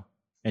YouTube channel,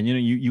 and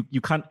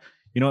you can't.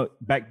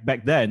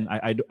 Back then,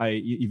 I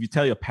if you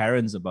tell your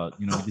parents about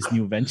this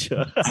new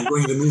venture, I'm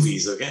going to the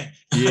movies, okay?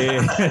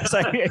 Yeah, it's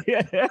like,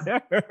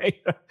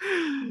 right.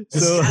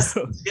 So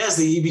scares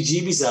the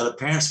EBGBs out of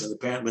parents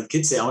when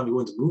kids say I want to go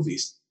into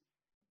movies.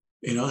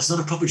 It's not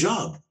a proper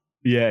job.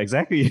 Yeah,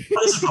 exactly.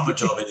 What is a proper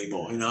job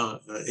anymore?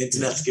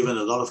 Internet's given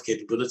a lot of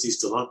capabilities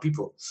to a lot of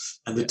people,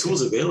 and the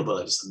tools available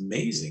are just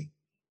amazing.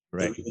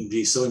 Right. That we can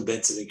be so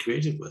inventive and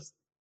creative with.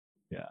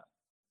 Yeah,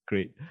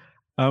 great.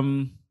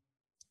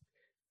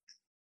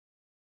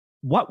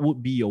 What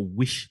would be your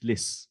wish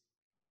list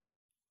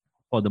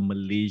for the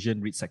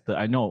Malaysian REIT sector?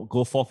 I know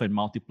go forth and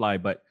multiply,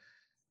 but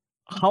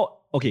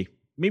how? Okay,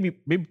 maybe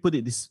put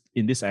it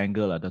in this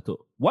angle,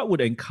 Dato.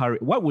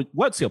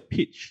 What's your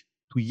pitch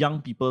to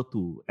young people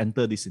to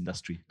enter this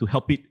industry to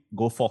help it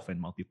go forth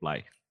and multiply?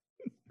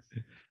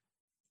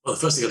 Well,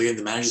 first you got to get in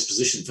the manager's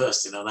position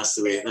first. That's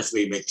the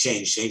way you make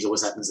change. Change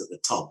always happens at the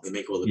top. They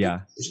make all the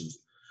big decisions.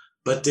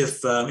 But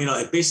if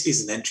it basically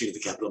is an entry to the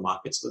capital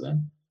markets for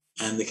them,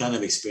 and the kind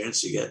of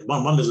experience you get.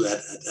 One little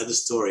other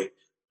story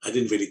I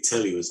didn't really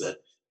tell you is that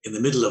in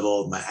the middle of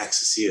all my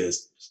Axis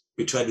years,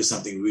 we tried to do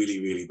something really,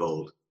 really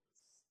bold.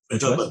 When I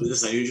talk about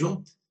business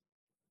unusual,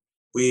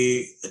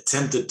 we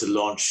attempted to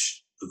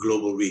launch a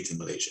global REIT in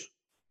Malaysia.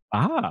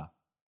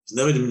 It's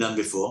never been done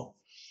before.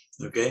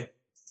 Okay.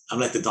 I'm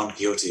like the Don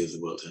Quixote of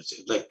the world.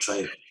 I'd like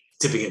try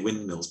tipping at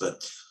windmills,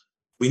 but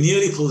we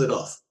nearly pulled it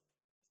off.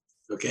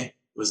 Okay. It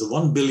was a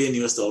 $1 billion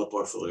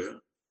portfolio.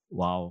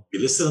 Wow. We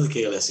listed on the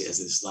KLSE as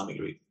an Islamic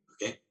REIT.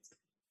 Okay.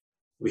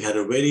 We had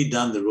already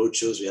done the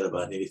roadshows. We had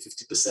about nearly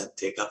 50%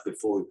 take up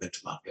before we went to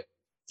market.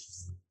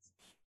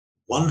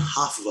 One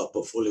half of our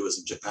portfolio was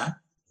in Japan.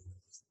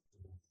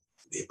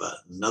 About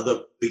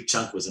another big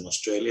chunk was in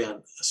Australia and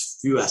a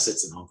few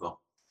assets in Hong Kong.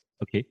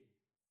 Okay.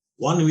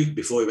 1 week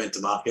before we went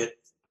to market,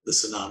 the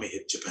tsunami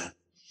hit Japan.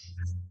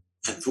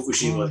 And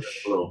Fukushima was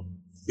that blow.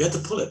 We had to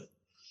pull it.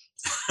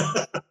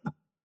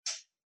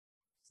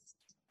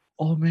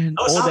 Oh man,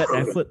 all that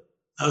effort.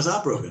 That was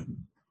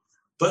heartbroken.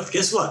 But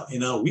guess what?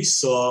 We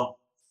saw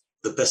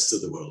the best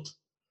of the world.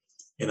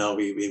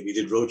 We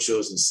did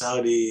roadshows in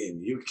Saudi,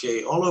 in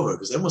UK, all over,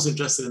 because everyone's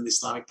interested in the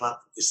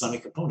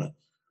Islamic component.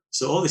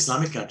 So all the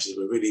Islamic countries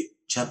were really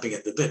champing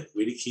at the bit,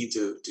 really keen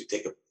to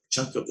take a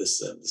chunk of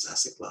this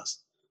asset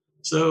class.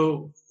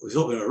 So we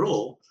thought we were on a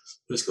roll.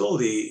 It was called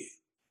the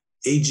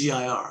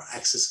AGIR,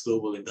 Access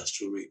Global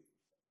Industrial REIT.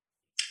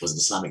 It was an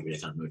Islamic REIT, I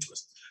can't remember which it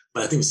was,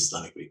 but I think it was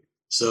Islamic REIT.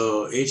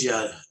 So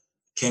AGIR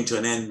came to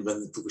an end when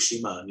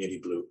Fukushima nearly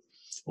blew,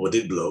 or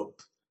did blow,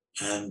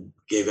 and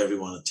gave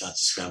everyone a chance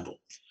to scramble.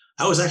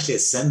 I was actually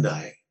at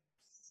Sendai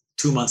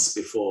 2 months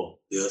before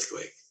the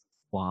earthquake,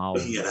 Wow.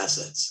 looking at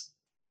assets.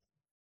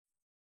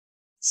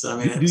 So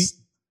I Do, mean, do, you,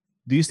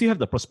 do you still have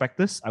the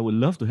prospectus? I would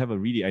love to have a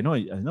read. I know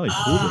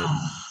it's pulled it.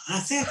 I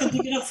think I can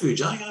dig it up for you,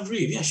 John. I can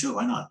read. Yeah, sure.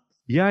 Why not?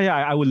 Yeah.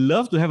 I would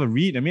love to have a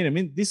read. I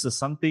mean, this is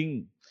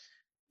something.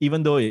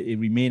 Even though it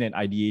remained at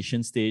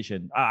ideation stage,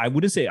 and I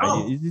wouldn't say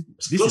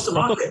this is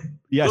proper, market.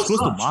 Yeah, it's close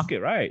to market,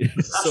 right?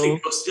 So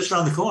just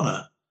around the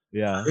corner.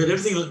 Yeah, we had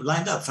everything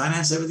lined up,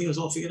 finance, everything was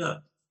all figured out,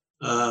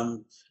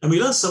 and we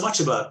learned so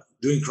much about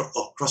doing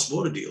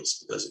cross-border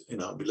deals because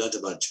we learned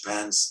about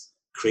Japan's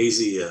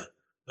crazy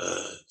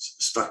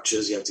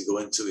structures you have to go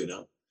into,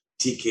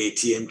 TK,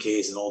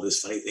 TMKs, and all these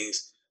funny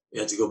things. You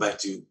have to go back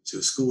to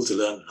school to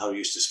learn how you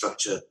used to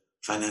structure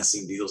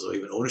financing deals or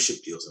even ownership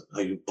deals,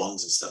 how you do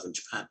bonds and stuff in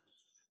Japan.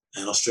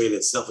 And Australia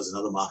itself is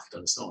another market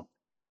on its own.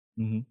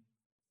 Mm-hmm.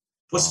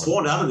 What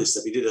spawned out of this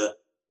that we did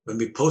when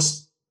we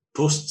post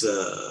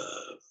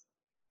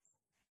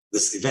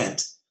this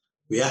event,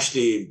 we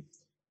actually,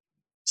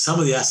 some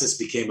of the assets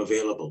became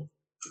available,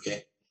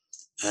 okay?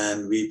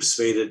 And we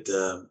persuaded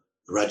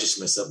Rajesh,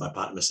 myself, my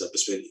partner, myself,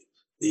 persuaded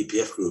the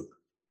EPF group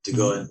to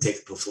go and take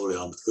the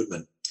portfolio on with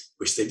Goodman,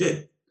 which they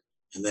did.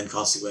 And then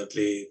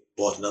consequently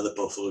bought another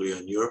portfolio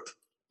in Europe,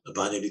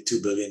 about nearly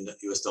 $2 billion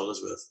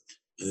worth.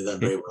 And they've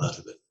done very well out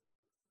of it.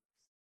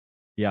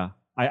 Yeah,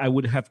 I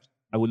would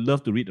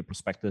love to read the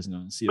prospectus.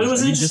 See, but it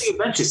was an interesting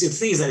adventure. See, the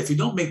thing is that if you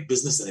don't make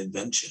business an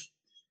adventure,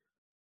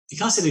 you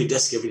can't sit at your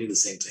desk every day the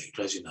same thing. It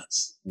drives you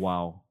nuts.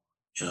 Wow.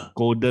 Yeah.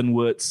 Golden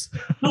words.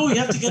 No, you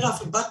have to get off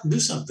your butt and do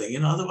something.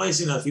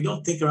 Otherwise, if you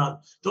don't think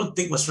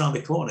what's around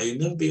the corner,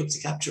 you'll never be able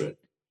to capture it.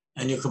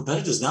 And your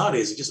competitors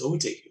nowadays will just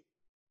overtake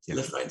you,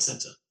 left, right, and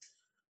center.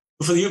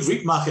 But for the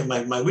REIT market,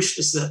 my wish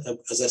is that,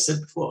 as I said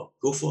before,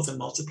 go forth and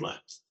multiply.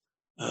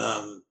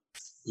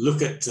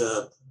 Look at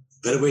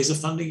better ways of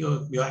funding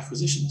your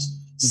acquisitions.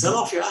 Sell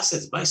off your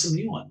assets, buy some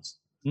new ones.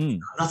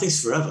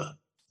 Nothing's forever.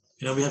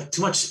 We have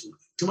too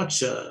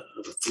much of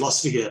a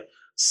philosophy here,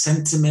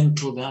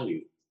 sentimental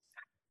value.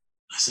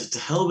 I said, to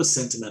hell with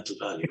sentimental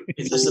value.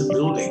 It's just a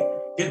building.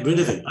 Get rid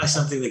of it. Buy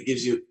something that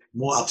gives you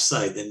more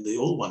upside than the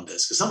old one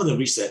does. Because some of them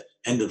reach their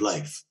end of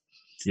life.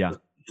 Yeah.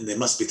 And they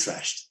must be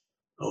trashed.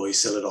 Or you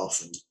sell it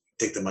off and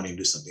take the money and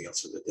do something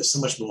else with it. There's so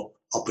much more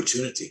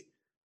opportunity.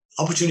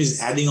 Opportunity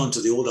is adding on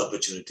to the old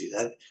opportunity.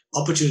 That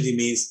opportunity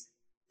means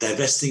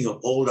divesting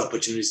of old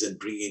opportunities and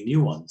bringing in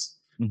new ones.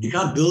 Mm-hmm. You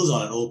can't build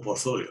on an old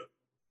portfolio.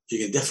 You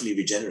can definitely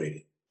regenerate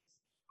it.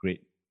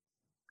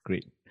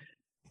 Great.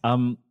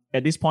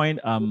 At this point,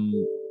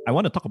 I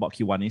want to talk about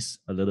Kiwanis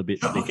a little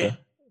bit later, okay.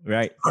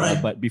 Right?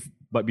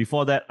 But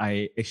before that,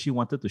 I actually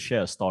wanted to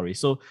share a story.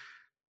 So,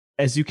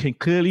 as you can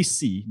clearly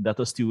see,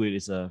 Dato Stewart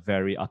is a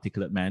very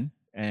articulate man,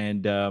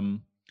 and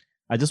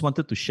I just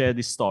wanted to share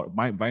this story,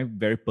 my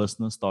very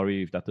personal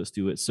story with Dato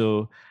Stewart.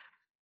 So,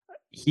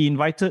 I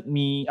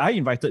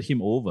invited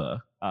him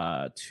over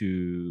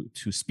to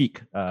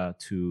speak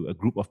to a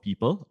group of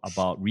people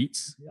about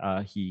REITs.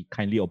 He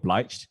kindly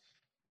obliged.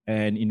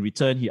 And in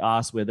return, he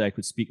asked whether I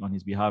could speak on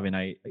his behalf.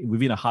 And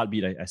within a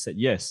heartbeat, I said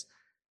yes.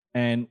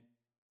 And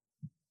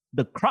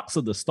the crux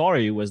of the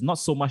story was not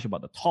so much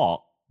about the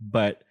talk,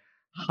 but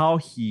how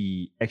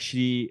he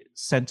actually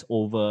sent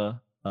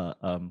over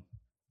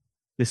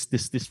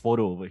this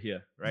photo over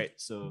here, right?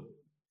 So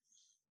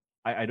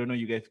I don't know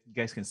you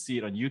guys can see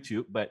it on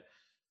YouTube, but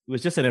it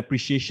was just an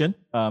appreciation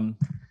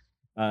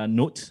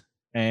note.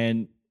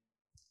 And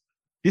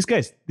this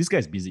guy's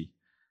busy.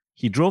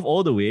 He drove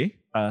all the way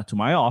to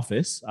my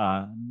office,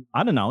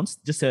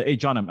 unannounced. Just said, "Hey,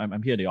 John,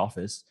 I'm here at the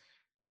office,"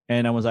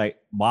 and I was like,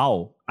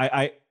 "Wow!"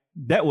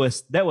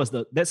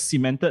 That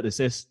cemented. It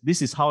says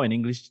this is how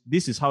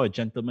a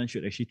gentleman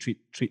should actually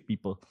treat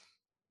people,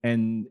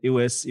 and it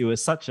was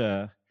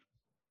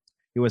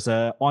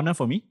an honor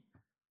for me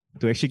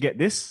to actually get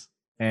this.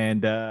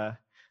 And it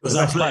was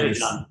our pleasure,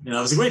 John. It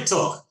was a great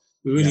talk.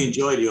 We really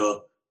enjoyed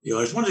your.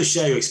 I just wanted to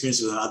share your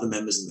experience with other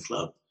members in the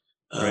club.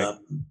 Right.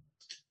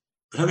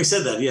 But having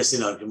said that, yes,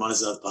 Kumar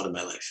is another part of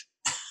my life.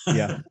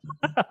 Yeah.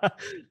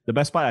 The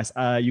best part is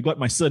you got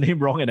my surname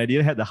wrong and I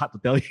didn't have the heart to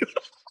tell you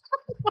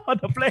on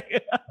the plane.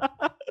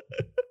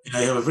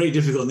 I have a very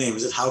difficult name.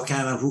 Is it How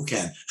Can or Who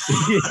Can?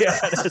 Yeah,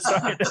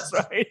 that's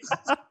right.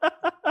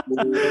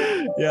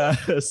 Yeah.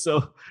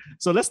 So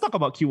let's talk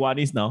about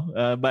Kiwanis now.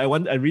 But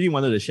I really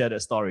wanted to share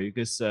that story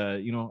because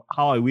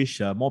how I wish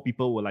more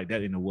people were like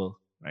that in the world,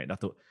 right,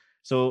 Dato?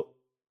 So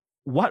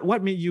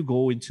what made you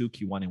go into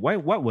Kiwanis?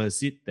 What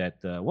was it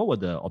that what were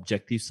the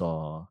objectives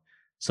or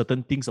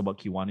certain things about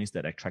Kiwanis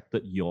that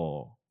attracted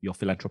your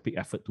philanthropic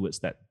effort towards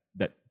that?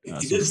 It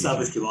didn't start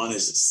with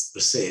Kiwanis per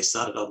se. It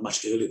started out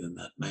much earlier than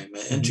that. My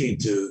entry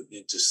into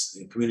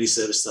community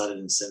service started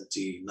in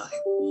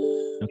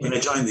 1979 when I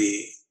joined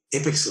the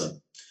Apex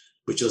Club,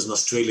 which was an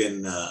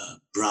Australian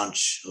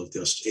branch of the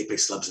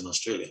Apex Clubs in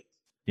Australia.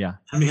 Yeah,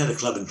 and we had a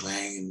club in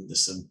Klang, and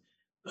there's some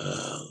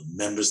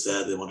members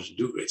there that wanted to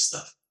do great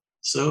stuff.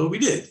 So we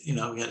did.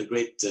 We had a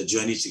great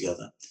journey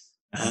together.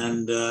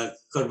 and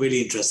got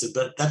really interested.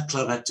 But that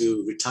club had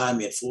to retire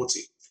me at 40.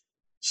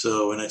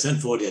 So when I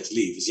turned 40, I had to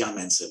leave. It was Young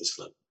Men's Service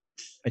Club.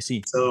 I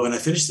see. So when I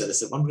finished that, I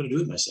said, what am I going to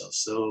do with myself?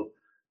 So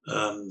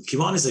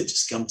Kiwanis had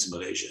just come to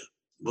Malaysia.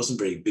 It wasn't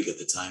very big at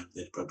the time.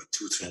 They had probably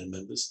 200-300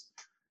 members.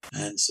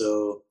 And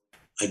so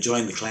I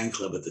joined the Clang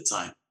Club at the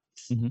time.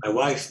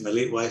 My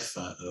late wife,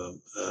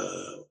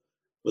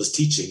 was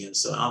teaching. And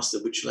so I asked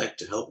her, would you like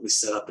to help me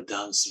set up a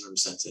Down syndrome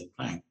center in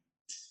Klang?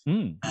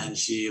 And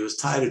she was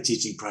tired of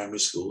teaching primary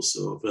school,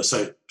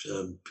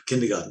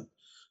 kindergarten.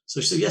 So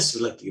she said, yes,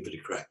 we'd like to give it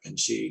a crack. And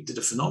she did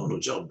a phenomenal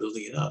job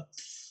building it up.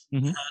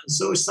 And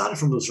so we started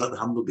from those rather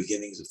humble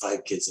beginnings of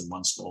 5 kids in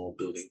one small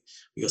building.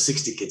 We got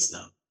 60 kids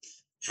now.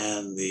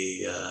 And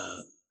the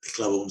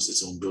club owns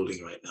its own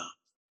building right now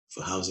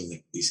for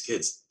housing these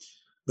kids.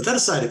 But that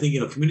aside, I think,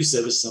 community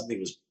service is something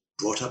that was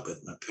brought up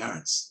with my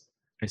parents.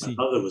 My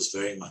mother was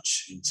very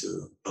much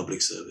into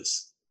public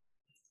service.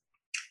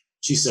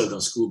 She served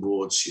on school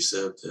boards. She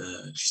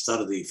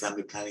started the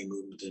family planning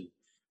movement in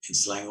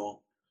Selangor.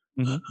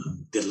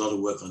 Did a lot of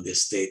work on the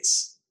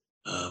estates,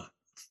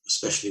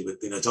 especially with,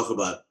 talk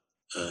about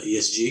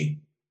ESG.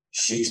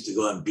 She used to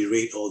go and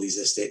berate all these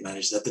estate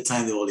managers. At the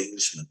time, they were all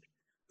Englishmen.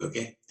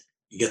 Okay.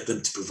 You get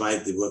them to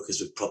provide the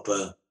workers with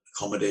proper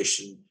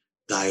accommodation,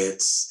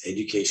 diets,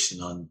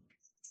 education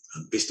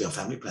basically on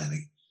family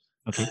planning.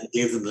 And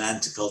gave them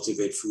land to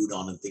cultivate food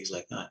on and things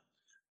like that.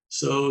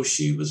 So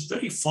she was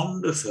very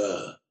fond of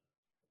her.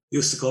 They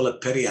used to call her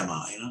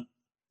Periyamma,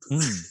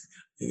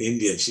 in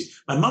India.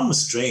 My mum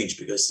was strange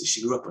because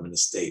she grew up on an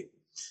estate.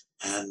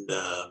 And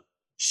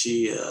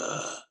she,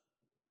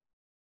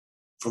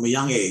 from a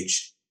young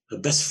age, her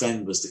best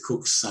friend was the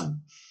cook's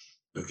son,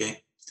 who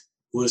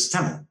was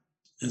Tamil.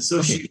 And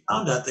so she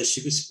found out that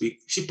she could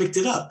speak. She picked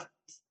it up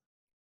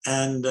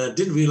and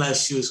didn't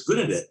realize she was good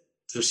at it.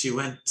 So she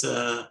went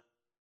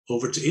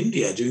over to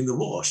India during the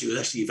war. She was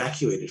actually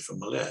evacuated from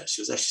Malaya.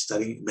 She was actually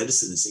studying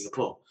medicine in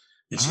Singapore.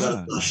 And she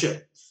got a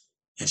ship.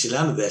 And she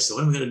landed there. So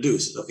what am I going to do?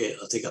 She said, okay,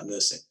 I'll take up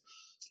nursing.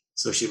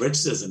 So she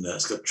registered as a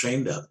nurse, got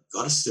trained up,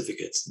 got a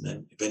certificate, and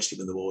then eventually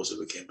when the war was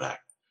over, came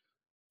back.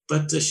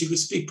 But she could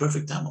speak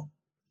perfect Tamil.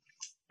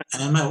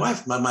 And my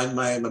wife, my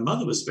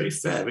mother was very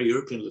fair, very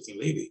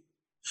European-looking lady.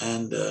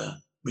 And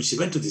when she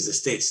went to these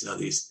estates,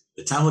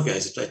 the Tamil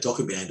guys would try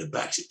talking behind her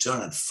back. She'd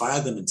turn and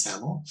fire them in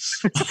Tamil.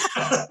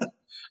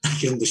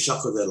 Give them the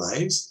shock of their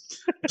lives.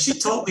 She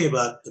taught me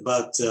about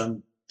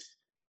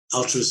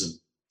altruism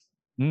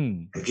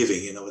and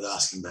giving, with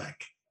asking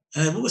back.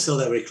 And I've always held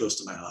that very close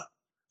to my heart.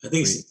 I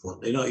think it's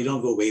important. You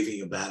don't go waving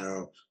your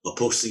banner or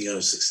posting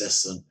your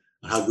success on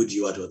how good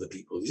you are to other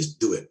people. You just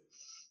do it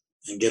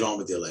and get on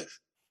with your life.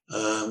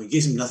 It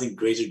gives me nothing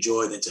greater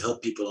joy than to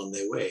help people on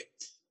their way.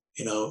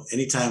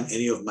 Anytime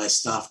any of my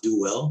staff do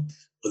well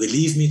or they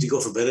leave me to go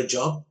for a better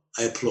job,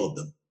 I applaud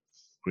them.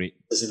 Great.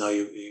 Because,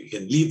 you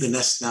can leave the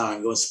nest now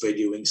and go and spread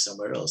your wings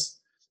somewhere else.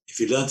 If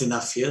you learned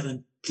enough here,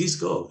 then please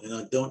go.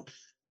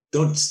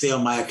 Don't stay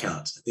on my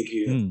account. I think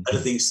you have better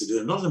things to do.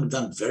 And a lot of them have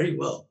done very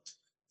well.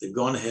 They've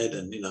gone ahead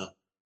and,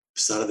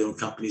 started their own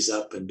companies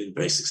up and been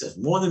very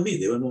successful. More than me.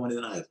 They earn more money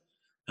than I have.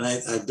 And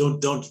I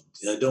don't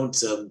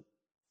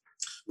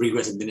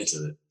regret a minute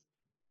of it.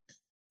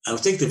 I will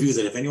take the view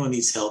that if anyone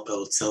needs help, I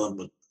will tell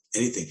them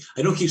anything.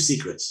 I don't keep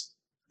secrets.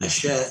 I'm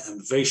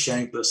a very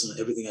sharing person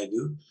in everything I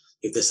do.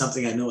 If there's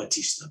something I know, I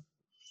teach them.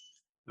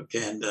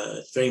 Okay, and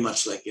it's very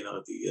much like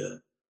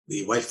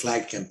the white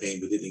flag campaign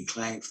we did in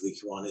Klang for the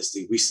Kiwanis,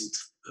 the recent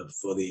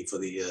for the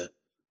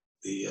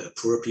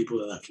poorer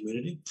people in our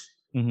community.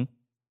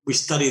 We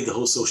studied the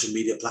whole social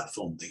media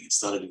platform thing and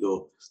started to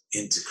go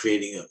into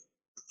creating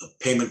a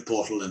payment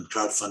portal and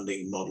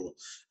crowdfunding model.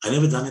 I'd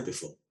never done it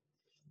before,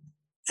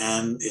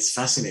 and it's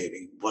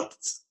fascinating what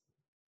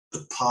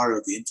the power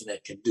of the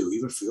internet can do,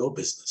 even for your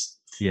business.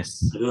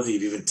 Yes, I don't know if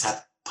you've even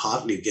tapped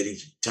partly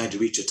trying to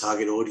reach your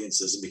target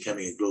audiences and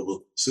becoming a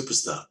global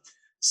superstar.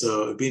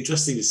 So it'd be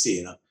interesting to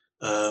see,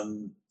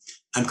 I'm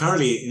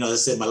currently, as I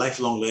said, my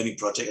lifelong learning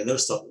project, I never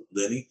stop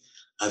learning.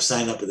 I've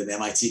signed up with an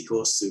MIT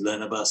course to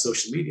learn about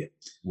social media.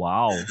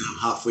 Wow. And I'm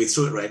halfway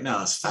through it right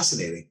now. It's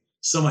fascinating.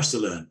 So much to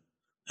learn.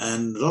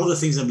 And a lot of the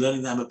things I'm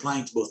learning that I'm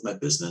applying to both my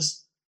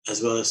business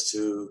as well as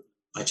to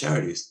my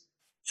charities.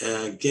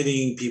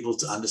 Getting people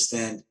to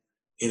understand,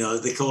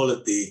 they call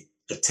it the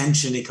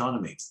attention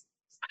economy.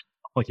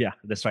 Oh, yeah,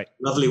 that's right.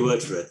 Lovely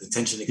word for it,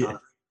 attention economy.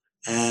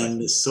 Yeah. And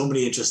there's so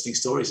many interesting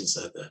stories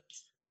inside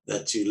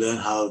that you learn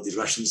how the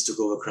Russians took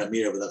over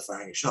Crimea without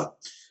firing a shot.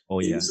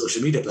 Oh, yeah.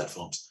 Social media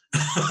platforms.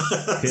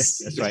 Yes,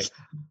 that's right.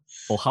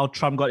 Or how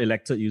Trump got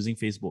elected using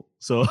Facebook.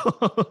 So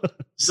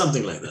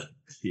something like that.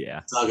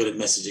 Yeah. Targeted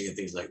messaging and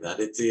things like that.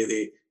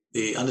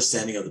 The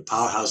understanding of the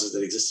powerhouses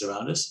that exist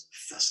around us,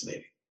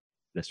 fascinating.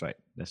 That's right.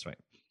 That's right.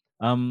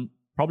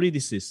 Probably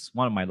this is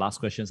one of my last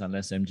questions,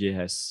 unless MJ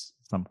has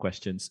some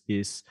questions,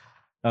 is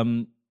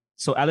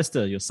so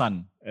Alistair, your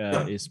son,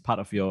 is part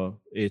of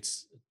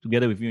it's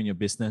together with you in your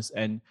business,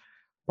 and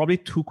probably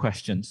 2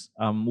 questions.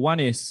 One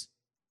is,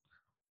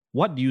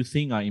 what do you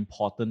think are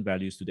important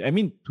values today? I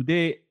mean,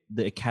 today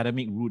the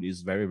academic route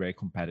is very, very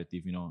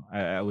competitive.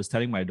 I was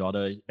telling my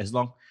daughter,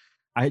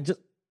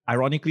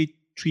 ironically,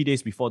 3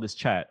 days before this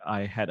chat,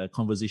 I had a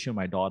conversation with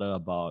my daughter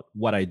about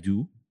what I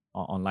do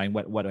online,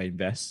 what I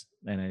invest,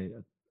 and I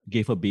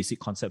gave her basic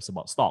concepts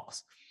about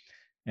stocks.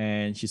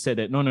 And she said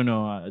that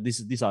no, this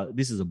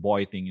is a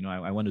boy thing.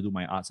 I want to do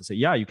my arts. I said,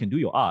 yeah, you can do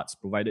your arts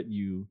provided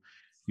you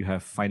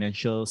have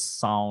financially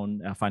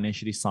sound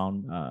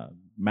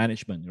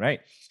management,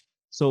 right?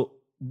 So,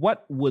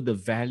 what were the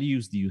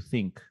values do you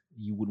think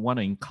you would want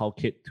to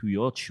inculcate to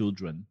your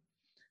children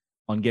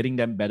on getting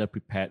them better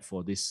prepared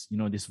for this,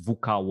 this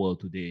VUCA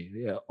world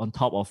today? On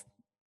top of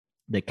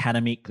the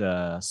academic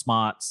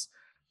smarts,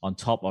 on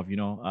top of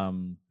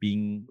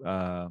being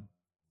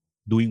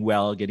doing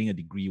well, getting a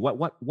degree.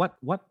 What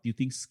do you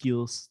think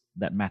skills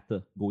that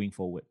matter going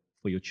forward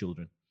for your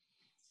children?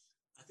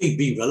 I think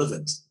being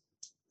relevant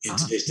in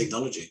today's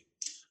technology.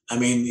 I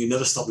mean, you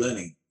never stop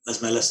learning.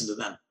 That's my lesson to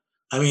them.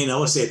 I mean, I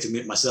always say it to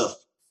me myself.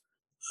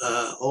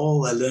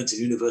 All I learned in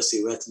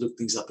university, we had to look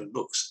things up in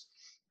books.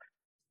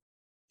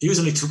 Use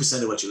only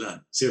 2% of what you learn.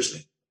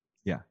 Seriously.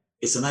 Yeah.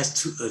 It's a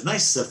nice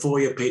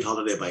 4-year paid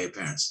holiday by your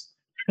parents.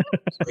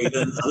 You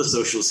learn other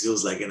social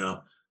skills like, going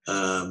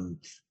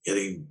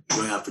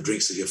out for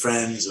drinks with your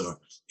friends, or,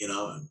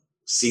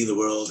 seeing the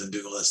world and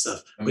doing all that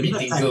stuff. But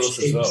meeting girls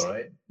as well,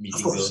 right?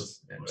 Meeting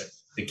girls. Yeah, right.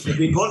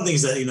 The important thing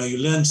is that, you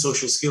learn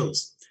social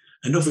skills.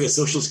 And don't forget,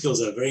 social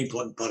skills are a very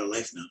important part of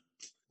life now.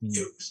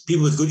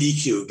 People with good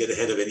EQ get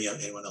ahead of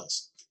anyone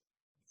else.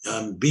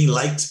 Being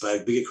liked by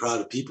a bigger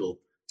crowd of people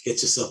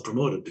gets yourself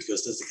promoted,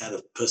 because that's the kind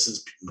of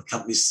persons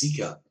companies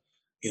seek out,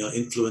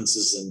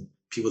 influences and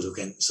people who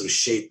can sort of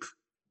shape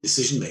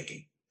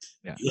decision-making.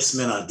 Yeah. Yes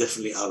men are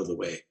definitely out of the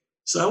way.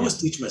 So I always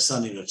teach my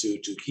son,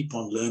 to keep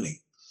on learning,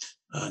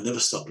 never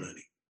stop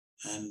learning.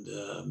 And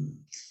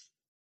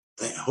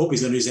I hope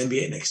he's going to do his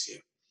MBA next year.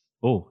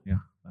 Oh, yeah.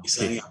 He's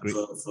signing up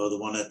for the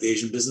one at the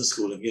Asian Business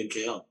School here in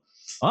KL.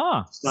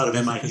 It's part of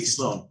MIT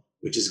Sloan,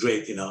 which is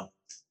great,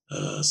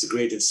 it's a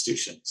great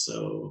institution.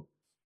 So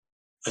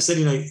I said,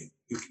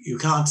 you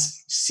can't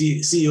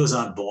see, CEOs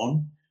aren't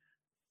born.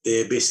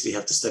 They basically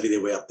have to study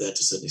their way up there to a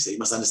certain extent. You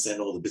must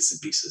understand all the bits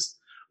and pieces.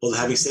 Well,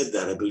 having said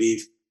that, I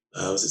believe,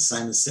 was it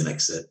Simon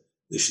Sinek said,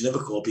 they should never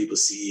call people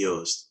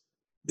CEOs.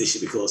 They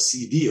should be called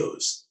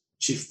CVOs,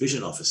 Chief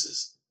Vision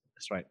Officers.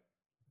 That's right.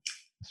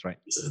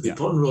 So the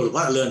important role,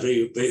 what I learned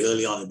very, very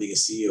early on in being a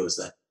CEO is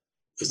that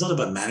it's not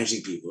about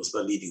managing people, it's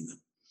about leading them.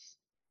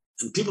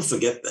 And people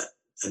forget that.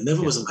 I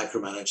never was a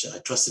micromanager. I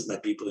trusted my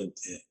people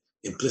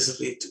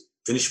implicitly to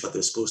finish what they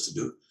were supposed to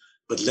do,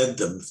 but led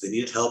them. If they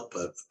needed help,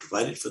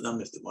 provided for them.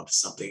 If they wanted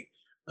something,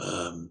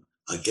 I'll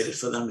get it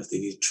for them. If they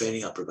needed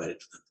training, I'll provide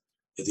it for them.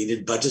 If they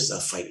needed budgets, I'll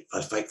fight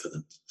for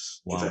them.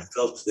 Wow.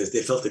 If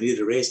they felt they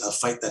needed a raise, I'll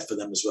fight that for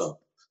them as well.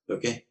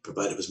 Okay,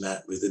 provided it was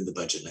within the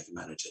budget, like a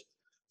manager.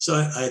 So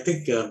I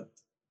think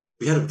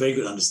we had a very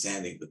good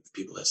understanding with the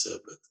people I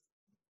served with,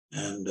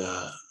 and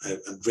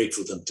I'm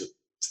grateful to them to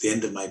the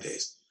end of my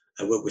days.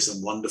 I worked with some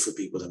wonderful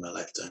people in my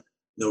lifetime.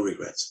 No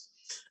regrets.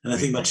 And I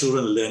think my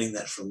children are learning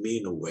that from me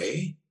in a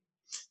way,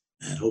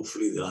 and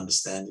hopefully they'll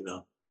understand,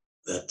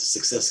 that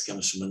success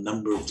comes from a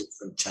number of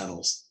different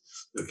channels.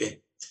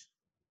 Okay,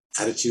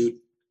 attitude,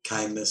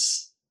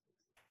 kindness,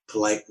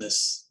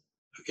 politeness.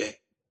 Okay,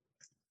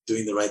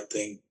 doing the right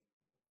thing,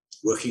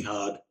 working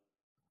hard,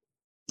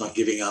 not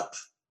giving up.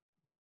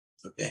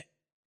 Okay,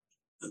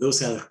 and those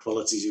kind of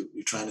qualities you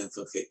try and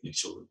inculcate in your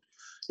children.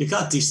 You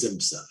can't teach them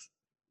stuff.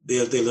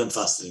 They learn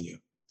faster than you.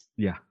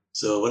 Yeah.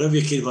 So whatever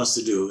your kid wants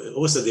to do,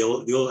 also the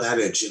old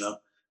adage,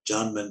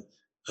 John, when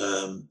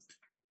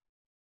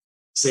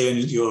say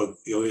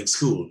you're in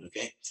school,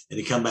 okay, and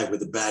you come back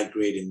with a bad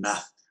grade in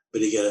math,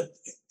 but you get an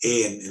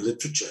A in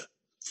literature.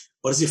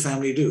 What does your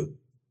family do?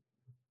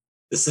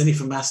 They send you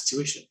for math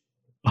tuition.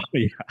 Oh,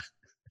 yeah.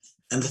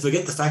 And they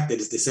forget the fact that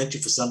if they sent you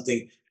for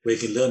something where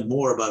you can learn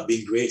more about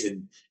being great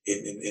in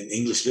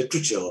English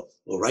literature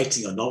or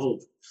writing a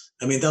novel,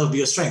 I mean, that would be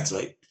your strength,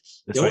 right?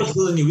 That's they right. always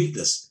build on your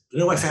weakness. You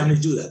know why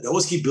families do that? They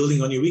always keep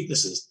building on your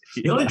weaknesses.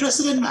 You're not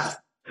interested in math.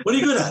 What are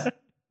you good at?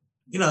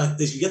 You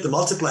get the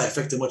multiplier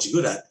effect on what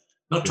you're good at,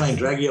 not try and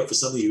drag you up for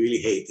something you really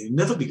hate. You'll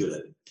never be good at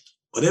it.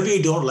 Whatever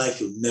you don't like,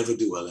 you'll never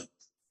do well in.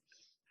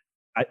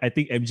 I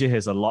think MJ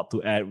has a lot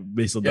to add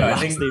based on the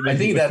last statement. I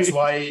think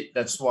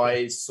that's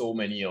why so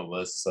many of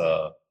us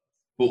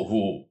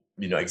who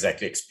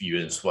exactly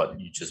experience what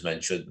you just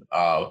mentioned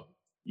to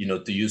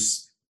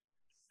use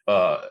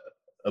a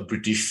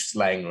British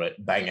slang, right?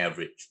 Bang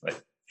average, right?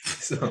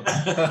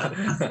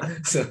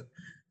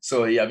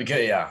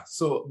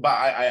 But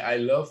I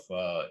love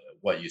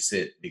what you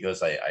said,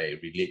 because I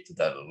relate to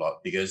that a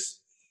lot,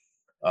 because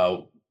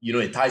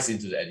it ties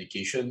into the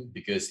education,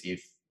 because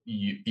if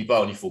people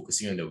are only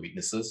focusing on their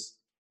weaknesses,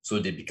 so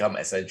they become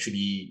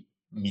essentially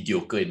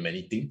mediocre in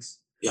many things.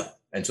 Yeah.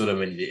 And so that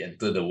when they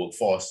enter the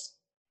workforce,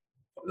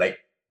 like,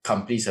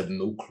 companies have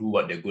no clue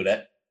what they're good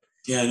at.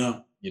 Yeah, I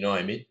know. You know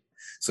what I mean?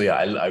 So yeah,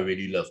 I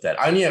really love that.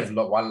 I only have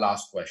one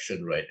last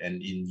question, right?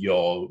 And in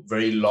your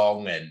very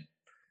long and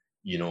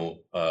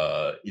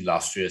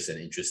illustrious and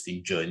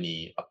interesting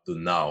journey up to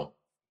now,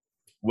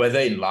 whether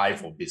in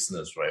life or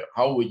business, right?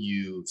 How would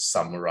you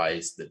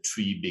summarize the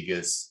 3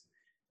 biggest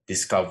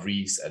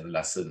discoveries and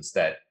lessons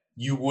that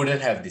you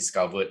wouldn't have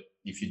discovered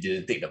if you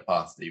didn't take the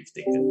path that you've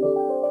taken?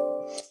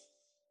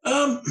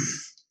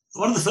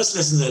 One of the first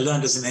lessons I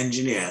learned as an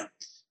engineer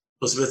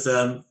was with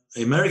an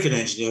American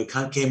engineer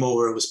who came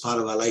over and was part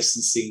of our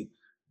licensing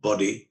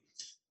body.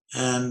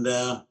 And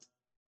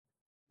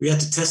we had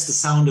to test the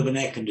sound of an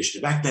air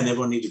conditioner. Back then,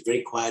 everyone needed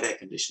very quiet air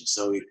conditioners.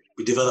 So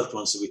we developed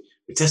one. So we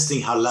were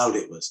testing how loud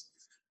it was.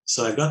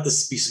 So I got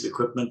this piece of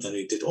equipment and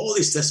we did all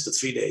these tests for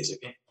 3 days,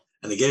 okay?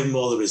 And they gave him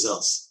all the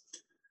results.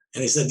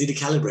 And he said, did he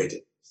calibrate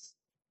it?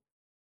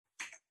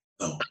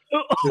 No.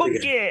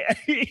 Okay.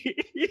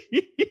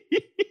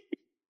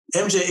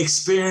 MJ,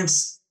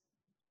 experience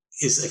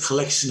is a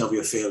collection of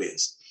your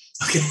failures.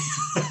 Okay.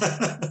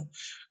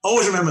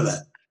 Always remember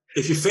that.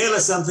 If you fail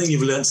at something,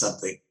 you've learned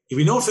something. If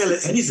you don't fail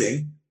at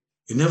anything,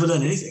 you never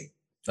learn anything.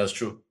 That's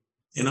true.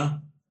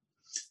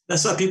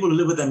 That's why people who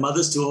live with their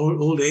mothers to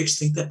old age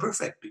think they're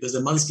perfect, because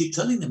their mothers keep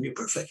telling them you're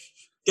perfect.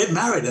 Get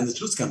married and the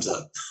truth comes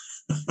out.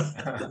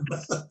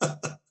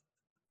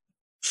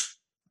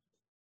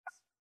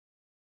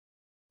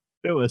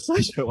 That was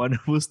such a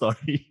wonderful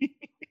story.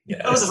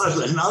 That was the first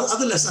lesson.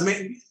 Other lessons, I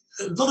mean,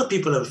 a lot of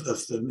people have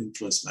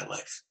influenced my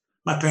life.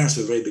 My parents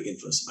were a very big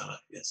influence in my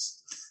life,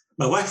 yes.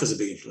 My wife was a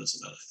big influence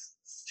in my life.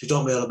 She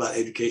taught me all about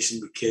education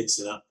with kids,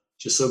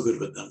 She was so good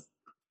with them.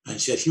 And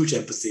she had huge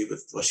empathy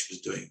with what she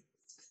was doing.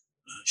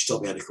 She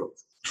taught me how to cook.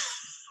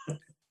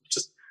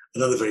 Just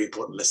another very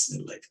important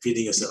lesson in life.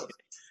 Feeding yourself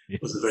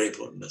was a very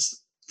important lesson.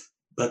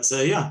 But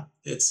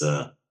it's...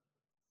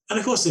 and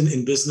of course,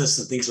 in business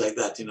and things like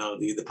that,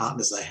 the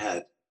partners I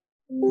had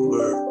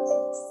were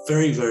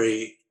very,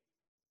 very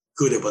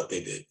good at what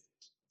they did.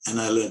 And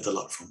I learned a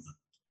lot from them.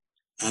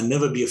 And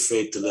never be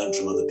afraid to learn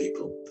from other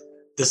people.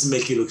 Doesn't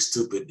make you look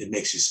stupid. It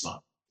makes you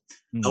smart.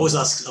 I always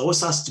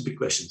ask stupid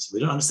questions. If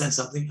we don't understand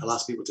something, I'll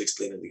ask people to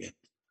explain it again.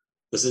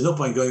 Because there's no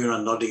point going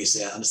around nodding and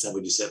saying, I understand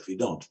what you said, if you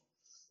don't.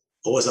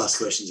 Always ask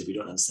questions if you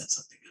don't understand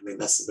something. I mean,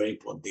 that's a very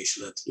important thing you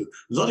should learn to do.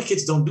 A lot of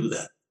kids don't do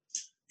that.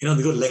 They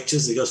go to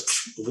lectures, they go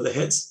over their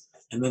heads,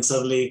 and then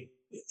suddenly,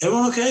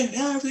 everyone okay?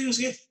 Yeah, everything was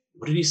good.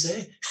 What did he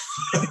say?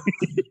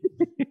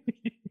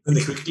 And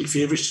they quickly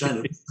feverish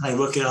trying to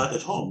work it out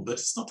at home, but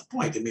it's not the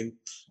point. I mean,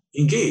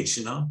 engage,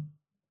 And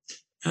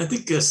I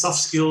think soft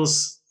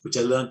skills, which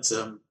I learned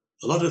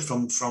a lot of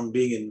it from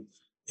being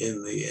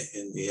in the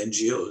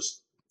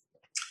NGOs,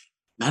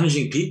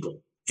 managing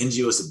people.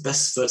 NGO is the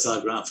best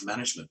fertile ground for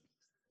management.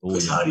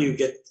 Because how do you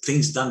get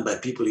things done by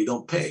people you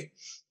don't pay?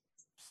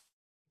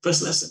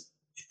 First lesson.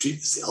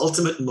 It's the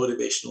ultimate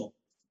motivational.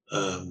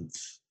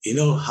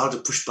 How to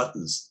push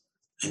buttons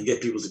and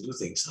get people to do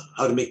things.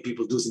 How to make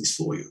people do things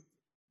for you.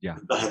 Yeah.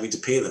 Without having to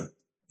pay them.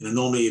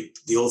 Normally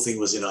the old thing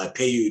was, I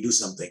pay you, you do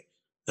something.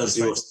 That was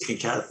the old stick and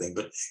carrot thing.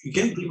 But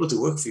getting people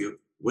to work for you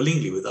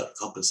willingly without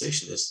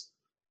compensation is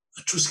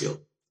a true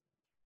skill.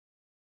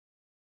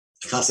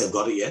 I can't say I've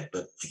got it yet,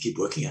 but I keep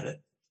working at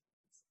it.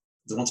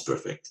 No one's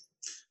perfect.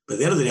 But at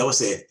the end of the day, I always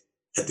say,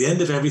 at the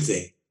end of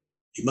everything,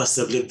 you must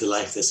have lived a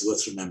life that's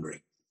worth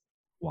remembering.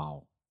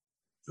 Wow.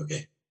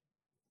 Okay.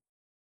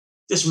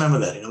 Just remember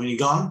that. When you're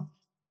gone,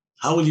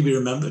 how will you be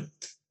remembered?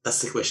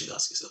 That's the question to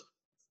ask yourself.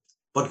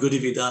 What good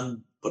have you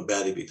done? What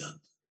bad have you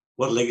done?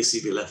 What legacy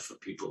have you left for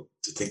people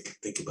to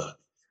think about?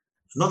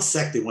 Not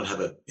exactly want to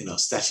have a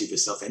statue of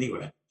yourself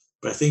anywhere,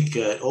 but I think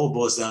it all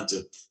boils down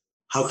to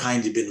how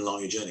kind you've been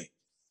along your journey,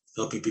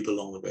 helping people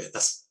along the way.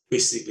 That's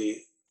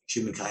basically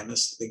human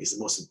kindness. I think it's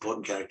the most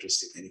important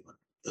characteristic of anyone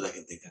that I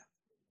can think of.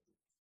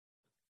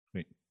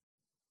 Great.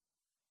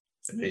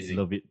 Amazing.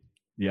 Love it.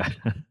 Yeah.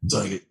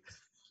 Sorry. Love it.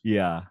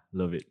 Yeah,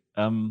 love it.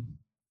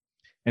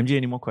 MJ,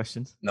 any more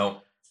questions?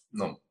 No.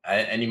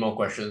 Any more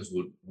questions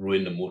would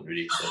ruin the mood,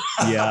 really.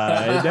 So.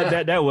 Yeah,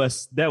 that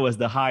was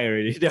the high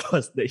already. That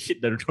was the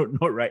hit the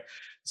note right.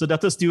 So,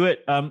 Dr. Stewart,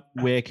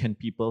 where can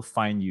people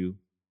find you?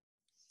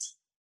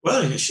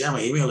 Well, you can share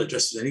my email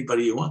address with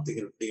anybody you want. They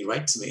can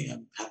write to me.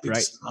 I'm happy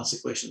to answer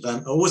questions.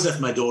 I always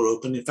left my door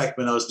open. In fact,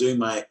 when I was doing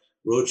my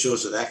road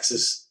shows with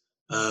Access,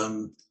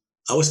 I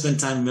always spend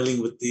time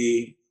milling with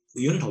the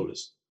unit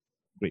holders.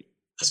 Great.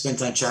 I spent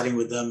time chatting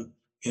with them,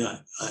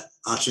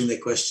 answering their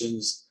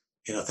questions,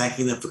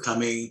 thanking them for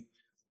coming.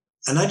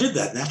 And I did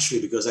that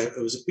naturally because I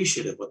was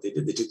appreciative of what they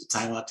did. They took the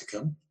time out to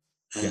come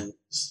and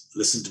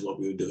listen to what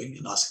we were doing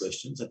and ask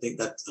questions. I think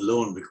that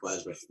alone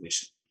requires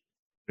recognition.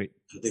 Great.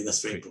 I think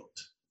that's very important.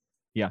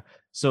 Yeah.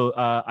 So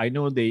I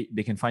know they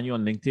can find you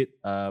on LinkedIn.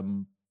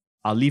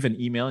 I'll leave an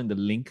email in the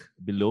link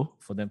below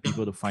for them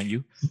people to find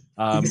you. You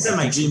can send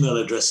my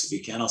Gmail address if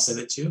you can. I'll send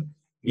it to you.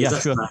 Yeah,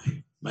 that's sure.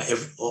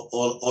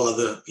 all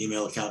other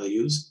email account I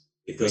use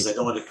because I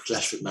don't want to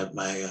clash with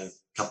my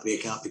company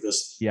account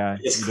because you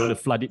want to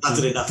flood it.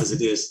 Cluttered enough as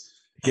it is.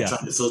 And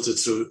trying to filter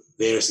through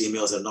various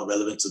emails that are not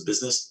relevant to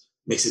business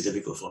makes it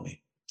difficult for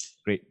me.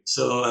 Great.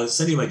 So I'll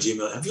send you my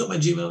Gmail. Have you got my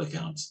Gmail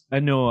account?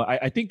 No,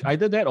 I think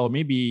either that or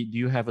maybe do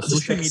you have a I'll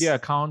just social text. media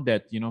account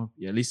that,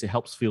 at least it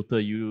helps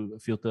filter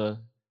the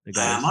guys?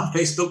 I'm on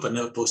Facebook, but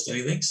never post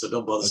anything, so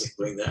don't bother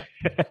going there.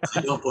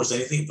 I don't post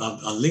anything.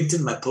 On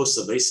LinkedIn, my posts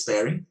are very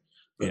sparing.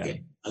 Okay. Yeah.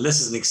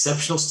 Unless it's an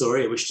exceptional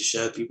story I wish to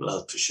share with people,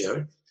 I'll share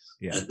it.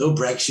 Yeah. No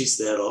brag sheets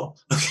there at all.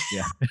 Okay.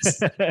 Yeah.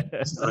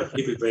 So I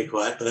keep it very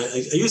quiet, but I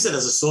use it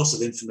as a source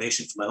of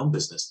information for my own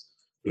business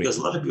because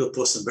a lot of people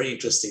post some very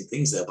interesting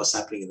things there, what's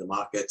happening in the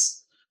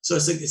markets. So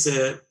it's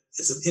an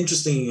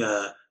interesting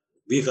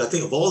vehicle. I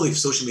think of all the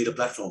social media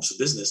platforms for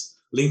business,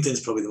 LinkedIn is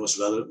probably the most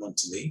relevant one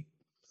to me.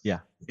 Yeah.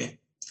 Okay.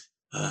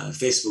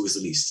 Facebook is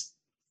the least.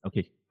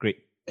 Okay,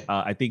 great.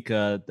 I think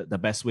the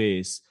best way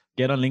is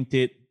get on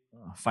LinkedIn,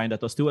 find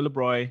Dato Stewart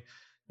LaBrooy,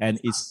 and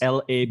it's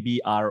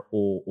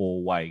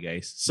LABROOY,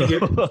 guys. So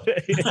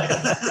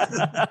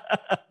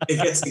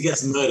it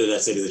gets murdered. I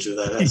say the truth.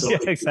 That's all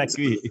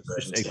exactly.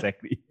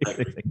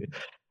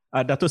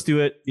 Dato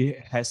Stewart, it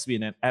has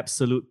been an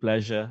absolute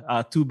pleasure.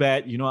 Too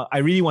bad, I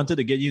really wanted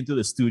to get you into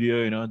the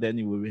studio. Then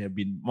it would have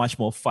been much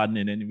more fun,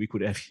 and then we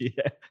could have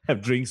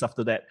drinks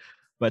after that.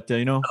 But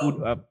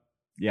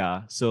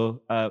yeah.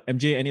 So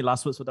MJ, any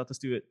last words for Dato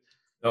Stewart?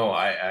 No,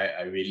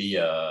 I really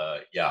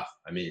I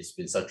mean, it's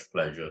been such a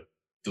pleasure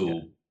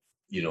to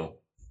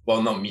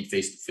not meet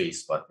face to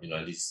face, but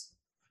at least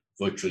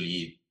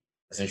virtually,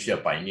 essentially a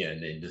pioneer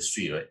in the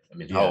industry, right? I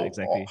mean, how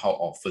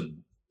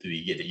often do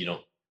we get it?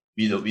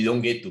 We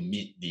don't get to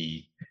meet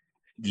the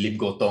Lim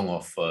Gotong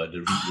of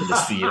the REIT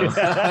industry.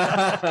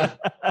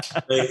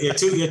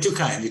 You're too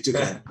kind. You're too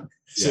kind.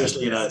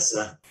 Seriously, it's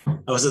I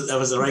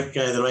was the right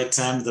guy, the right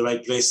time, the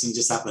right place, and it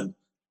just happened.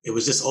 It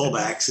was just all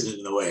by accident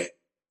in a way.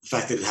 The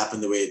fact that it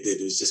happened the way it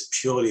did, it was just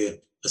purely a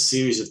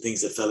series of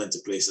things that fell into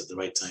place at the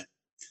right time.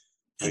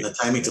 And the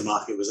timing to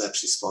market was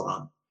actually spot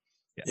on.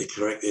 Yeah.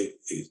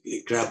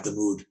 It grabbed the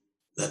mood.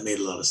 That made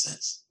a lot of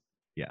sense.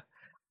 Yeah.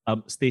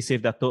 Stay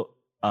safe, Dato.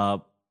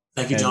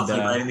 Thank you, John, for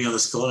inviting me on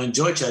this call. I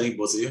enjoyed chatting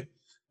both of you.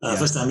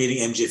 First time meeting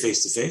MJ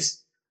face to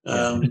face.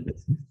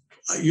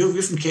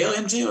 You're from KL,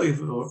 MJ, or you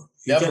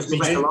guys go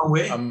back a long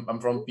way? I'm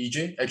from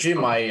PJ. Actually,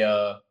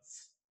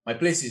 my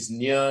place is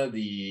near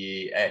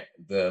the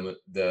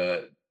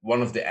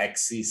one of the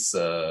Axis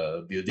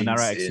buildings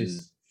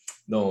Axis.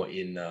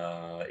 in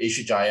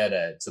Asia Jaya.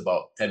 That's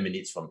about 10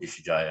 minutes from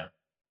Asia Jaya.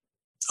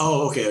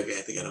 Oh, okay. I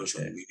think I know which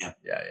one you mean.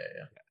 Yeah.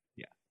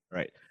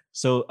 Right.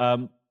 So,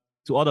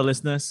 to all the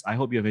listeners, I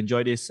hope you have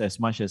enjoyed this as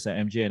much as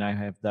MJ and I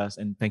have done.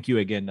 And thank you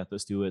again, Dato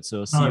Stewart.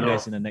 So see you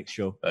guys in the next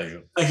show.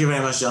 Pleasure. Thank you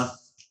very much, John.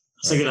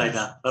 Say good night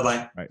now.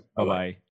 Bye-bye. Right. Bye-bye.